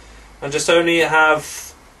cut, and just only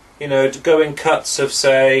have to go in cuts of,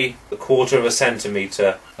 say, 1/4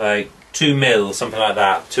 centimetre, like 2 mil, something like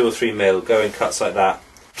that, 2 or 3 mil, go in cuts like that.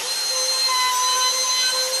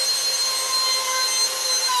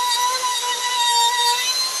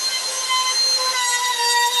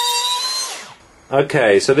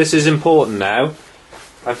 Okay, so this is important now.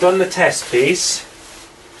 I've done the test piece.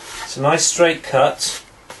 It's a nice straight cut.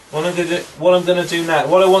 What I'm going to do now,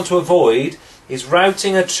 what I want to avoid is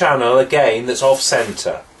routing a channel again that's off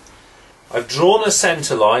centre. I've drawn a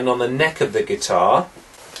centre line on the neck of the guitar.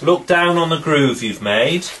 Look down on the groove you've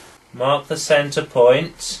made. Mark the centre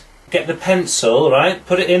point. Get the pencil, right?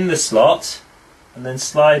 Put it in the slot and then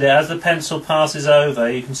slide it. As the pencil passes over,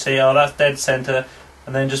 you can see, oh, that's dead centre,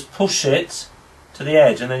 and then just push it to the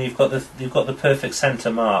edge, and then you've got the perfect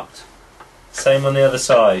centre marked. Same on the other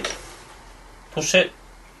side. Push it.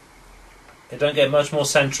 You don't get much more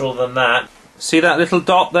central than that. See that little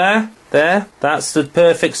dot there? There? That's the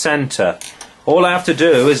perfect centre. All I have to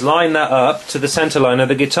do is line that up to the centre line of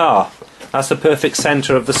the guitar. That's the perfect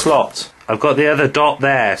centre of the slot. I've got the other dot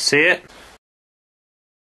there, see it?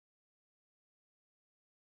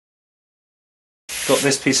 Got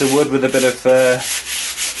this piece of wood with a bit of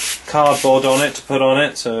cardboard on it to put on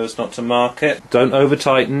it so as not to mark it. Don't over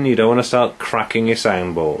tighten, you don't want to start cracking your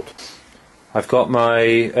soundboard. I've got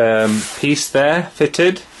my piece there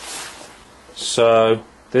fitted, so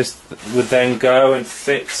this would then go and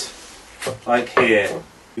fit like here.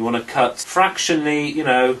 You want to cut fractionally,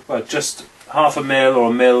 well, just 1/2 mil or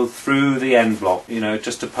 1 mil through the end block,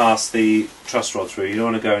 just to pass the truss rod through. You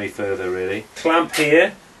don't want to go any further really. Clamp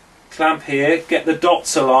here, get the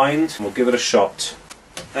dots aligned, and we'll give it a shot.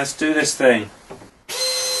 Let's do this thing.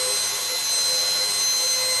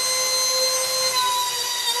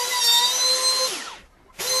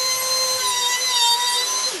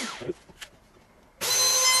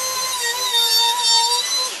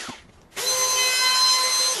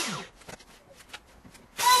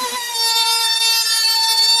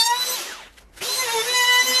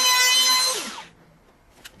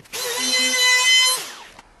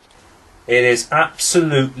 it is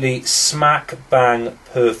absolutely smack bang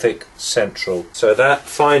perfect central. So that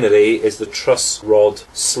finally is the truss rod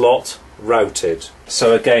slot routed.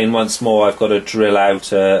 So again, once more, I've got to drill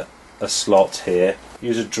out a slot here.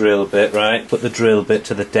 Use a drill bit, right? Put the drill bit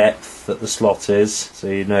to the depth that the slot is, so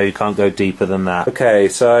you know you can't go deeper than that. Okay,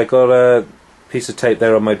 so I got a piece of tape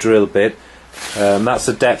there on my drill bit. That's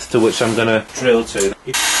the depth to which I'm going to drill to.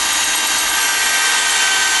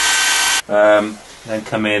 Then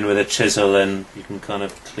come in with a chisel and you can kind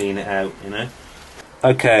of clean it out, you know.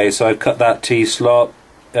 Okay, so I've cut that T-slot.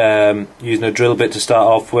 Using a drill bit to start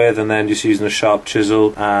off with, and then just using a sharp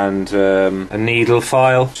chisel and a needle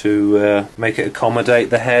file to make it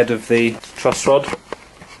accommodate the head of the truss rod.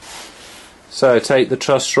 So take the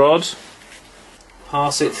truss rod,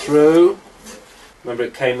 pass it through. Remember,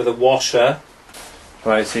 it came with a washer.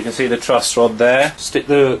 Right, so you can see the truss rod there. Stick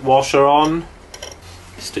the washer on,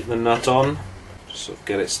 stick the nut on, just sort of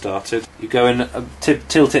get it started. You go in,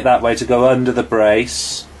 tilt it that way to go under the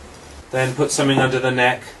brace. Then put something under the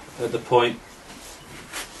neck at the point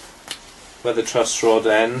where the truss rod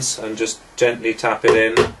ends and just gently tap it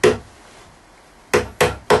in.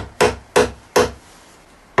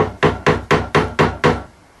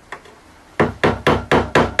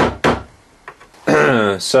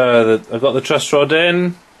 So I've got the truss rod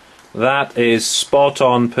in. That is spot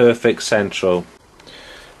on perfect central.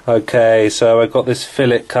 Okay, so I've got this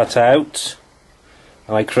fillet cut out.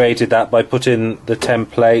 I created that by putting the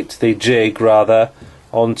template, the jig rather,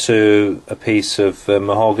 onto a piece of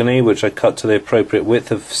mahogany which I cut to the appropriate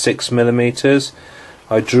width of 6mm.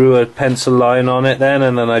 I drew a pencil line on it then,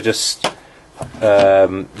 and then I just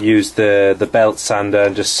used the belt sander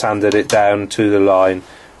and just sanded it down to the line,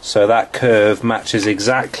 so that curve matches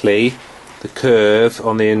exactly the curve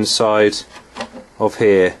on the inside of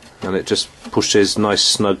here, and it just pushes nice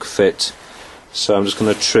snug fit. So I'm just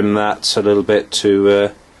going to trim that a little bit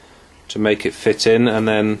to make it fit in, and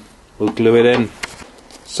then we'll glue it in.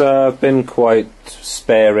 So I've been quite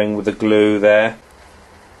sparing with the glue there.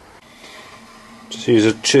 Just use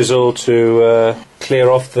a chisel to clear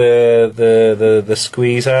off the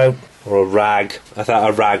squeeze out, or a rag. I thought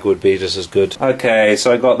a rag would be just as good. Okay,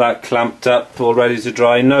 so I got that clamped up, all ready to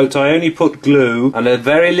dry. Note, I only put glue and a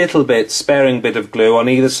very little bit, sparing bit of glue on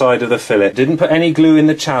either side of the fillet. Didn't put any glue in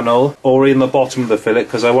the channel or in the bottom of the fillet,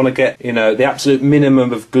 because I want to get, you know, the absolute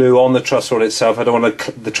minimum of glue on the truss rod itself. I don't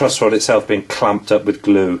want the truss rod itself being clamped up with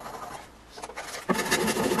glue.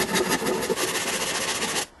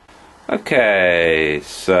 Okay,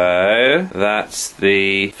 so that's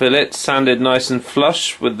the fillet sanded nice and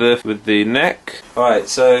flush with the neck. Alright,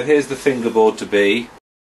 so here's the fingerboard to be.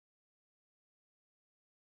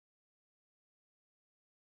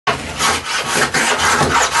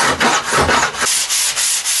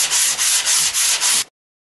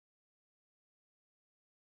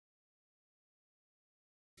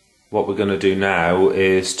 What we're going to do now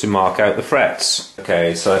is to mark out the frets.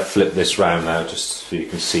 Okay, so I flip this round now just so you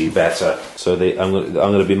can see better. So I'm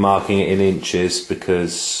going to be marking it in inches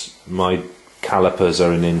because my calipers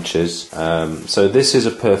are in inches. So this is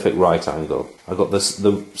a perfect right angle. I've got the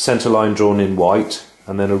centre line drawn in white,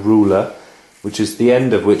 and then a ruler, which is the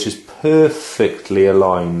end of which is perfectly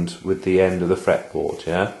aligned with the end of the fretboard.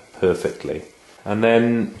 Yeah, perfectly. And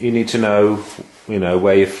then you need to know, you know,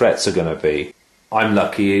 where your frets are going to be. I'm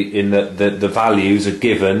lucky in that the values are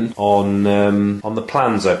given on the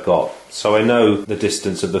plans I've got. So I know the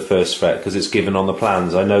distance of the first fret because it's given on the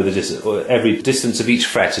plans. I know the distance, every distance of each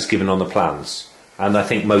fret is given on the plans. And I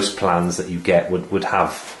think most plans that you get would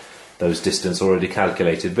have those distance already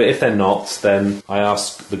calculated. But if they're not, then I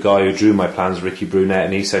asked the guy who drew my plans, Ricky Brunette,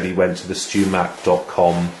 and he said he went to the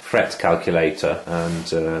stewmac.com fret calculator,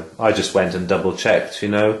 and I just went and double checked, you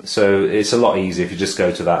know. So it's a lot easier if you just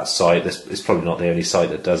go to that site. It's probably not the only site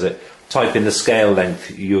that does it. Type in the scale length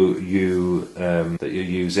that you're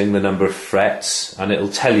using, the number of frets, and it'll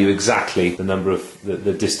tell you exactly the number of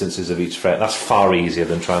the distances of each fret. That's far easier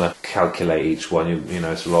than trying to calculate each one. You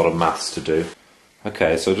know, it's a lot of maths to do.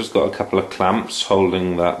 Okay, so I've just got a couple of clamps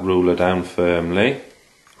holding that ruler down firmly.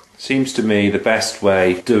 Seems to me the best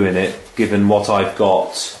way of doing it, given what I've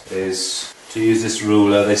got, is to use this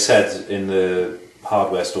ruler. They said in the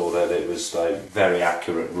hardware store that it was a very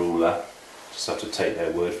accurate ruler. Just have to take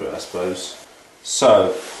their word for it, I suppose.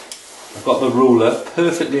 So, I've got the ruler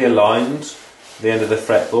perfectly aligned at the end of the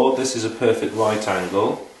fretboard. This is a perfect right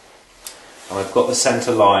angle. And I've got the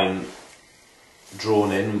centre line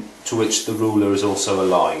drawn in to which the ruler is also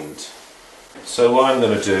aligned. So what I'm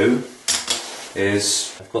going to do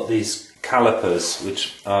is, I've got these calipers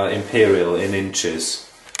which are imperial in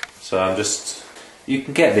inches, so I'm just You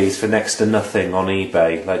can get these for next to nothing on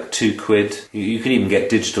eBay, like £2. You can even get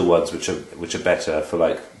digital ones which are better for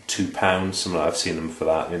like £2. Something I've seen them for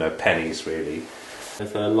that, you know, pennies really.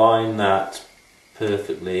 If I align that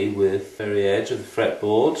perfectly with the very edge of the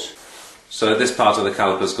fretboard. So this part of the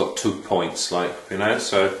caliper's got 2 points, like, you know,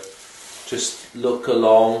 so just look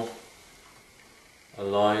along,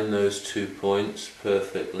 align those 2 points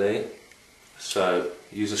perfectly. So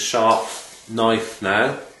use a sharp knife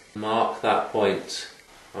now, mark that point,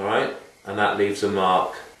 alright, and that leaves a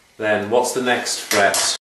mark. Then what's the next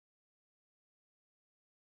fret?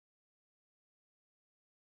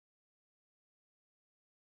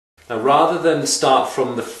 Now rather than start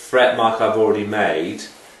from the fret mark I've already made,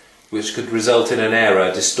 which could result in an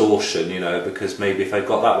error, distortion, you know, because maybe if I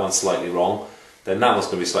got that one slightly wrong, then that one's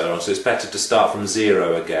going to be slightly wrong, so it's better to start from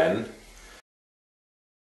 0 again.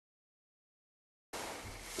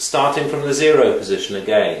 Starting from the 0 position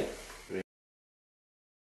again.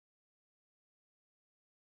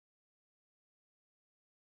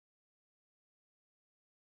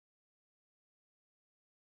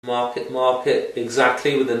 Mark it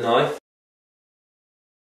exactly with a knife.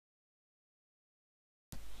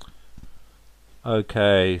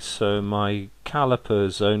 Okay, so my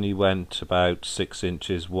calipers only went about 6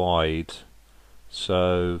 inches wide,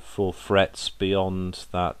 so for frets beyond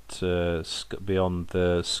that, beyond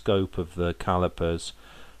the scope of the calipers,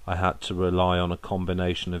 I had to rely on a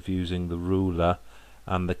combination of using the ruler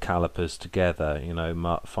and the calipers together, you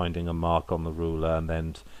know, finding a mark on the ruler and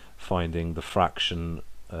then finding the fraction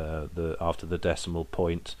after the decimal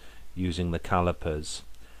point using the calipers.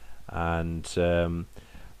 And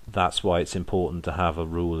that's why it's important to have a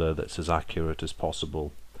ruler that's as accurate as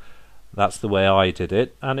possible. That's the way I did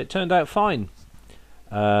it, and it turned out fine.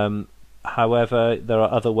 However, there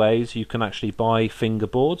are other ways. You can actually buy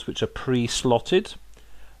fingerboards which are pre-slotted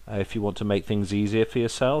if you want to make things easier for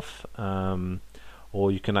yourself,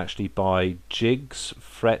 or you can actually buy jigs,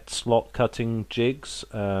 fret slot cutting jigs,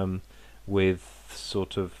 with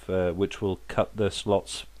sort of which will cut the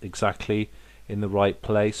slots exactly in the right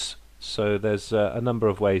place. So there's a number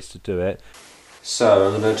of ways to do it. So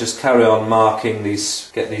I'm going to just carry on marking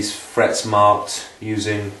these, get these frets marked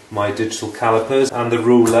using my digital calipers and the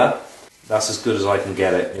ruler. That's as good as I can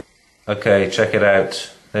get it. Okay, check it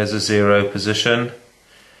out. There's a 0 position.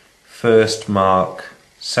 First mark,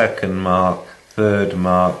 second mark, third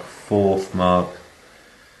mark, fourth mark,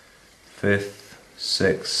 fifth,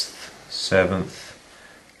 sixth, seventh,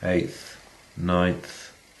 eighth,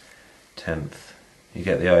 ninth, 10th. You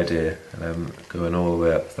get the idea, and I'm going all the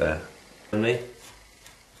way up there.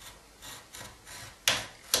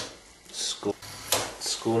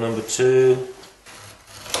 Score number 2,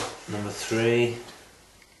 number 3,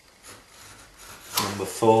 number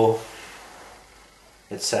 4,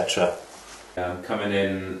 etc. I'm coming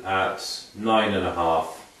in at 9.5,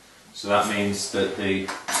 so that means that the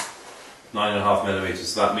 9.5 millimeters.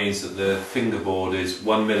 So that means that the fingerboard is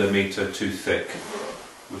 1 millimeter too thick,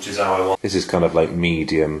 which is how I want. This is kind of like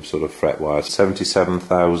medium sort of fret wire, 77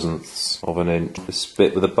 thousandths of an inch. This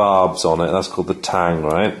bit with the barbs on it, that's called the tang,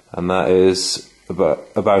 right? And that is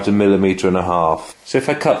about 1.5 millimeters. So if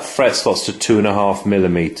I cut fret slots to 2.5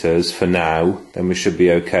 millimeters for now, then we should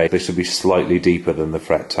be okay. They should be slightly deeper than the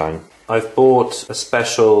fret tang. I've bought a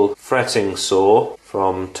special fretting saw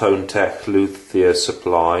from Tone Tech Luthier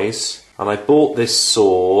Supplies, and I bought this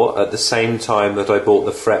saw at the same time that I bought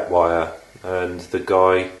the fret wire. And the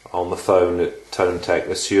guy on the phone at Tone Tech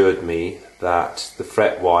assured me that the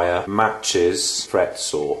fret wire matches fret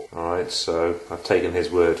saw. Alright, so I've taken his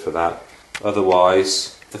word for that.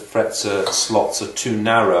 Otherwise, the slots are too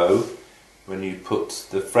narrow. When you put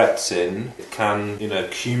the frets in, it can, you know,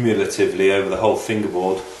 cumulatively over the whole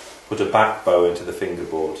fingerboard, put a back bow into the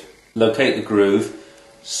fingerboard. Locate the groove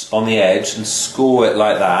on the edge and score it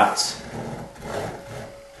like that.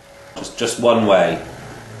 Just one way.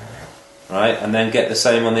 Right, and then get the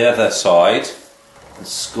same on the other side and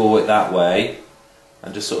score it that way,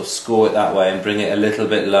 and just sort of score it that way and bring it a little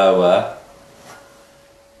bit lower,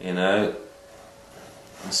 you know,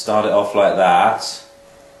 and start it off like that,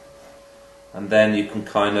 and then you can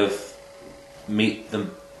kind of meet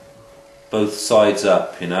them both sides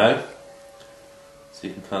up, you know, so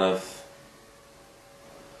you can kind of,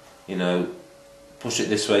 you know, push it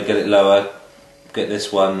this way, get it lower, get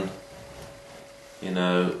this one, you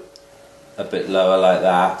know, a bit lower like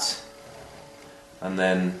that, and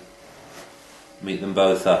then meet them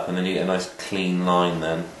both up, and then you get a nice clean line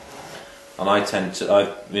then. And I tend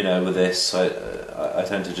to, you know, with this, I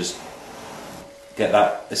tend to just get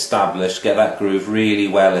that established, get that groove really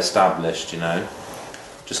well established, you know,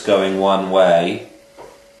 just going one way,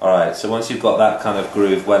 Alright, so once you've got that kind of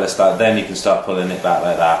groove well established, then you can start pulling it back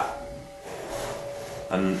like that.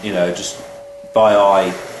 And you know, just by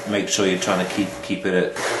eye, make sure you're trying to keep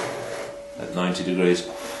it at 90 degrees.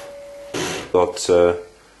 Got a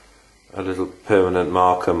little permanent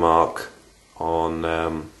marker mark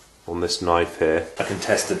on this knife here. I can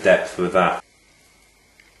test the depth with that.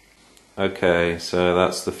 Okay, so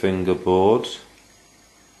that's the fingerboard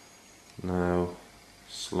now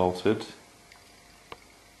slotted.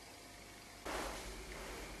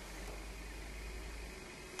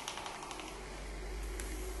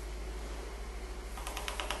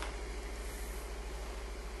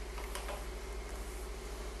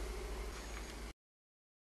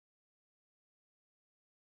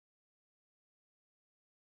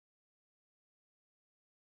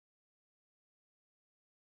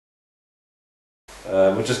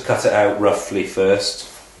 We'll just cut it out roughly first.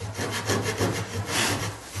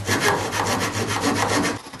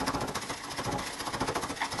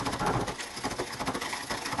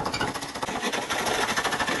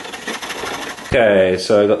 Okay,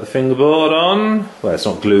 so I got the fingerboard on. Well, it's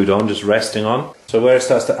not glued on, just resting on. So where it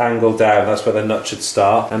starts to angle down, that's where the nut should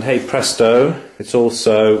start. And hey presto, it's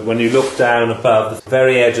also, when you look down above, the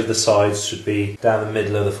very edge of the sides should be down the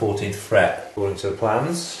middle of the 14th fret, according to the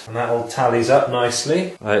plans. And that all tallies up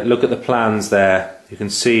nicely. Right, look at the plans there. You can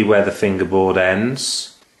see where the fingerboard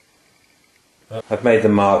ends. I've made the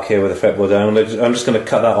mark here with the fretboard down. I'm just going to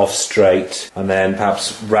cut that off straight and then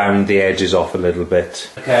perhaps round the edges off a little bit.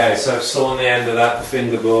 Okay, so I've sawn the end of that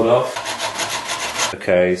fingerboard off.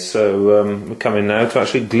 Okay, so we're coming now to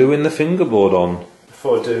actually gluing the fingerboard on.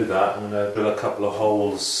 Before I do that, I'm going to drill a couple of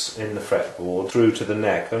holes in the fretboard through to the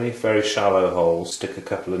neck, only very shallow holes. Stick a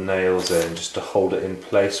couple of nails in just to hold it in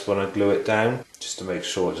place when I glue it down, just to make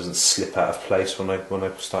sure it doesn't slip out of place when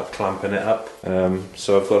I start clamping it up.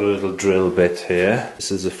 So I've got a little drill bit here. This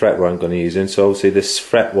is the fret wire I'm going to use in, so obviously this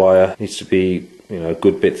fret wire needs to be, you know, a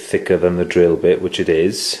good bit thicker than the drill bit, which it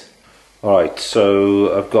is. Alright,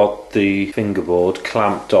 so I've got the fingerboard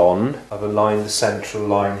clamped on. I've aligned the central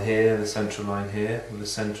line here, the central line here, with the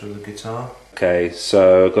centre of the guitar. Okay,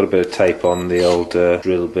 so I've got a bit of tape on the old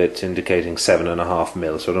drill bit indicating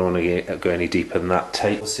 7.5mm, so I don't want to go any deeper than that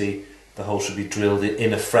tape. You'll see the hole should be drilled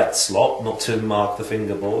in a fret slot, not to mark the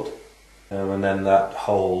fingerboard. And then that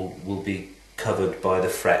hole will be covered by the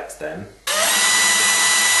fret then.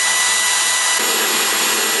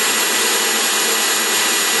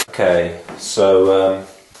 Okay, so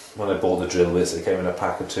when I bought the drill bits, they came in a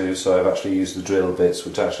pack of 2, so I've actually used the drill bits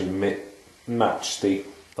which actually match the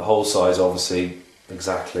hole size, obviously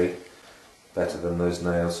exactly, better than those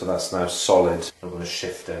nails, so that's now solid. I'm not going to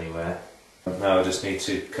shift anywhere. Now I just need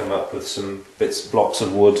to come up with some blocks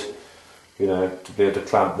of wood, you know, to be able to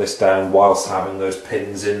clamp this down whilst having those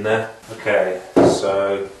pins in there. Okay,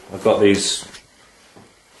 so I've got these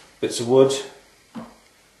bits of wood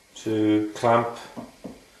to clamp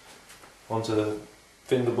onto the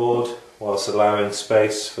fingerboard whilst allowing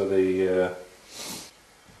space for the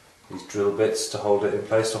these drill bits to hold it in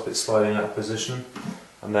place, stop it sliding out of position.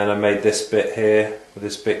 And then I made this bit here with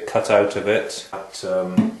this bit cut out of it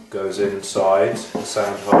that goes inside the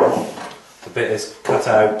sound hole. The bit is cut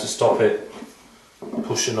out to stop it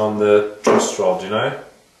pushing on the truss rod, you know,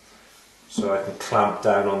 so I can clamp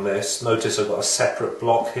down on this. Notice I've got a separate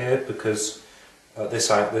block here because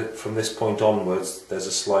from this point onwards there's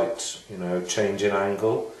a slight, you know, change in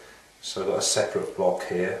angle, so I've got a separate block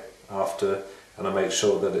here after, and I make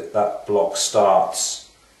sure that that block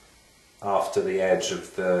starts after the edge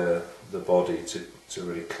of the body to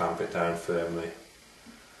really clamp it down firmly.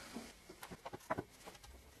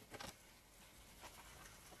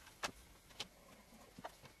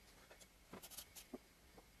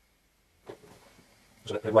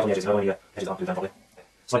 So right on the edges, no, edges aren't glued down properly.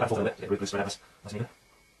 Slide back forward a bit, get really loose around this. Nice and even.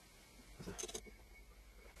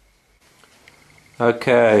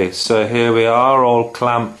 Okay, so here we are, all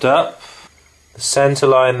clamped up. The centre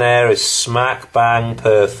line there is smack bang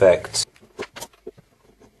perfect.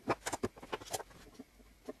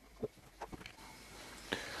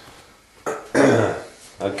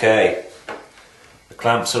 Okay, the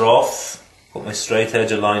clamps are off. Got my straight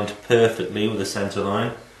edge aligned perfectly with the centre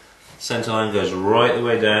line. Centre line goes right the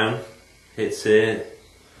way down, hits here,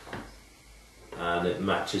 and it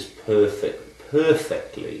matches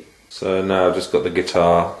perfectly. So now I've just got the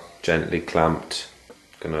guitar gently clamped.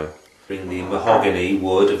 Gonna bring the mahogany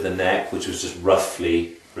wood of the neck, which was just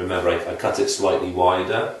roughly, remember I cut it slightly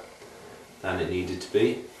wider than it needed to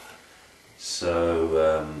be.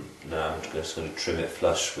 So now I'm just going to trim it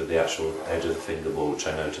flush with the actual edge of the fingerboard, which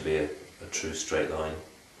I know to be a true straight line.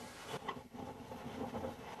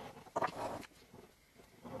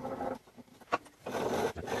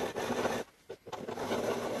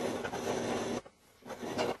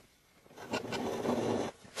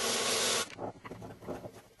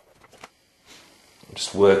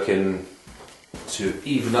 Just working to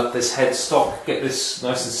even up this headstock, get this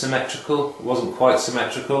nice and symmetrical. It wasn't quite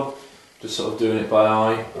symmetrical, just sort of doing it by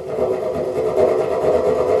eye.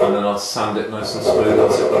 And then I'll sand it nice and smooth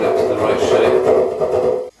once I've got it to the right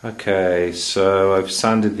shape. Okay, so I've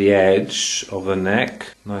sanded the edge of the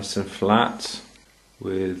neck nice and flat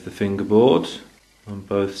with the fingerboard on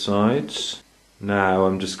both sides. Now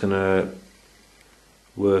I'm just going to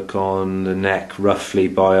work on the neck roughly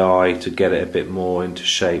by eye to get it a bit more into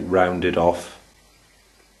shape, rounded off.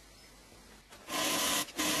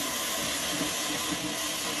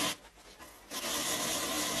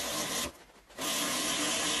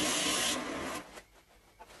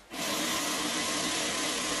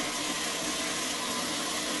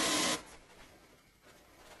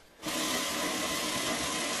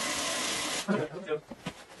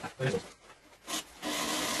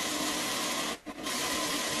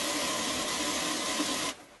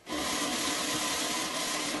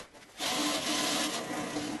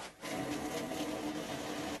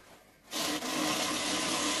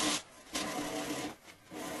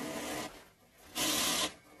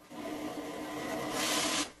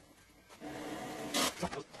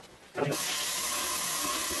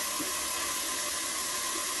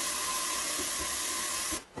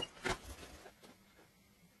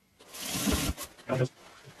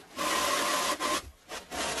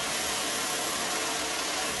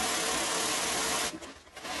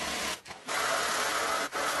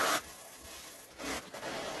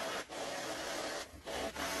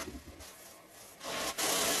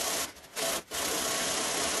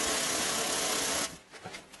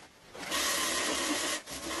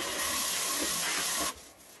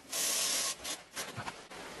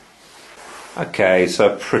 Okay,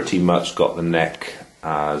 so I've pretty much got the neck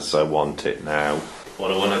as I want it now.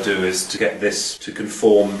 What I want to do is to get this to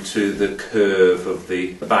conform to the curve of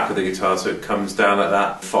the back of the guitar, so it comes down like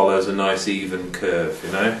that, follows a nice even curve,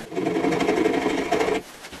 you know?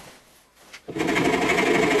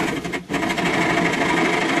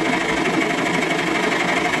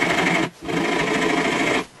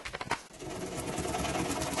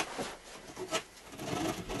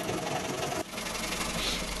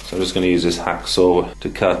 So I'm just going to use this hacksaw to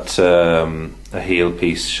cut a heel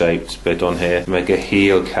piece shaped bit on here to make a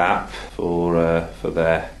heel cap for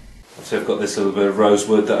there. So I've got this little bit of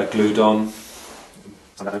rosewood that I glued on.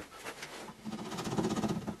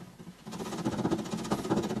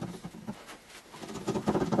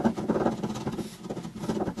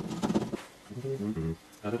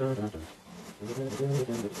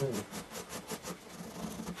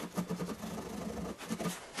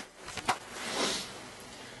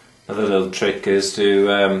 Another little trick is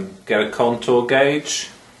to get a contour gauge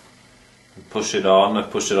and push it on. I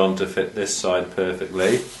push it on to fit this side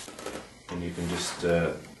perfectly, and you can just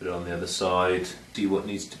put it on the other side, see what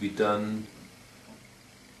needs to be done.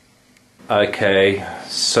 Okay,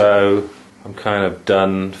 so I'm kind of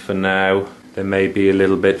done for now. There may be a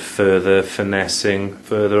little bit further finessing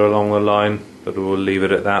further along the line, but we'll leave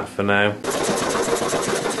it at that for now.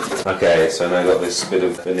 Okay, so now I've got this bit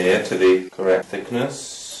of veneer to the correct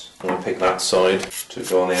thickness. I'm going to pick that side to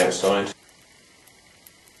go on the outside.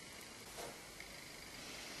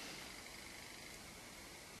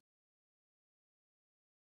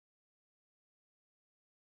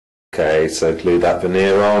 Okay, so glue that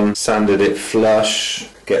veneer on, sanded it flush,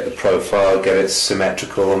 get the profile, get it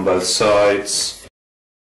symmetrical on both sides.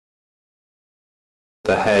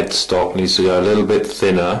 The headstock needs to go a little bit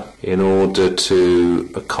thinner in order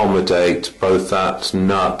to accommodate both that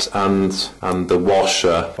nut and the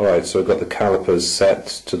washer. Alright, so I've got the calipers set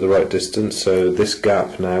to the right distance, so this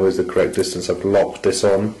gap now is the correct distance. I've locked this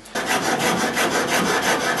on.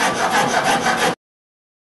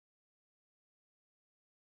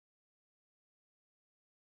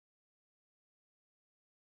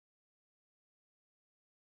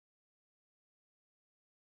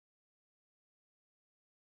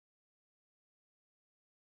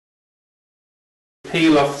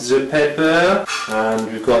 Peel off the zip paper,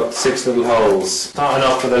 and we've got 6 little holes. Starting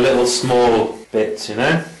off with a little small bit, you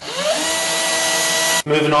know.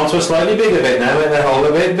 Moving on to a slightly bigger bit now, with the hole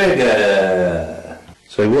a bit bigger.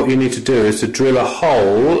 So what you need to do is to drill a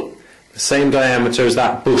hole the same diameter as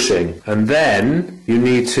that bushing, and then you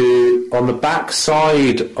need to, on the back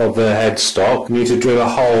side of the headstock, you need to drill a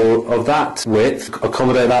hole of that width,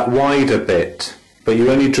 accommodate that wider bit, but you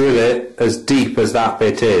only drill it as deep as that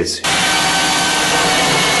bit is.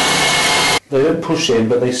 They don't push in,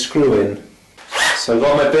 but they screw in. So I've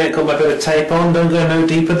got my bit of tape on, don't go no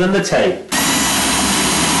deeper than the tape.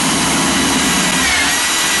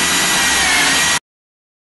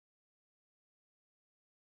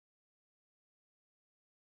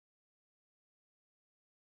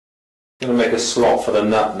 I'm going to make a slot for the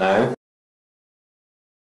nut now.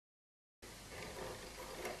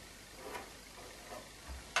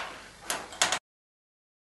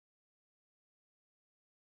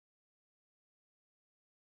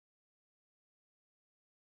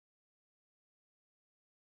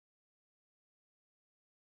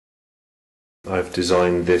 I've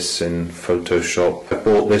designed this in Photoshop. I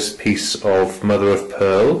bought this piece of mother of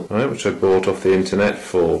pearl, right, which I bought off the internet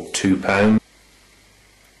for £2.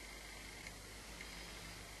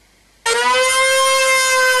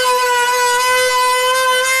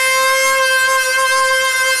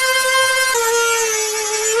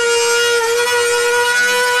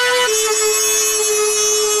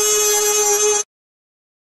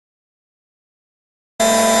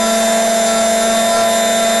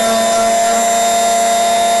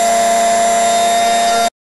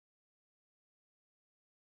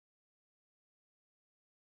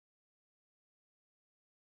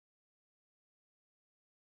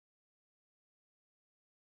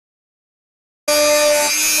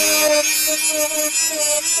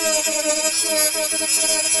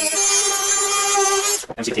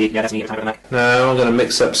 Now I'm going to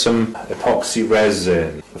mix up some epoxy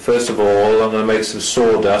resin. First of all, I'm going to make some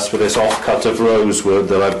sawdust with this offcut of rosewood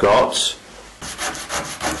that I've got.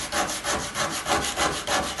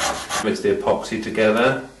 Mix the epoxy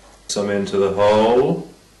together, some into the hole.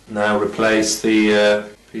 Now replace the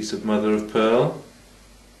piece of mother of pearl.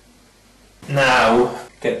 Now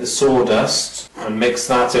get the sawdust and mix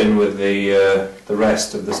that in with the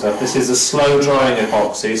rest of the stuff. This is a slow drying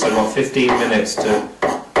epoxy, so I've got 15 minutes to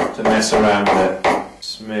mess around with it.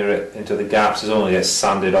 Smear it into the gaps. It's all going to get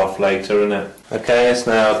sanded off later, isn't it? Okay, it's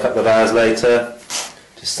now a couple of hours later.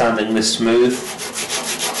 Just sanding this smooth.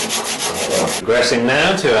 Progressing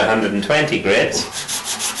now to 120 grit.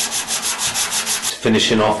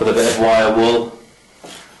 Finishing off with a bit of wire wool.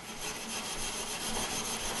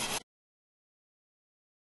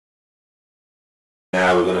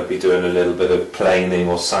 Now we're going to be doing a little bit of planing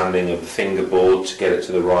or sanding of the fingerboard to get it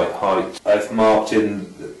to the right height. I've marked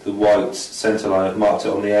in the white centre line, I've marked it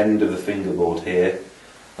on the end of the fingerboard here,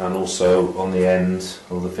 and also on the end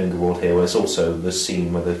of the fingerboard here, where it's also the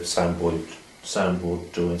seam where the soundboard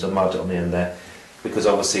joins. I've marked it on the end there, because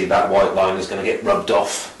obviously that white line is going to get rubbed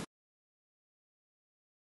off.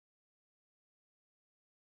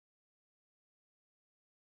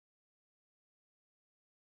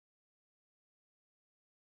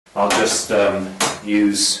 I'll just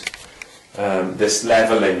use this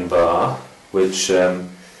levelling bar, which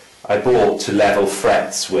I bought to level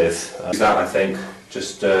frets with. That, I think,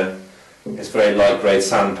 just it's very light grade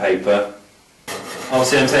sandpaper.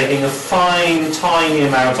 Obviously I'm taking a fine, tiny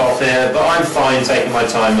amount off here, but I'm fine taking my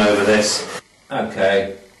time over this.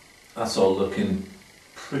 Okay, that's all looking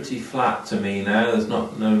pretty flat to me now. There's no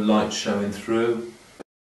light showing through.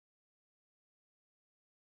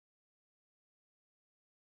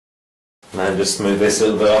 Now just smooth this a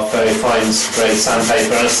little bit off, very fine grade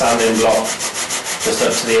sandpaper and a sanding block just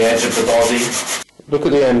up to the edge of the body. Look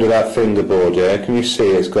at the end of that fingerboard, yeah? Can you see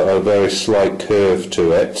it's got a very slight curve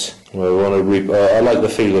to it? Well, I like the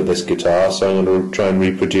feel of this guitar, so I'm going to try and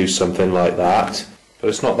reproduce something like that. But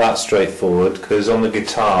it's not that straightforward, because on the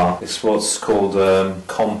guitar it's what's called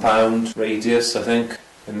compound radius, I think.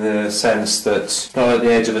 In the sense that it's not like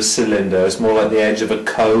the edge of a cylinder, it's more like the edge of a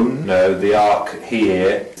cone. No, the arc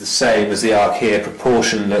here is the same as the arc here,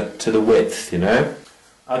 proportionate to the width, you know?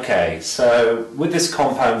 Okay, so with this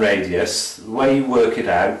compound radius, the way you work it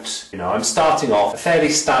out, I'm starting off, a fairly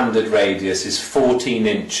standard radius is 14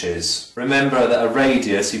 inches. Remember that a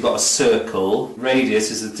radius, you've got a circle.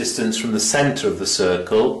 Radius is the distance from the centre of the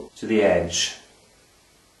circle to the edge.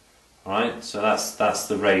 Alright, so that's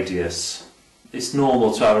the radius. It's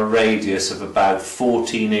normal to have a radius of about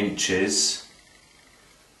 14 inches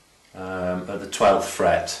at the 12th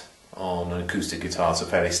fret on an acoustic guitar. It's a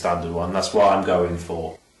fairly standard one. That's what I'm going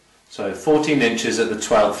for. So 14 inches at the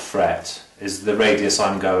 12th fret is the radius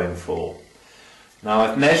I'm going for. Now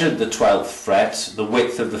I've measured the 12th fret, the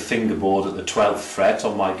width of the fingerboard at the 12th fret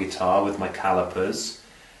on my guitar with my calipers,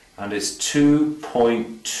 and it's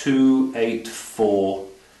 2.284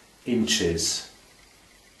 inches.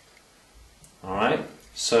 Alright,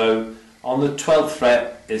 so on the 12th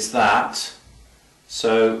fret is that.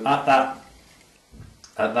 So at that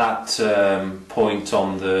point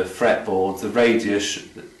on the fretboard, the radius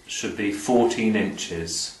should be 14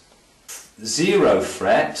 inches. 0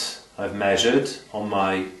 fret I've measured on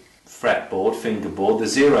my fretboard, fingerboard. The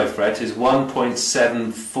 0 fret is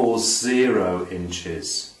 1.740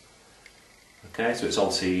 inches. Okay, so it's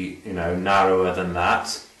obviously narrower than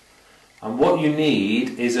that. And what you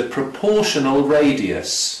need is a proportional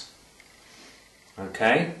radius.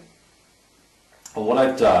 Okay. Well, what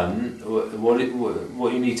I've done,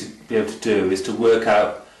 what you need to be able to do is to work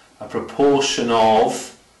out a proportion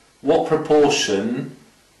of what proportion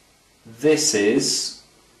this is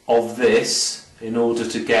of this in order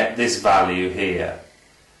to get this value here.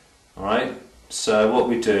 Alright, so what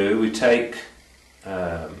we do, we take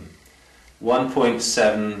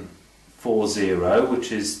 1.740,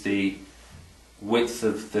 which is the width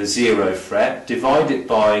of the 0 fret, divide it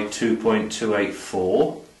by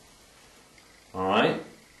 2.284. Alright,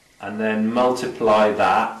 and then multiply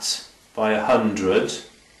that by 100,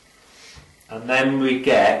 and then we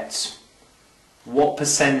get what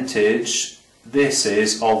percentage this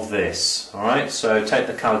is of this. Alright, so take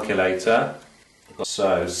the calculator.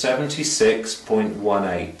 So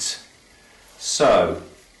 76.18. So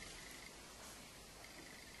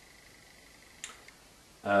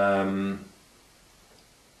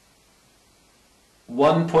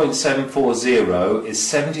 1.740 is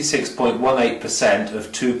 76.18%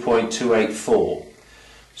 of 2.284.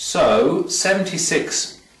 So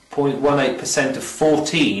 76.18% of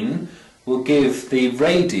 14 will give the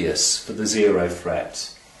radius for the 0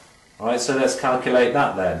 fret. Alright, so let's calculate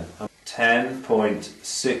that then.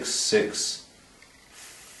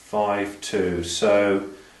 10.6652. So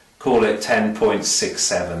call it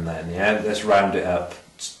 10.67 then, yeah? Let's round it up.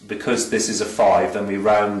 Because this is a 5, then we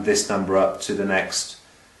round this number up to the next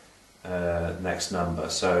number.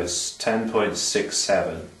 So it's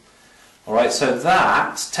 10.67. Alright, so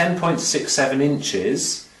that 10.67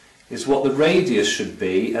 inches is what the radius should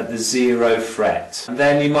be at the 0 fret. And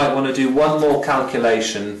then you might want to do one more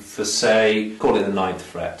calculation for, say, call it the 9th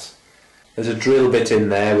fret. There's a drill bit in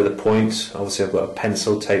there with a point. Obviously I've got a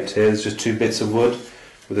pencil taped here. There's just 2 bits of wood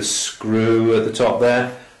with a screw at the top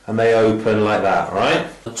there. And they open like that, right?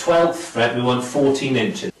 The 12th fret we want 14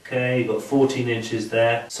 inches. Okay, you've got 14 inches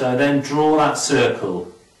there. So then draw that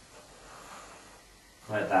circle.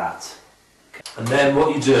 Like that. Okay. And then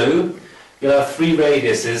what you do, you'll have 3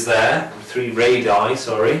 radiuses there. 3 radii,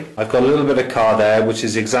 sorry. I've got a little bit of car there, which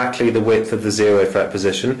is exactly the width of the 0 fret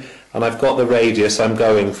position. And I've got the radius I'm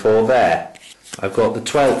going for there. I've got the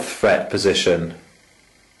 12th fret position.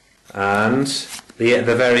 And the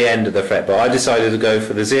very end of the fretboard. I decided to go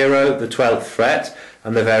for the 0, the 12th fret,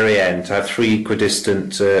 and the very end. To have 3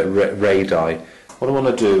 equidistant radii. What I want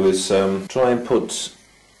to do is try and put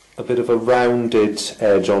a bit of a rounded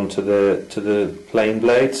edge onto the plane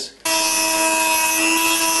blades.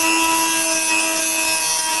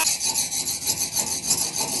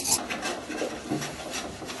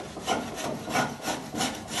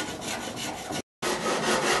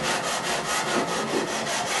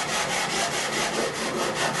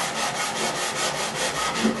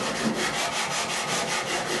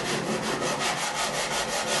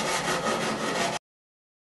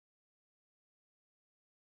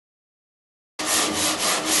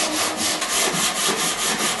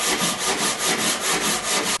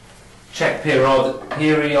 Check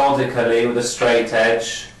periodically with a straight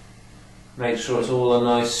edge. Make sure it's all a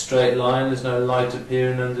nice straight line, there's no light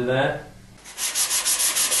appearing under there.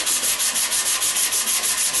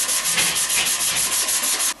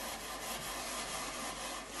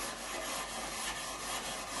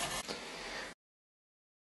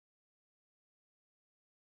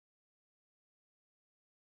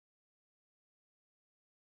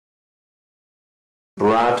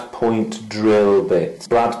 Brad point drill bit.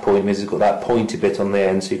 Brad point means it's got that pointy bit on the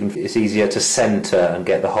end, so it's easier to centre and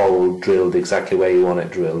get the hole drilled exactly where you want it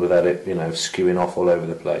drilled without it, skewing off all over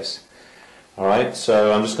the place. Alright,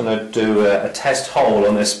 so I'm just going to do a test hole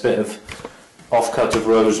on this bit of offcut of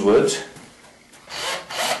rosewood.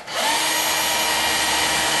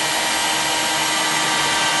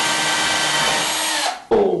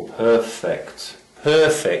 Oh, perfect.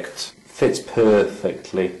 Perfect. Fits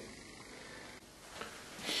perfectly.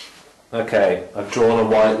 Okay, I've drawn a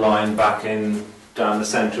white line back in down the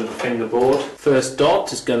centre of the fingerboard. First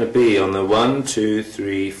dot is going to be on the 1, 2,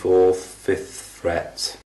 3, 4, 5th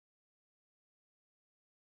fret.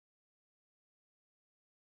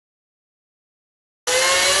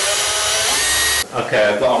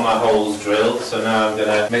 Okay, I've got all my holes drilled, so now I'm going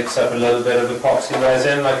to mix up a little bit of epoxy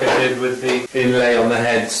resin like I did with the inlay on the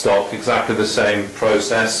headstock, exactly the same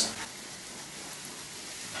process.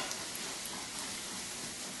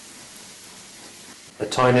 A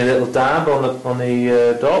tiny little dab on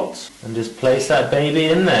the dots, and just place that baby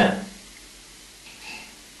in there.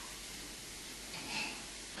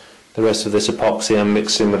 The rest of this epoxy I'm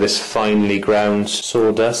mixing with this finely ground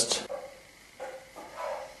sawdust.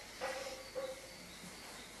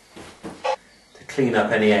 To clean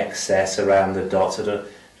up any excess around the dots. I don't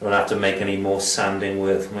I don't have to make any more sanding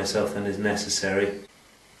work for myself than is necessary.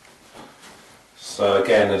 So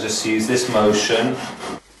again, I just use this motion.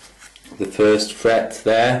 The first fret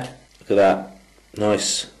there, look at that,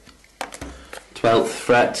 nice 12th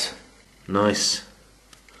fret, nice,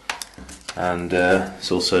 and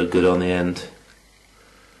it's also good on the end.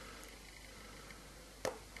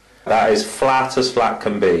 That is flat as flat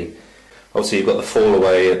can be. Obviously you've got the fall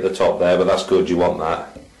away at the top there, but that's good, you want that.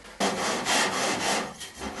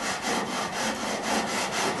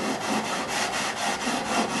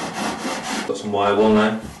 Got some wire wool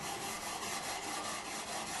now.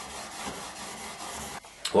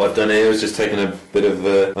 What I've done here is just taken a bit of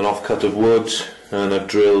an offcut of wood and I've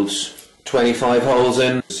drilled 25 holes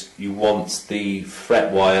in. You want the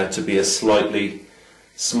fret wire to be a slightly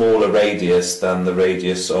smaller radius than the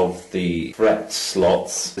radius of the fret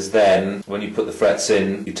slots, because then when you put the frets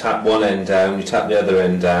in, you tap one end down, you tap the other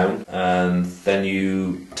end down, and then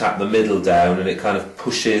you tap the middle down, and it kind of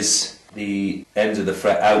pushes the ends of the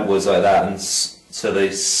fret outwards like that, and so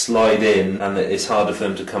they slide in and it's harder for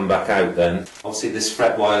them to come back out then. Obviously this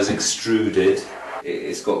fret wire is extruded,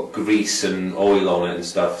 it's got grease and oil on it and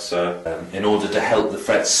stuff, so in order to help the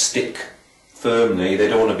frets stick firmly, they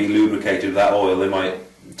don't want to be lubricated with that oil, they might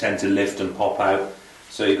tend to lift and pop out,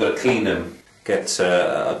 so you've got to clean them. Get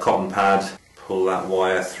a cotton pad, pull that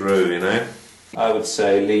wire through, you know. I would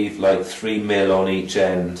say leave like 3 mil on each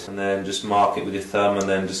end and then just mark it with your thumb, and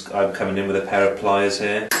then I'm coming in with a pair of pliers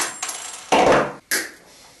here.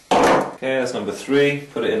 Okay, that's number 3,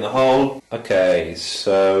 put it in the hole. Okay,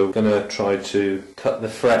 so I'm going to try to cut the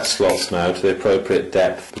fret slots now to the appropriate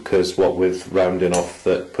depth, because what with rounding off,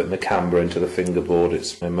 putting the camber into the fingerboard,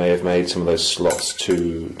 I may have made some of those slots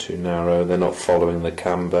too narrow, they're not following the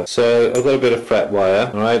camber. So I've got a bit of fret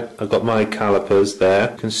wire, alright, I've got my calipers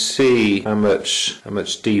there. You can see how much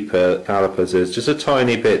deeper the calipers is, just a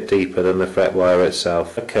tiny bit deeper than the fret wire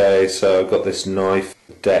itself. Okay, so I've got this knife,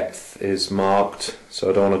 depth is marked, so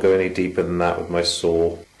I don't want to go any deeper than that with my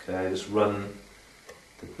saw. Okay, just run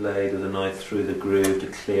the blade of the knife through the groove to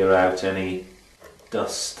clear out any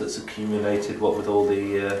dust that's accumulated, what with all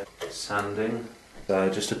the sanding. So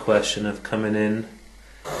just a question of coming in,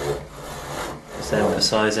 just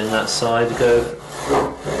emphasising that side.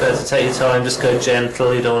 Better to take your time, just go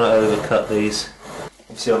gentle, you don't want to overcut these.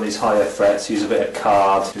 Obviously on these higher frets, use a bit of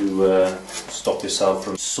card to stop yourself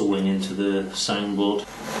from sawing into the soundboard.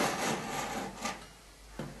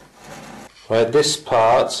 Right, this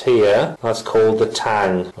part here, that's called the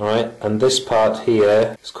tang, right? And this part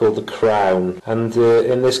here is called the crown. And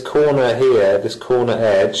in this corner here, this corner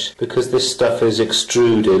edge, because this stuff is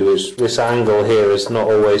extruded, which this angle here is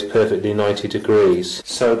not always perfectly 90 degrees.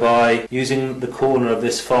 So by using the corner of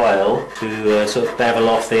this file to sort of bevel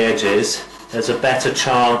off the edges, there's a better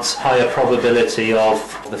chance, higher probability of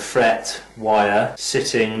the fret wire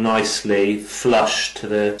sitting nicely flush to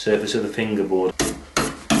the surface of the fingerboard.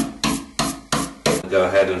 Go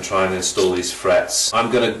ahead and try and install these frets.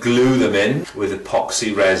 I'm going to glue them in with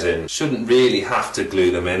epoxy resin. Shouldn't really have to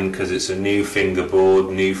glue them in because it's a new fingerboard,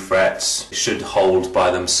 new frets. It should hold by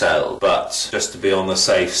themselves, but just to be on the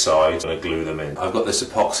safe side, I'm going to glue them in. I've got this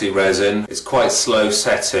epoxy resin. It's quite slow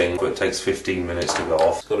setting, but it takes 15 minutes to go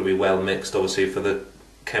off. It's got to be well mixed, obviously, for the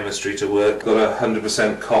chemistry to work. Got a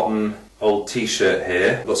 100% cotton old t-shirt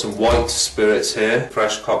here. Got some white spirits here,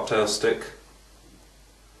 fresh cocktail stick.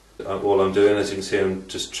 All I'm doing, as you can see, I'm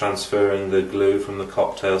just transferring the glue from the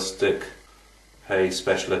cocktail stick. Pay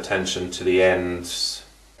special attention to the ends.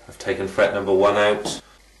 I've taken fret number 1 out.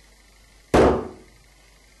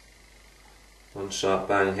 One sharp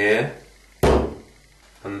bang here.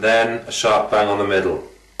 And then a sharp bang on the middle.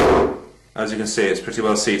 As you can see, it's pretty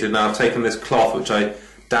well seated. Now I've taken this cloth, which I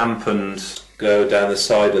dampened, go down the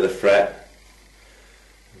side of the fret.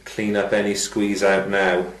 Clean up any squeeze out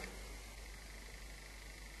now.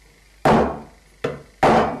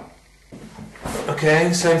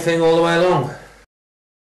 Okay, same thing all the way along.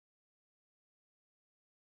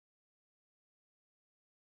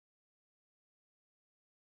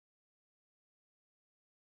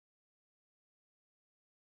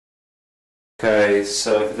 Okay,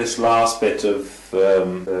 so for this last bit of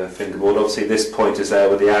the fingerboard, obviously this point is there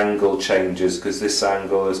where the angle changes, because this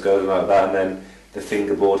angle is going like that, and then the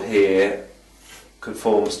fingerboard here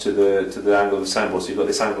conforms to the angle of the soundboard. So you've got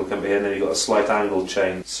this angle coming here, and then you've got a slight angle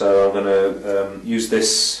change. So I'm going to use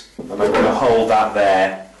this, and I'm going to hold that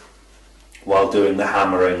there while doing the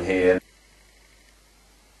hammering here.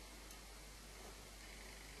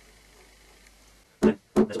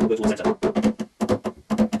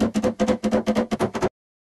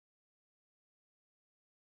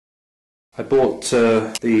 I bought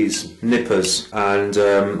these nippers, and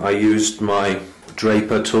I used my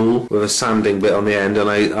draper tool with a sanding bit on the end, and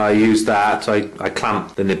I used that. I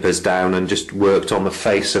clamped the nippers down and just worked on the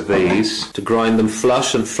face of these to grind them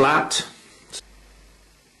flush and flat.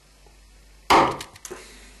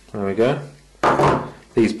 There we go.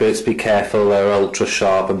 These bits, be careful, they're ultra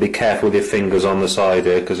sharp, and be careful with your fingers on the side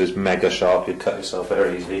here because it's mega sharp, you'd cut yourself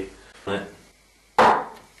very easily. Right.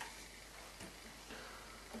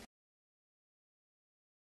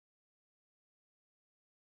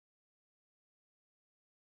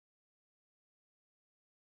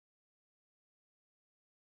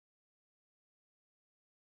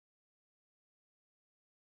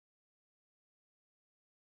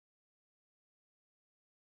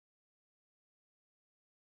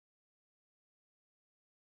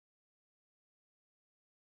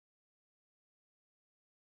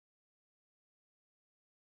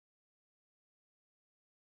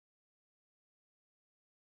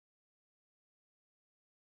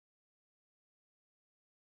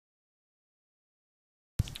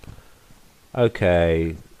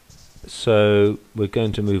 Okay, so we're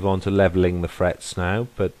going to move on to leveling the frets now,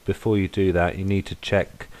 but before you do that you need to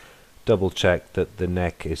double check that the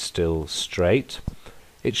neck is still straight.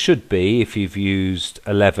 It should be if you've used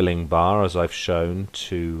a leveling bar, as I've shown,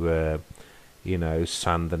 to you know,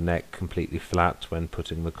 sand the neck completely flat when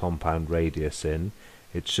putting the compound radius in.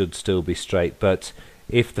 It should still be straight, but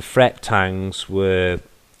if the fret tangs were,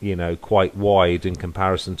 you know, quite wide in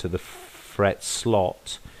comparison to the fret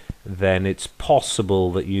slot, then it's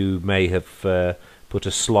possible that you may have put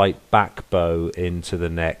a slight back bow into the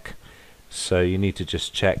neck. So you need to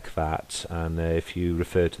just check that, and if you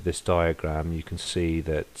refer to this diagram you can see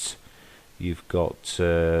that you've got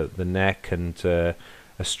the neck and a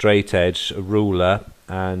straight edge, a ruler,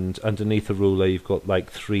 and underneath the ruler you've got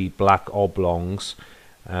like 3 black oblongs.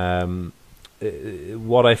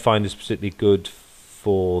 What I find is particularly good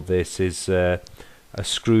for this is a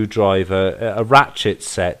screwdriver, a ratchet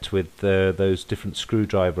set with those different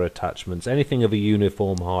screwdriver attachments, anything of a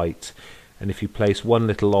uniform height. And if you place one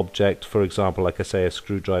little object, for example, like I say, a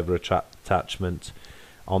screwdriver attachment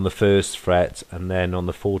on the 1st fret, and then on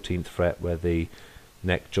the 14th fret where the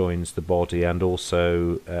neck joins the body, and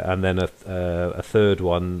also and then a 3rd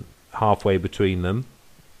one halfway between them,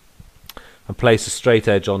 and place a straight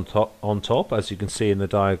edge on top, as you can see in the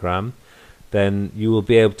diagram, then you will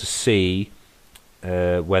be able to see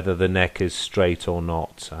whether the neck is straight or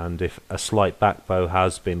not. And if a slight back bow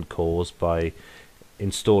has been caused by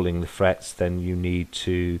installing the frets, then you need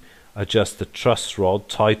to adjust the truss rod,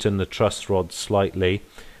 tighten the truss rod slightly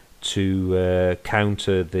to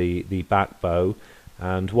counter the back bow.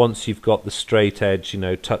 And once you've got the straight edge, you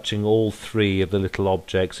know, touching all 3 of the little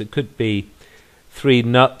objects, it could be 3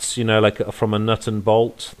 nuts, you know, like from a nut and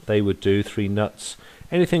bolt, they would do 3 nuts.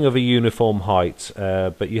 Anything of a uniform height,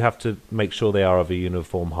 but you have to make sure they are of a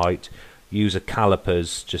uniform height. Use a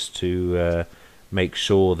calipers just to make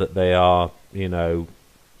sure that they are, you know,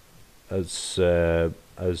 as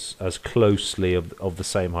closely of the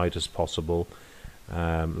same height as possible.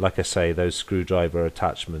 Like I say, those screwdriver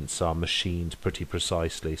attachments are machined pretty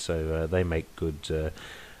precisely, so they make good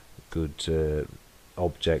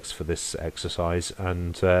objects for this exercise.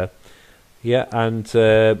 And yeah,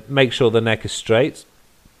 and make sure the neck is straight,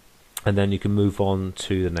 and then you can move on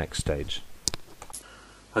to the next stage.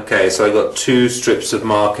 Okay, so I've got 2 strips of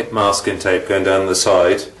masking tape going down the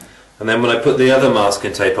side, and then when I put the other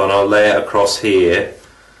masking tape on, I'll lay it across here,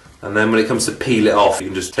 and then when it comes to peel it off, you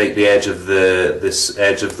can just take the edge of this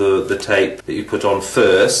edge of the tape that you put on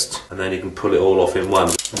first, and then you can pull it all off in one.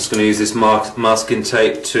 I'm just going to use this masking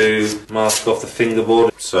tape to mask off the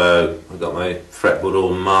fingerboard. So I've got my fretboard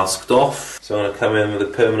all masked off. So I'm going to come in with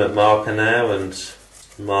a permanent marker now and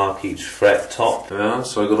mark each fret top. Yeah,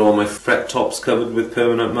 so I've got all my fret tops covered with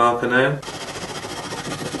permanent marker now.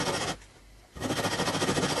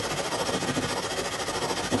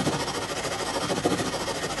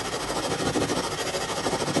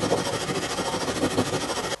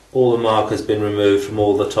 All the marker's been removed from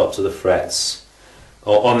all the tops of the frets,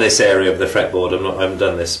 or on this area of the fretboard. I haven't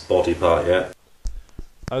done this body part yet.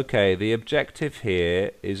 Okay, the objective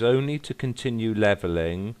here is only to continue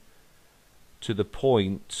leveling to the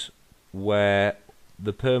point where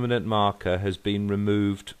the permanent marker has been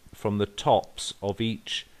removed from the tops of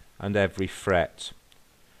each and every fret.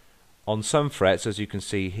 On some frets, as you can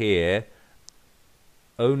see here,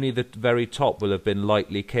 only the very top will have been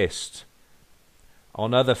lightly kissed.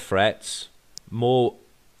 On other frets, more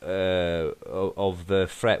of the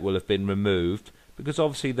fret will have been removed, because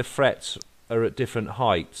obviously the frets are at different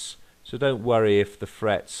heights, so don't worry if the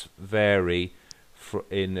frets vary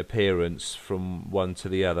in appearance from one to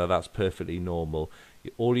the other. That's perfectly normal.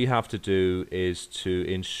 All you have to do is to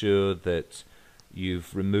ensure that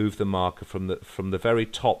you've removed the marker from the very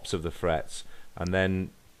tops of the frets, and then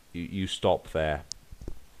you stop there.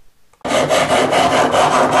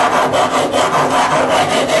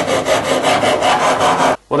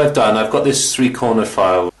 What I've done, I've got this 3-corner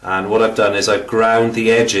file, and what I've done is I've ground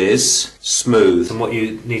the edges smooth. And what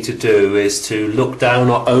you need to do is to look down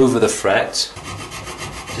or over the fret.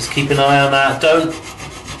 Just keep an eye on that. Don't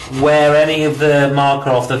wear any of the marker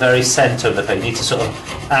off the very centre of the fret. You need to sort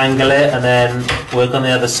of angle it and then work on the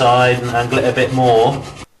other side and angle it a bit more.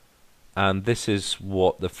 And this is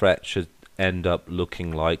what the fret should end up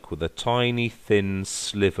looking like, with a tiny thin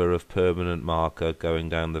sliver of permanent marker going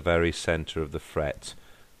down the very centre of the fret,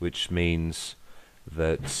 which means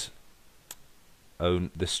that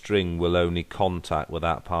the string will only contact with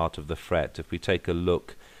that part of the fret. If we take a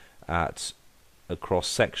look at a cross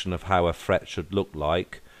section of how a fret should look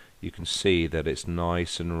like, you can see that it's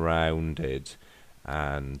nice and rounded,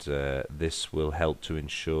 and this will help to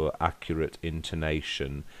ensure accurate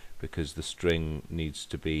intonation, because the string needs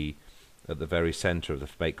to be at the very centre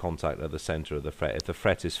of make contact at the centre of the fret. If the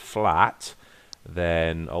fret is flat,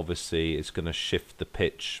 then obviously it's going to shift the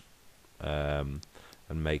pitch and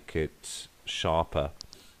make it sharper.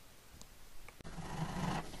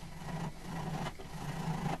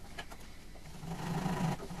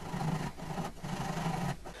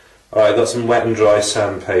 Alright, I've got some wet and dry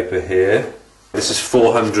sandpaper here. This is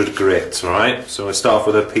 400 grit, right? So I start off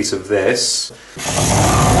with a piece of this.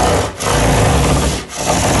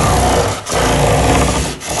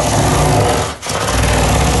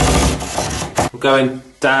 I'm going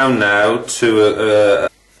down now to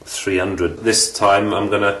 300. This time I'm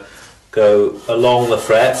going to go along the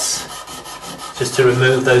frets just to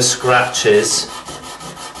remove those scratches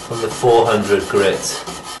from the 400 grit.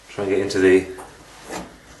 Try and get into the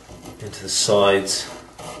sides.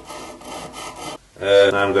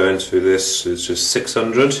 Now I'm going to this, it's just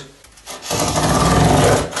 600.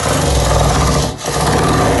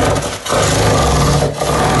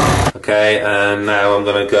 Okay, and now I'm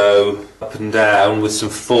going to go up and down with some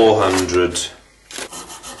 400.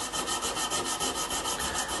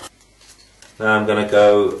 Now I'm going to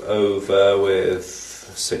go over with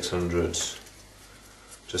 600,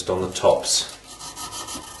 just on the tops.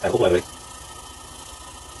 All the way.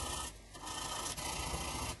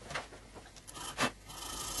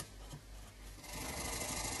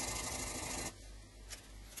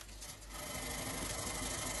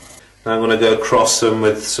 Now I'm going to go across them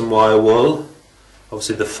with some wire wool,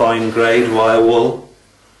 obviously the fine grade wire wool.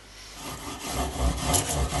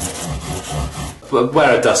 But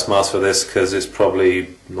wear a dust mask for this, because it's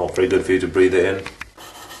probably not very good for you to breathe it in.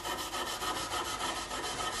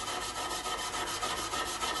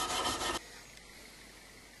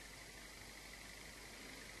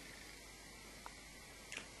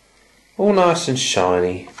 All nice and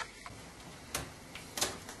shiny.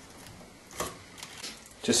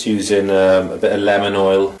 Just using a bit of lemon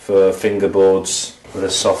oil for fingerboards with a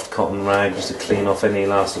soft cotton rag, just to clean off any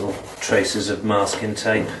last little traces of masking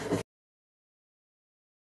tape.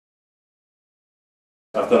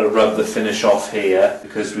 I've got to rub the finish off here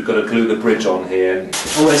because we've got to glue the bridge on here.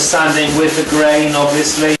 Always sanding with the grain,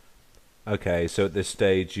 obviously. Okay, so at this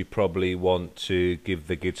stage you probably want to give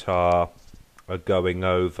the guitar a going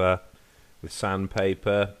over with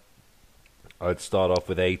sandpaper. I'd start off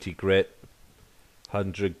with 80 grit.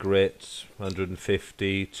 100 grit,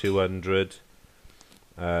 150, 200,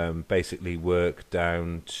 basically work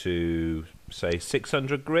down to say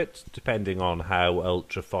 600 grit, depending on how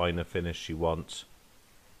ultra fine a finish you want.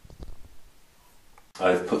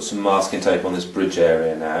 I've put some masking tape on this bridge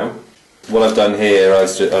area now. What I've done here,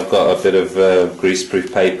 I've got a bit of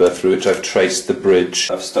greaseproof paper through which I've traced the bridge.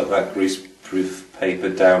 I've stuck that greaseproof paper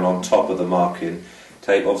down on top of the marking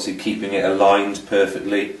tape, obviously keeping it aligned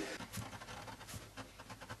perfectly.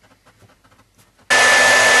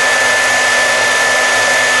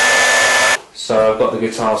 So I've got the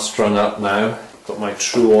guitar strung up now, got my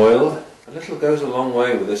true oil. A little goes a long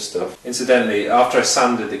way with this stuff. Incidentally, after I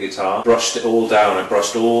sanded the guitar, brushed it all down, I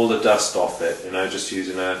brushed all the dust off it, you know, just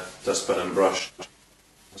using a dustpan and brush.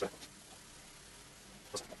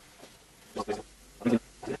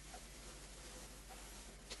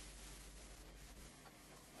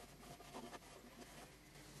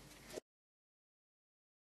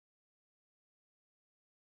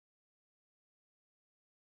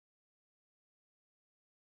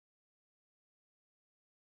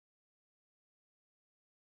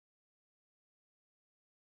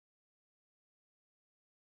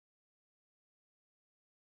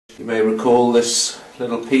 You may recall this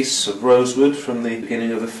little piece of rosewood from the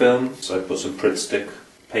beginning of the film. So I put some Pritt stick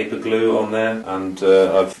paper glue on there, and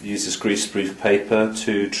I've used this greaseproof paper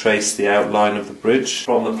to trace the outline of the bridge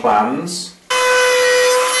from the plans.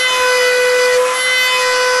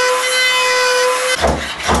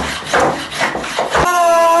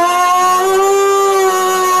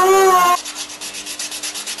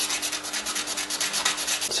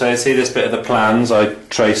 So you see this bit of the plans, I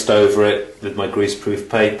traced over it with my greaseproof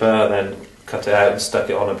paper, then cut it out and stuck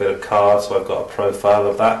it on a bit of card, so I've got a profile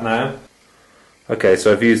of that now. Okay,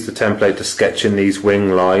 so I've used the template to sketch in these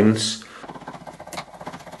wing lines.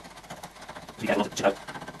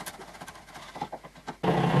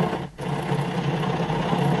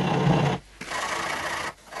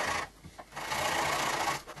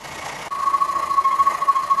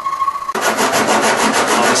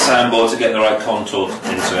 Soundboard to get the right contour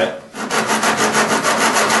into it.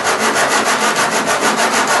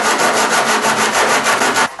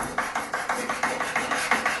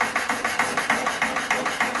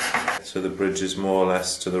 So the bridge is more or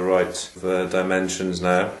less to the right dimensions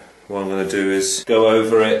now. What I'm going to do is go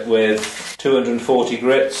over it with 240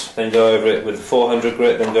 grit, then go over it with 400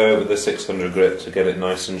 grit, then go over with the 600 grit to get it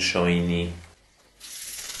nice and shiny.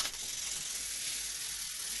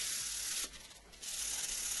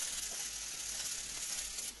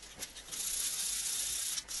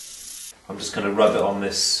 I'm just going to rub it on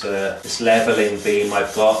this levelling beam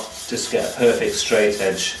I've got, just to get a perfect straight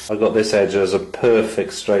edge. I've got this edge as a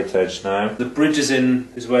perfect straight edge now. The bridge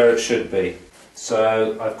is where it should be.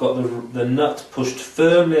 So I've got the nut pushed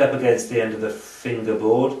firmly up against the end of the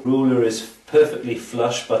fingerboard. Ruler is perfectly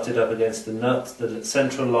flush, butted up against the nut. The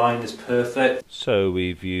central line is perfect. So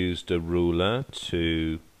we've used a ruler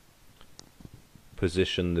to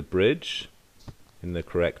position the bridge in the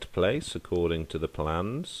correct place according to the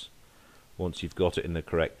plans. Once you've got it in the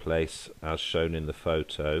correct place as shown in the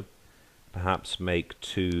photo, perhaps make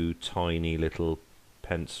two tiny little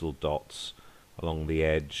pencil dots along the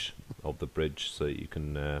edge of the bridge so that you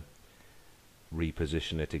can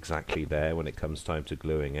reposition it exactly there when it comes time to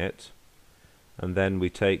gluing it. And then we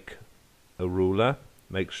take a ruler,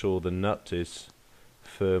 make sure the nut is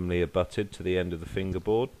firmly abutted to the end of the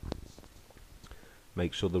fingerboard,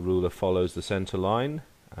 make sure the ruler follows the center line,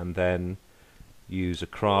 and then use a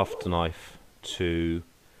craft knife to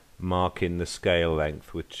mark in the scale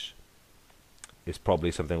length, which is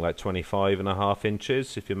probably something like 25.5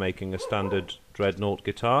 inches if you're making a standard dreadnought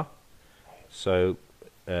guitar. So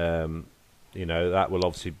you know, that will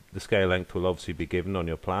obviously, the scale length will obviously be given on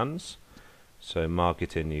your plans, so mark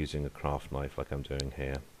it in using a craft knife like I'm doing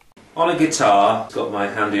here. On a guitar, I've got my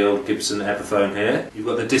handy old Gibson Epiphone here. You've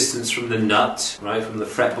got the distance from the nut, right, from the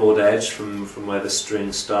fretboard edge, from where the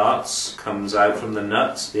string starts, comes out from the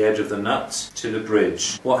nut, the edge of the nut, to the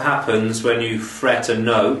bridge. What happens when you fret a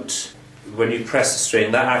note, when you press the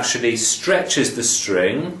string, that actually stretches the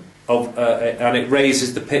string and it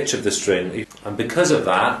raises the pitch of the string. And because of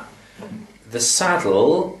that, the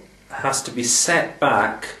saddle has to be set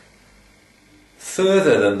back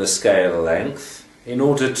further than the scale length in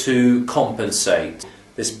order to compensate.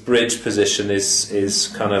 This bridge position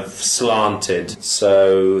is kind of slanted,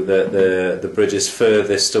 so that the bridge is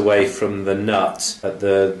furthest away from the nut at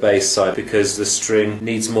the bass side, because the string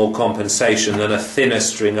needs more compensation than a thinner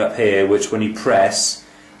string up here, which when you press,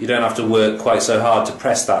 you don't have to work quite so hard to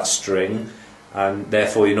press that string, and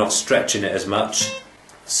therefore you're not stretching it as much.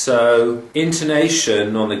 So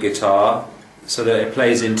intonation on the guitar, so that it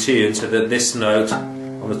plays in tune, so that this note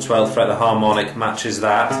on the 12th fret, the harmonic, matches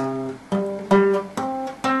that.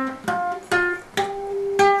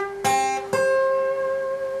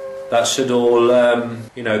 That should all,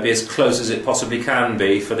 you know, be as close as it possibly can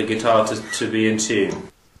be for the guitar to be in tune.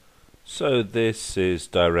 So this is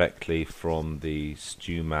directly from the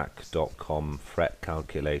stumac.com fret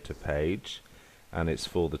calculator page, and it's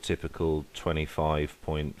for the typical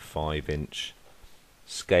 25.5 inch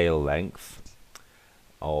scale length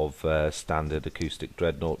of standard acoustic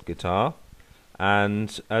dreadnought guitar.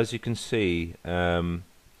 And as you can see, the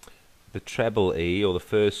treble E, or the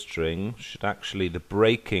first string, should actually, the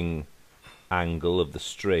breaking angle of the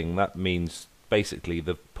string, that means basically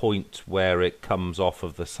the point where it comes off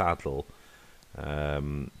of the saddle,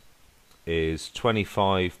 is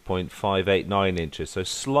 25.589 inches, so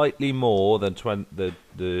slightly more than the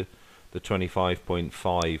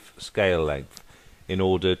 25.5 scale length, in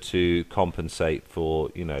order to compensate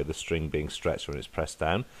for, you know, the string being stretched when it's pressed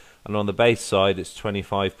down. And on the bass side it's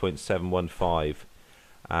 25.715,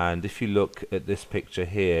 and if you look at this picture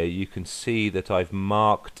here, you can see that I've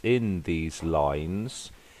marked in these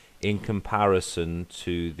lines in comparison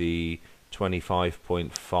to the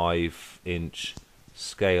 25.5-inch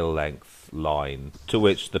scale length line to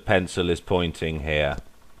which the pencil is pointing here.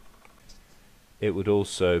 It would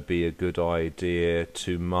also be a good idea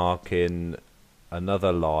to mark in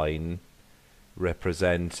another line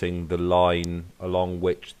representing the line along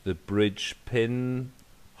which the bridge pin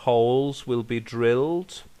holes will be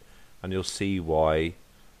drilled, and you'll see why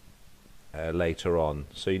later on.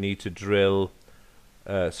 So you need to draw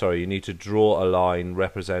a line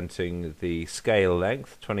representing the scale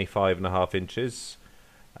length, 25.5 inches,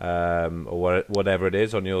 or whatever it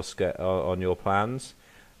is on your plans.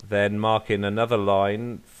 Then mark in another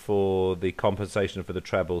line for the compensation for the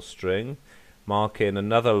treble string. Mark in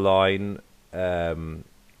another line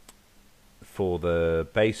for the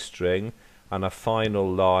bass string, and a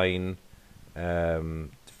final line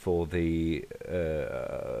for the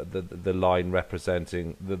line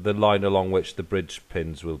representing the line along which the bridge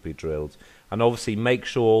pins will be drilled. And obviously make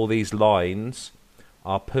sure all these lines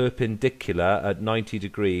are perpendicular at 90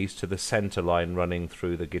 degrees to the center line running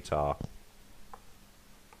through the guitar.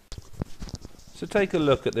 So take a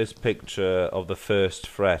look at this picture of the first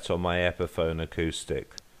fret on my Epiphone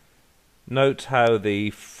acoustic. Note how the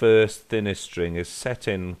first thinnest string is set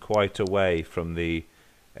in quite away from the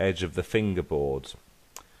edge of the fingerboard,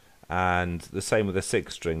 and the same with the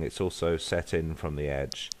sixth string, it's also set in from the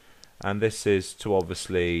edge, and this is to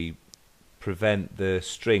obviously prevent the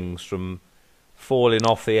strings from falling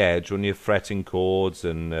off the edge when you're fretting chords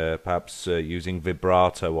and perhaps using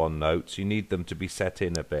vibrato on notes. You need them to be set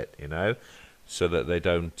in a bit, you know, so that they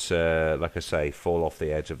don't, like I say, fall off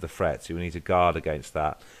the edge of the frets. You need to guard against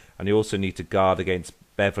that. And you also need to guard against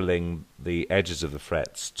beveling the edges of the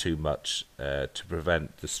frets too much to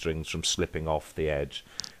prevent the strings from slipping off the edge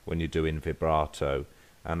when you're doing vibrato.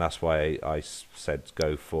 And that's why I said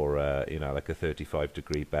go for, you know, like a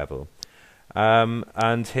 35-degree bevel.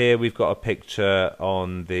 And here we've got a picture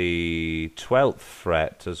on the 12th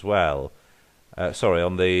fret as well. Sorry,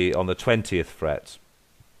 on the 20th fret.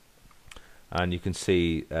 And you can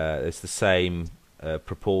see it's the same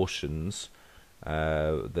proportions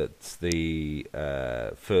that the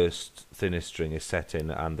first thinnest string is set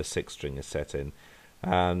in and the sixth string is set in.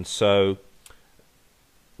 And so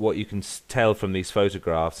what you can tell from these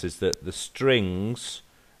photographs is that the strings,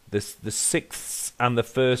 the sixths and the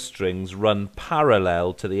first strings, run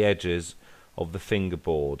parallel to the edges of the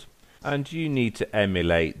fingerboard. And you need to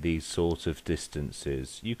emulate these sort of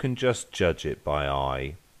distances. You can just judge it by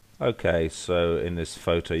eye. Okay, so in this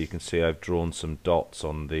photo you can see I've drawn some dots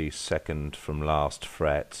on the second from last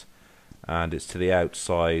fret, and it's to the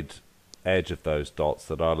outside edge of those dots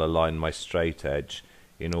that I'll align my straight edge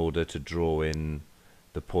in order to draw in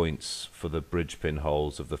the points for the bridge pin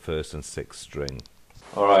holes of the first and sixth string.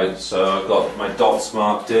 Alright, so I've got my dots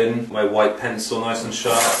marked in, my white pencil nice and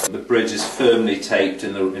sharp. The bridge is firmly taped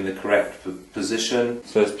in the correct position,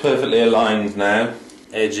 so it's perfectly aligned now.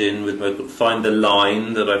 Edge in with my, find the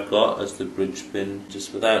line that I've got as the bridge pin,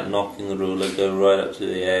 just without knocking the ruler, go right up to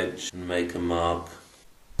the edge and make a mark.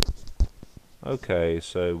 Okay,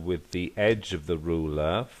 so with the edge of the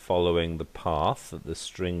ruler following the path that the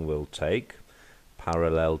string will take,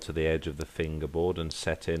 parallel to the edge of the fingerboard and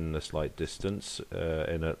set in a slight distance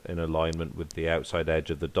in alignment with the outside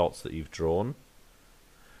edge of the dots that you've drawn.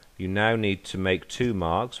 You now need to make two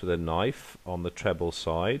marks with a knife on the treble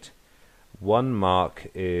side. One mark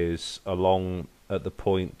is along at the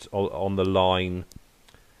point on the line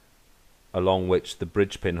along which the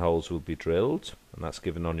bridge pin holes will be drilled, and that's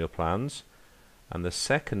given on your plans. And the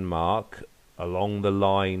second mark along the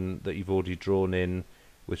line that you've already drawn in,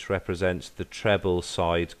 which represents the treble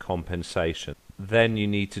side compensation. Then you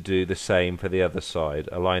need to do the same for the other side.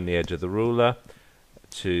 Align the edge of the ruler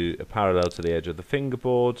to parallel to the edge of the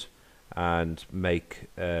fingerboard, and make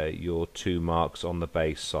your two marks on the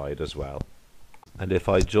bass side as well. And if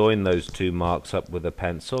I join those two marks up with a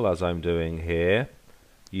pencil, as I'm doing here,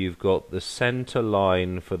 you've got the center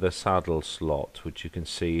line for the saddle slot, which you can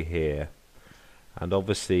see here. And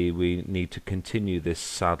obviously we need to continue this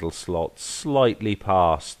saddle slot slightly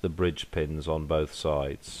past the bridge pins on both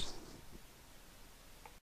sides.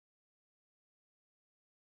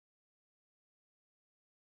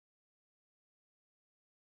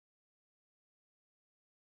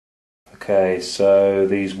 Okay, so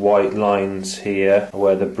these white lines here are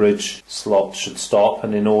where the bridge slot should stop,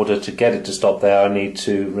 and in order to get it to stop there I need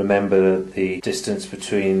to remember the distance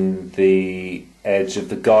between the edge of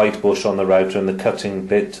the guide bush on the router and the cutting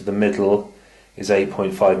bit to the middle is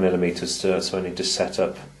 8.5 millimeters, so I need to set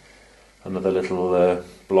up another little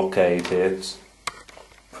blockade here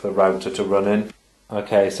for the router to run in.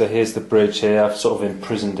 Okay, so here's the bridge here. I've sort of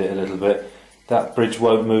imprisoned it a little bit. That bridge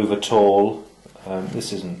won't move at all.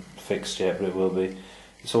 This isn't fixed yet, but it will be.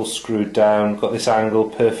 It's all screwed down, got this angle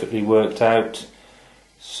perfectly worked out.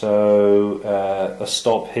 So a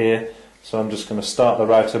stop here. So I'm just going to start the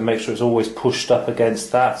router and make sure it's always pushed up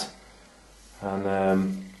against that,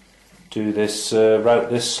 and do this, route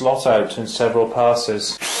this slot out in several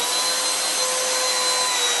passes.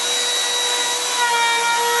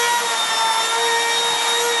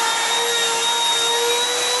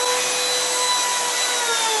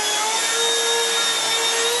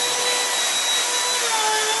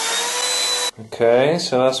 Okay,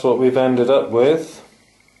 so that's what we've ended up with.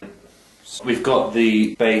 We've got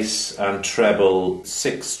the bass and treble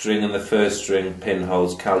 6th string and the 1st string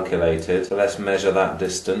pinholes calculated. So let's measure that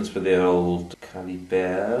distance with the old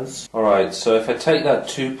calibers. Alright, so if I take that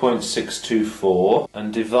 2.624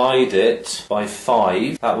 and divide it by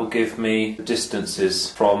 5, that will give me the distances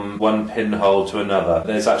from one pinhole to another.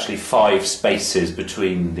 There's actually 5 spaces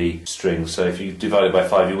between the strings, so if you divide it by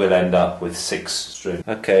 5 you will end up with 6 strings.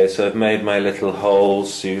 Okay, so I've made my little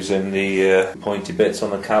holes using the pointy bits on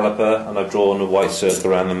the caliper, and I've drawn a white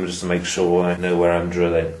circle around them just to make sure I know where I'm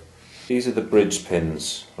drilling. These are the bridge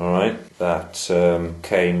pins, alright, that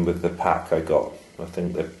came with the pack I got. I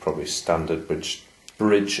think they're probably standard bridge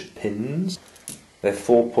pins. They're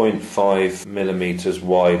 4.5 millimeters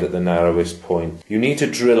wide at the narrowest point. You need to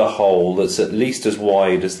drill a hole that's at least as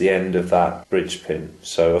wide as the end of that bridge pin.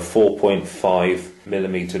 So a 4.5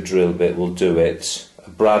 millimeter drill bit will do it. A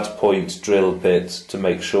brad point drill bit to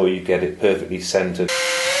make sure you get it perfectly centered.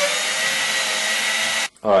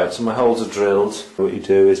 Alright, so my holes are drilled. What you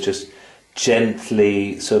do is just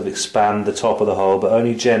gently sort of expand the top of the hole, but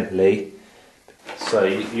only gently. So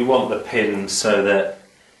you want the pin so that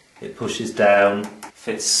it pushes down,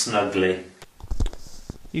 fits snugly.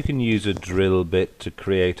 You can use a drill bit to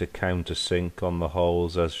create a countersink on the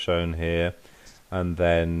holes as shown here, and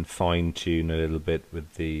then fine tune a little bit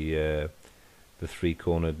with the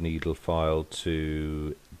 3-cornered needle file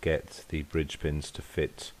to get the bridge pins to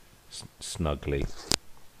fit snugly.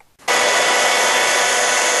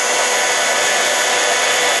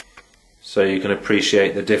 So you can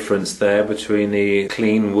appreciate the difference there between the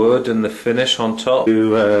clean wood and the finish on top.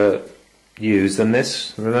 To use and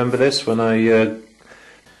this, remember this when I the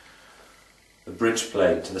bridge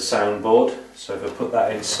plate to the soundboard. So if I put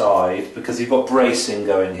that inside, because you've got bracing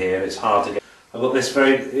going here, it's hard to get. I've got this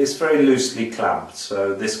it's very loosely clamped,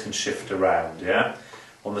 so this can shift around. Yeah,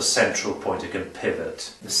 on the central point it can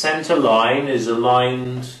pivot. The centre line is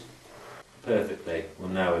aligned perfectly. Well,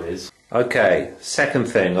 now it is. Okay, second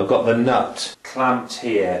thing, I've got the nut clamped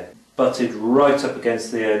here, butted right up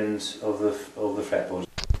against the end of the fretboard.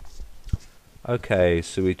 Okay,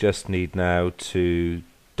 so we just need now to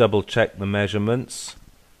double check the measurements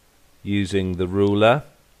using the ruler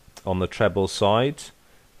on the treble side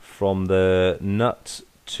from the nut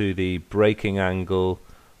to the breaking angle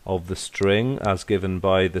of the string as given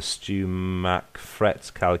by the StewMac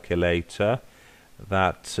fret calculator.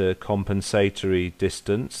 That compensatory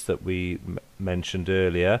distance that we mentioned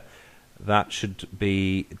earlier, that should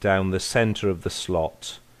be down the center of the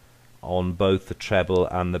slot on both the treble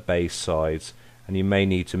and the bass sides, and you may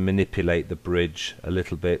need to manipulate the bridge a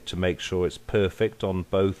little bit to make sure it's perfect on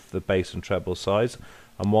both the bass and treble sides,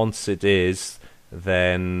 and once it is,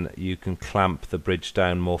 then you can clamp the bridge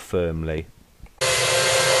down more firmly.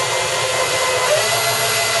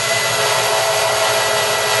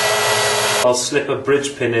 I'll slip a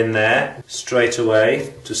bridge pin in there straight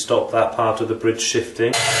away to stop that part of the bridge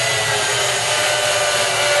shifting.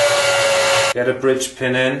 Get a bridge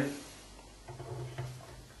pin in.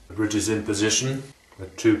 The bridge is in position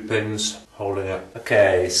with 2 pins holding it.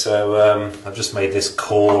 Okay, so I've just made this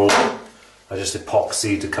call. I just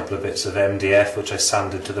epoxied a couple of bits of MDF which I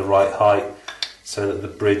sanded to the right height so that the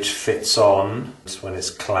bridge fits on. When it's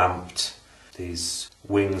clamped, these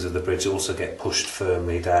wings of the bridge also get pushed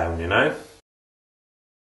firmly down, you know.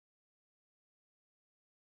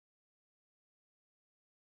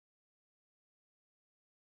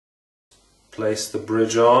 Place the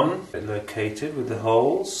bridge on, located with the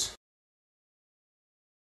holes.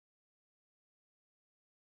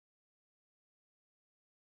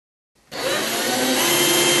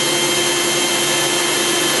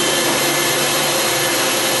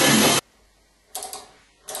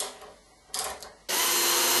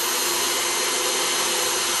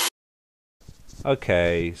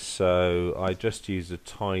 Okay, so I just used a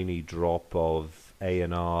tiny drop of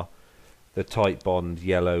A&R, the tight bond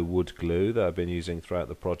yellow wood glue that I've been using throughout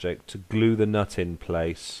the project to glue the nut in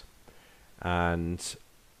place, and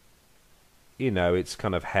you know it's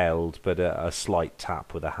kind of held, but a slight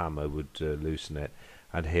tap with a hammer would loosen it.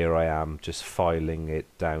 and here I am just filing it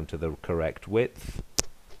down to the correct width.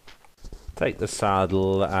 Take the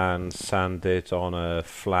saddle and sand it on a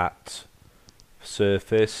flat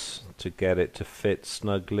surface to get it to fit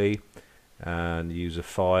snugly, and use a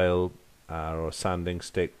file or a sanding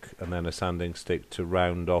stick, and then a sanding stick to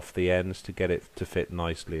round off the ends to get it to fit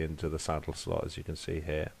nicely into the saddle slot, as you can see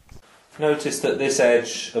here. Notice that this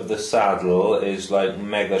edge of the saddle is like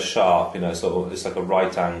mega sharp, you know, so it's like a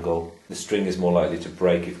right angle. The string is more likely to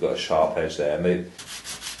break if you've got a sharp edge there.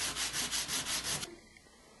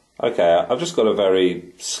 Okay, I've just got a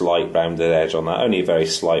very slight rounded edge on that, only a very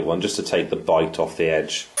slight one, just to take the bite off the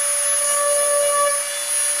edge.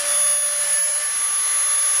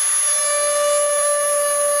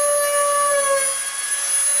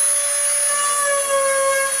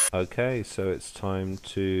 Okay, so it's time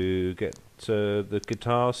to get the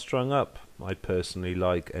guitar strung up. I personally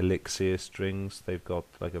like Elixir strings. They've got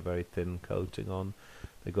like a very thin coating on.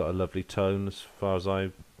 They've got a lovely tone as far as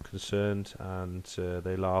I'm concerned, and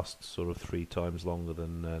they last sort of 3 times longer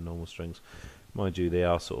than normal strings. Mind you, they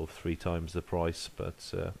are sort of 3 times the price,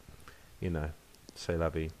 but you know, c'est la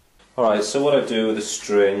vie. Alright, so what I do with the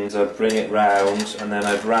strings, I bring it round and then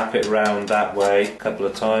I'd wrap it round that way a couple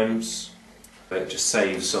of times. It just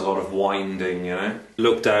saves a lot of winding, you know.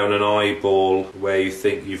 Look down and eyeball where you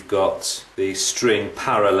think you've got the string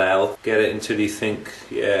parallel. Get it until you think,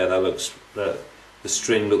 yeah, the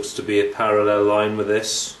string looks to be a parallel line with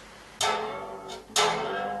this.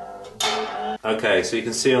 Okay, so you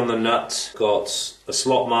can see on the nut, got a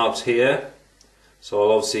slot marked here. So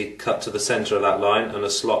I'll obviously cut to the centre of that line, and a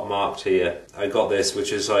slot marked here. I got this,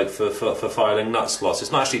 which is like for filing nut slots.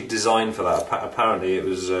 It's not actually designed for that. Apparently,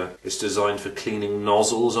 it's designed for cleaning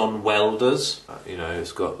nozzles on welders. You know,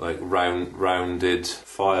 it's got like rounded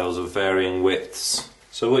files of varying widths.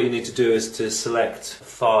 So what you need to do is to select a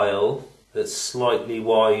file that's slightly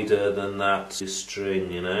wider than that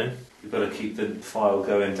string. You know, you've got to keep the file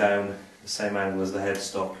going down the same angle as the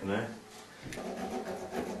headstock. You know.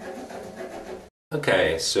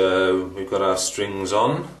 Okay, so we've got our strings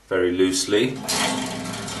on very loosely.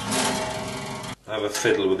 Have a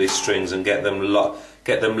fiddle with these strings and get them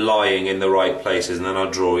lying in the right places, and then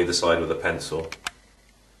I'll draw either side with a pencil.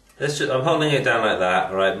 I'm holding it down like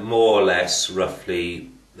that, right? More or less,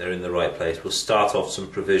 roughly, they're in the right place. We'll start off some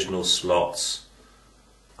provisional slots.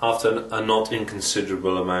 After a not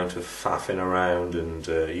inconsiderable amount of faffing around and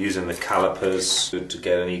using the calipers to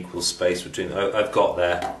get an equal space between, I've got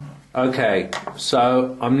there. Okay,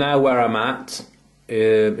 so I'm now where I'm at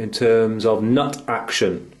in terms of nut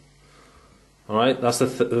action. Alright, that's the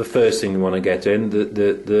first thing you want to get in,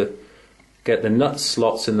 get the nut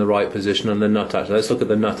slots in the right position and the nut action. Let's look at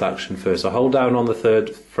the nut action first. I hold down on the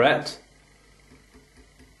 3rd fret,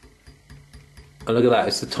 and look at that,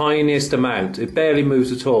 it's the tiniest amount, it barely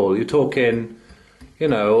moves at all. You're talking, you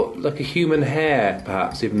know, like a human hair,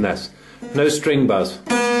 perhaps, even less. No string buzz.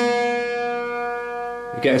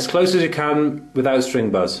 You get as close as you can without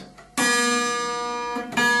string buzz.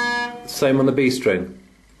 Same on the B string.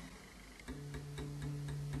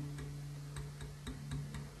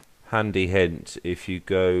 Handy hint, if you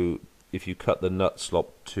cut the nut slot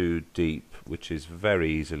too deep, which is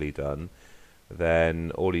very easily done,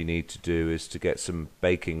 then all you need to do is to get some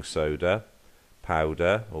baking soda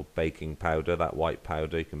powder, or baking powder, that white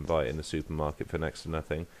powder you can buy it in the supermarket for next to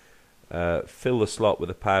nothing. Fill the slot with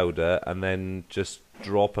the powder and then just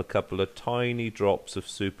drop a couple of tiny drops of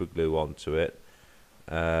super glue onto it,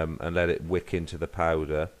 and let it wick into the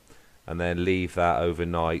powder, and then leave that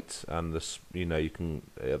overnight, and you can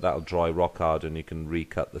that'll dry rock hard and you can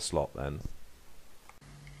recut the slot then.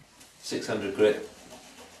 600 grit.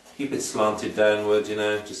 Keep it slanted downward, you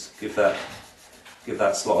know, just give that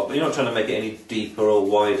slot up. But you're not trying to make it any deeper or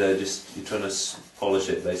wider, just you're trying to polish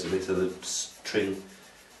it basically so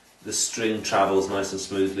the string travels nice and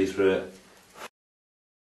smoothly through it.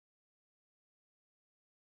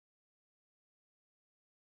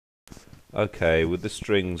 Okay, with the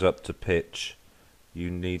strings up to pitch, you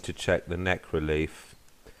need to check the neck relief.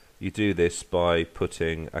 You do this by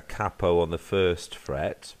putting a capo on the 1st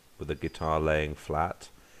fret with the guitar laying flat,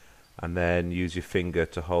 and then use your finger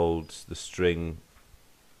to hold the string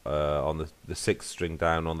on the 6th string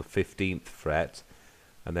down on the 15th fret,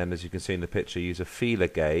 and then, as you can see in the picture, use a feeler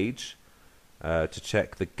gauge to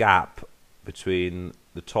check the gap between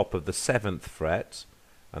the top of the 7th fret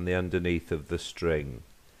and the underneath of the string.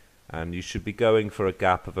 And you should be going for a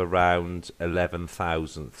gap of around 11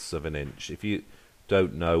 thousandths of an inch. If you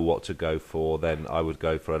don't know what to go for, then I would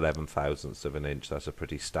go for 11 thousandths of an inch. That's a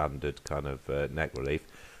pretty standard kind of neck relief.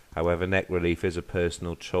 However, neck relief is a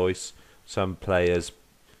personal choice. Some players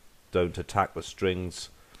don't attack the strings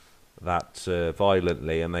that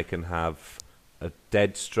violently, and they can have a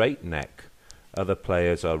dead straight neck. Other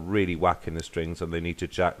players are really whacking the strings and they need to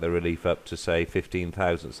jack the relief up to, say, 15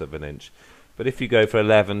 thousandths of an inch. But if you go for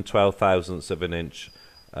 11, 12 thousandths of an inch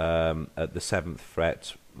at the 7th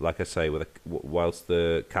fret, like I say, whilst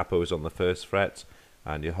the capo is on the 1st fret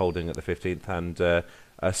and you're holding at the 15th, and a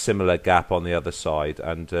similar gap on the other side,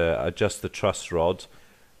 and adjust the truss rod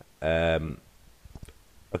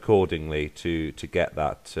accordingly to get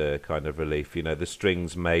that kind of relief. You know, the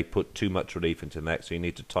strings may put too much relief into the neck, so you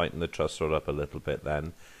need to tighten the truss rod up a little bit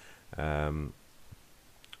then to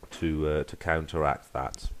counteract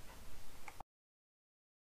that.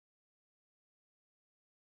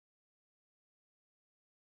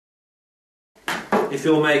 If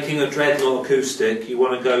you're making a dreadnought acoustic, you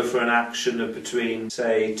want to go for an action of between,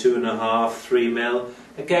 say, 2.5, 3 mil.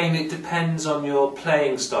 Again, it depends on your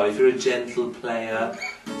playing style. If you're a gentle player,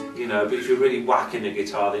 you know, but if you're really whacking the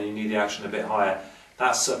guitar, then you need the action a bit higher.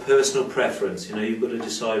 That's a personal preference, you know, you've got to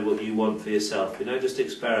decide what you want for yourself, you know, just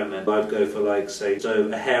experiment. I'd go for, like, say, so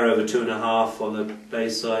a hair over 2.5 on the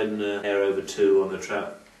bass side and a hair over 2 on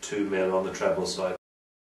the 2 mil on the treble side.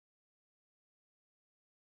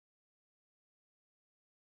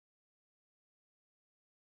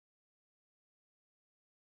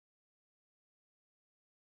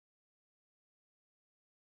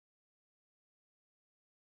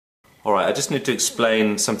 Alright, I just need to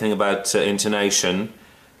explain something about intonation.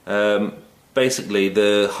 Basically,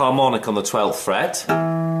 the harmonic on the 12th fret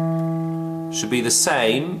should be the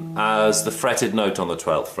same as the fretted note on the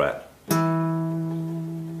 12th fret.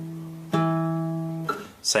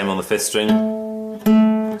 Same on the 5th string,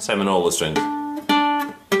 same on all the strings.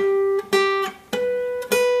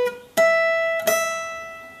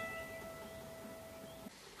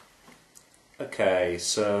 Okay,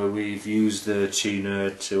 so we've used the tuner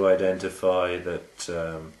to identify that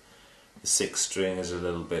the 6th string is a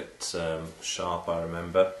little bit sharp, I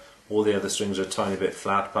remember. All the other strings are a tiny bit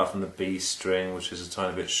flat, apart from the B string, which is a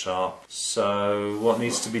tiny bit sharp. So what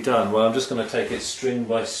needs to be done? Well, I'm just going to take it string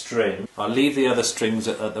by string. I'll leave the other strings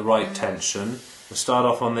at the right tension. We'll start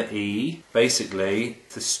off on the E. Basically,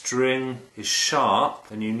 the string is sharp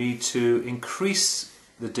and you need to increase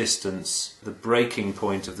the distance, the breaking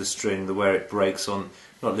point of the string, where it breaks on,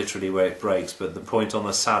 not literally where it breaks, but the point on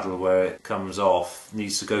the saddle where it comes off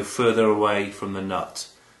needs to go further away from the nut.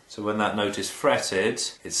 So when that note is fretted,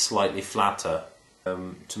 it's slightly flatter.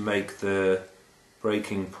 To make the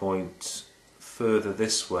breaking point further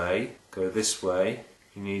this way, go this way,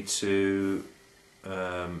 you need to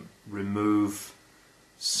remove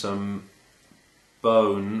some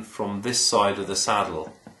bone from this side of the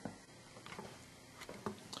saddle.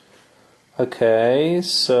 Okay,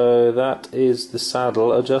 so that is the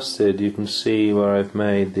saddle adjusted. You can see where I've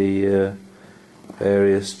made the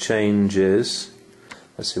various changes.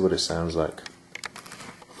 Let's see what it sounds like.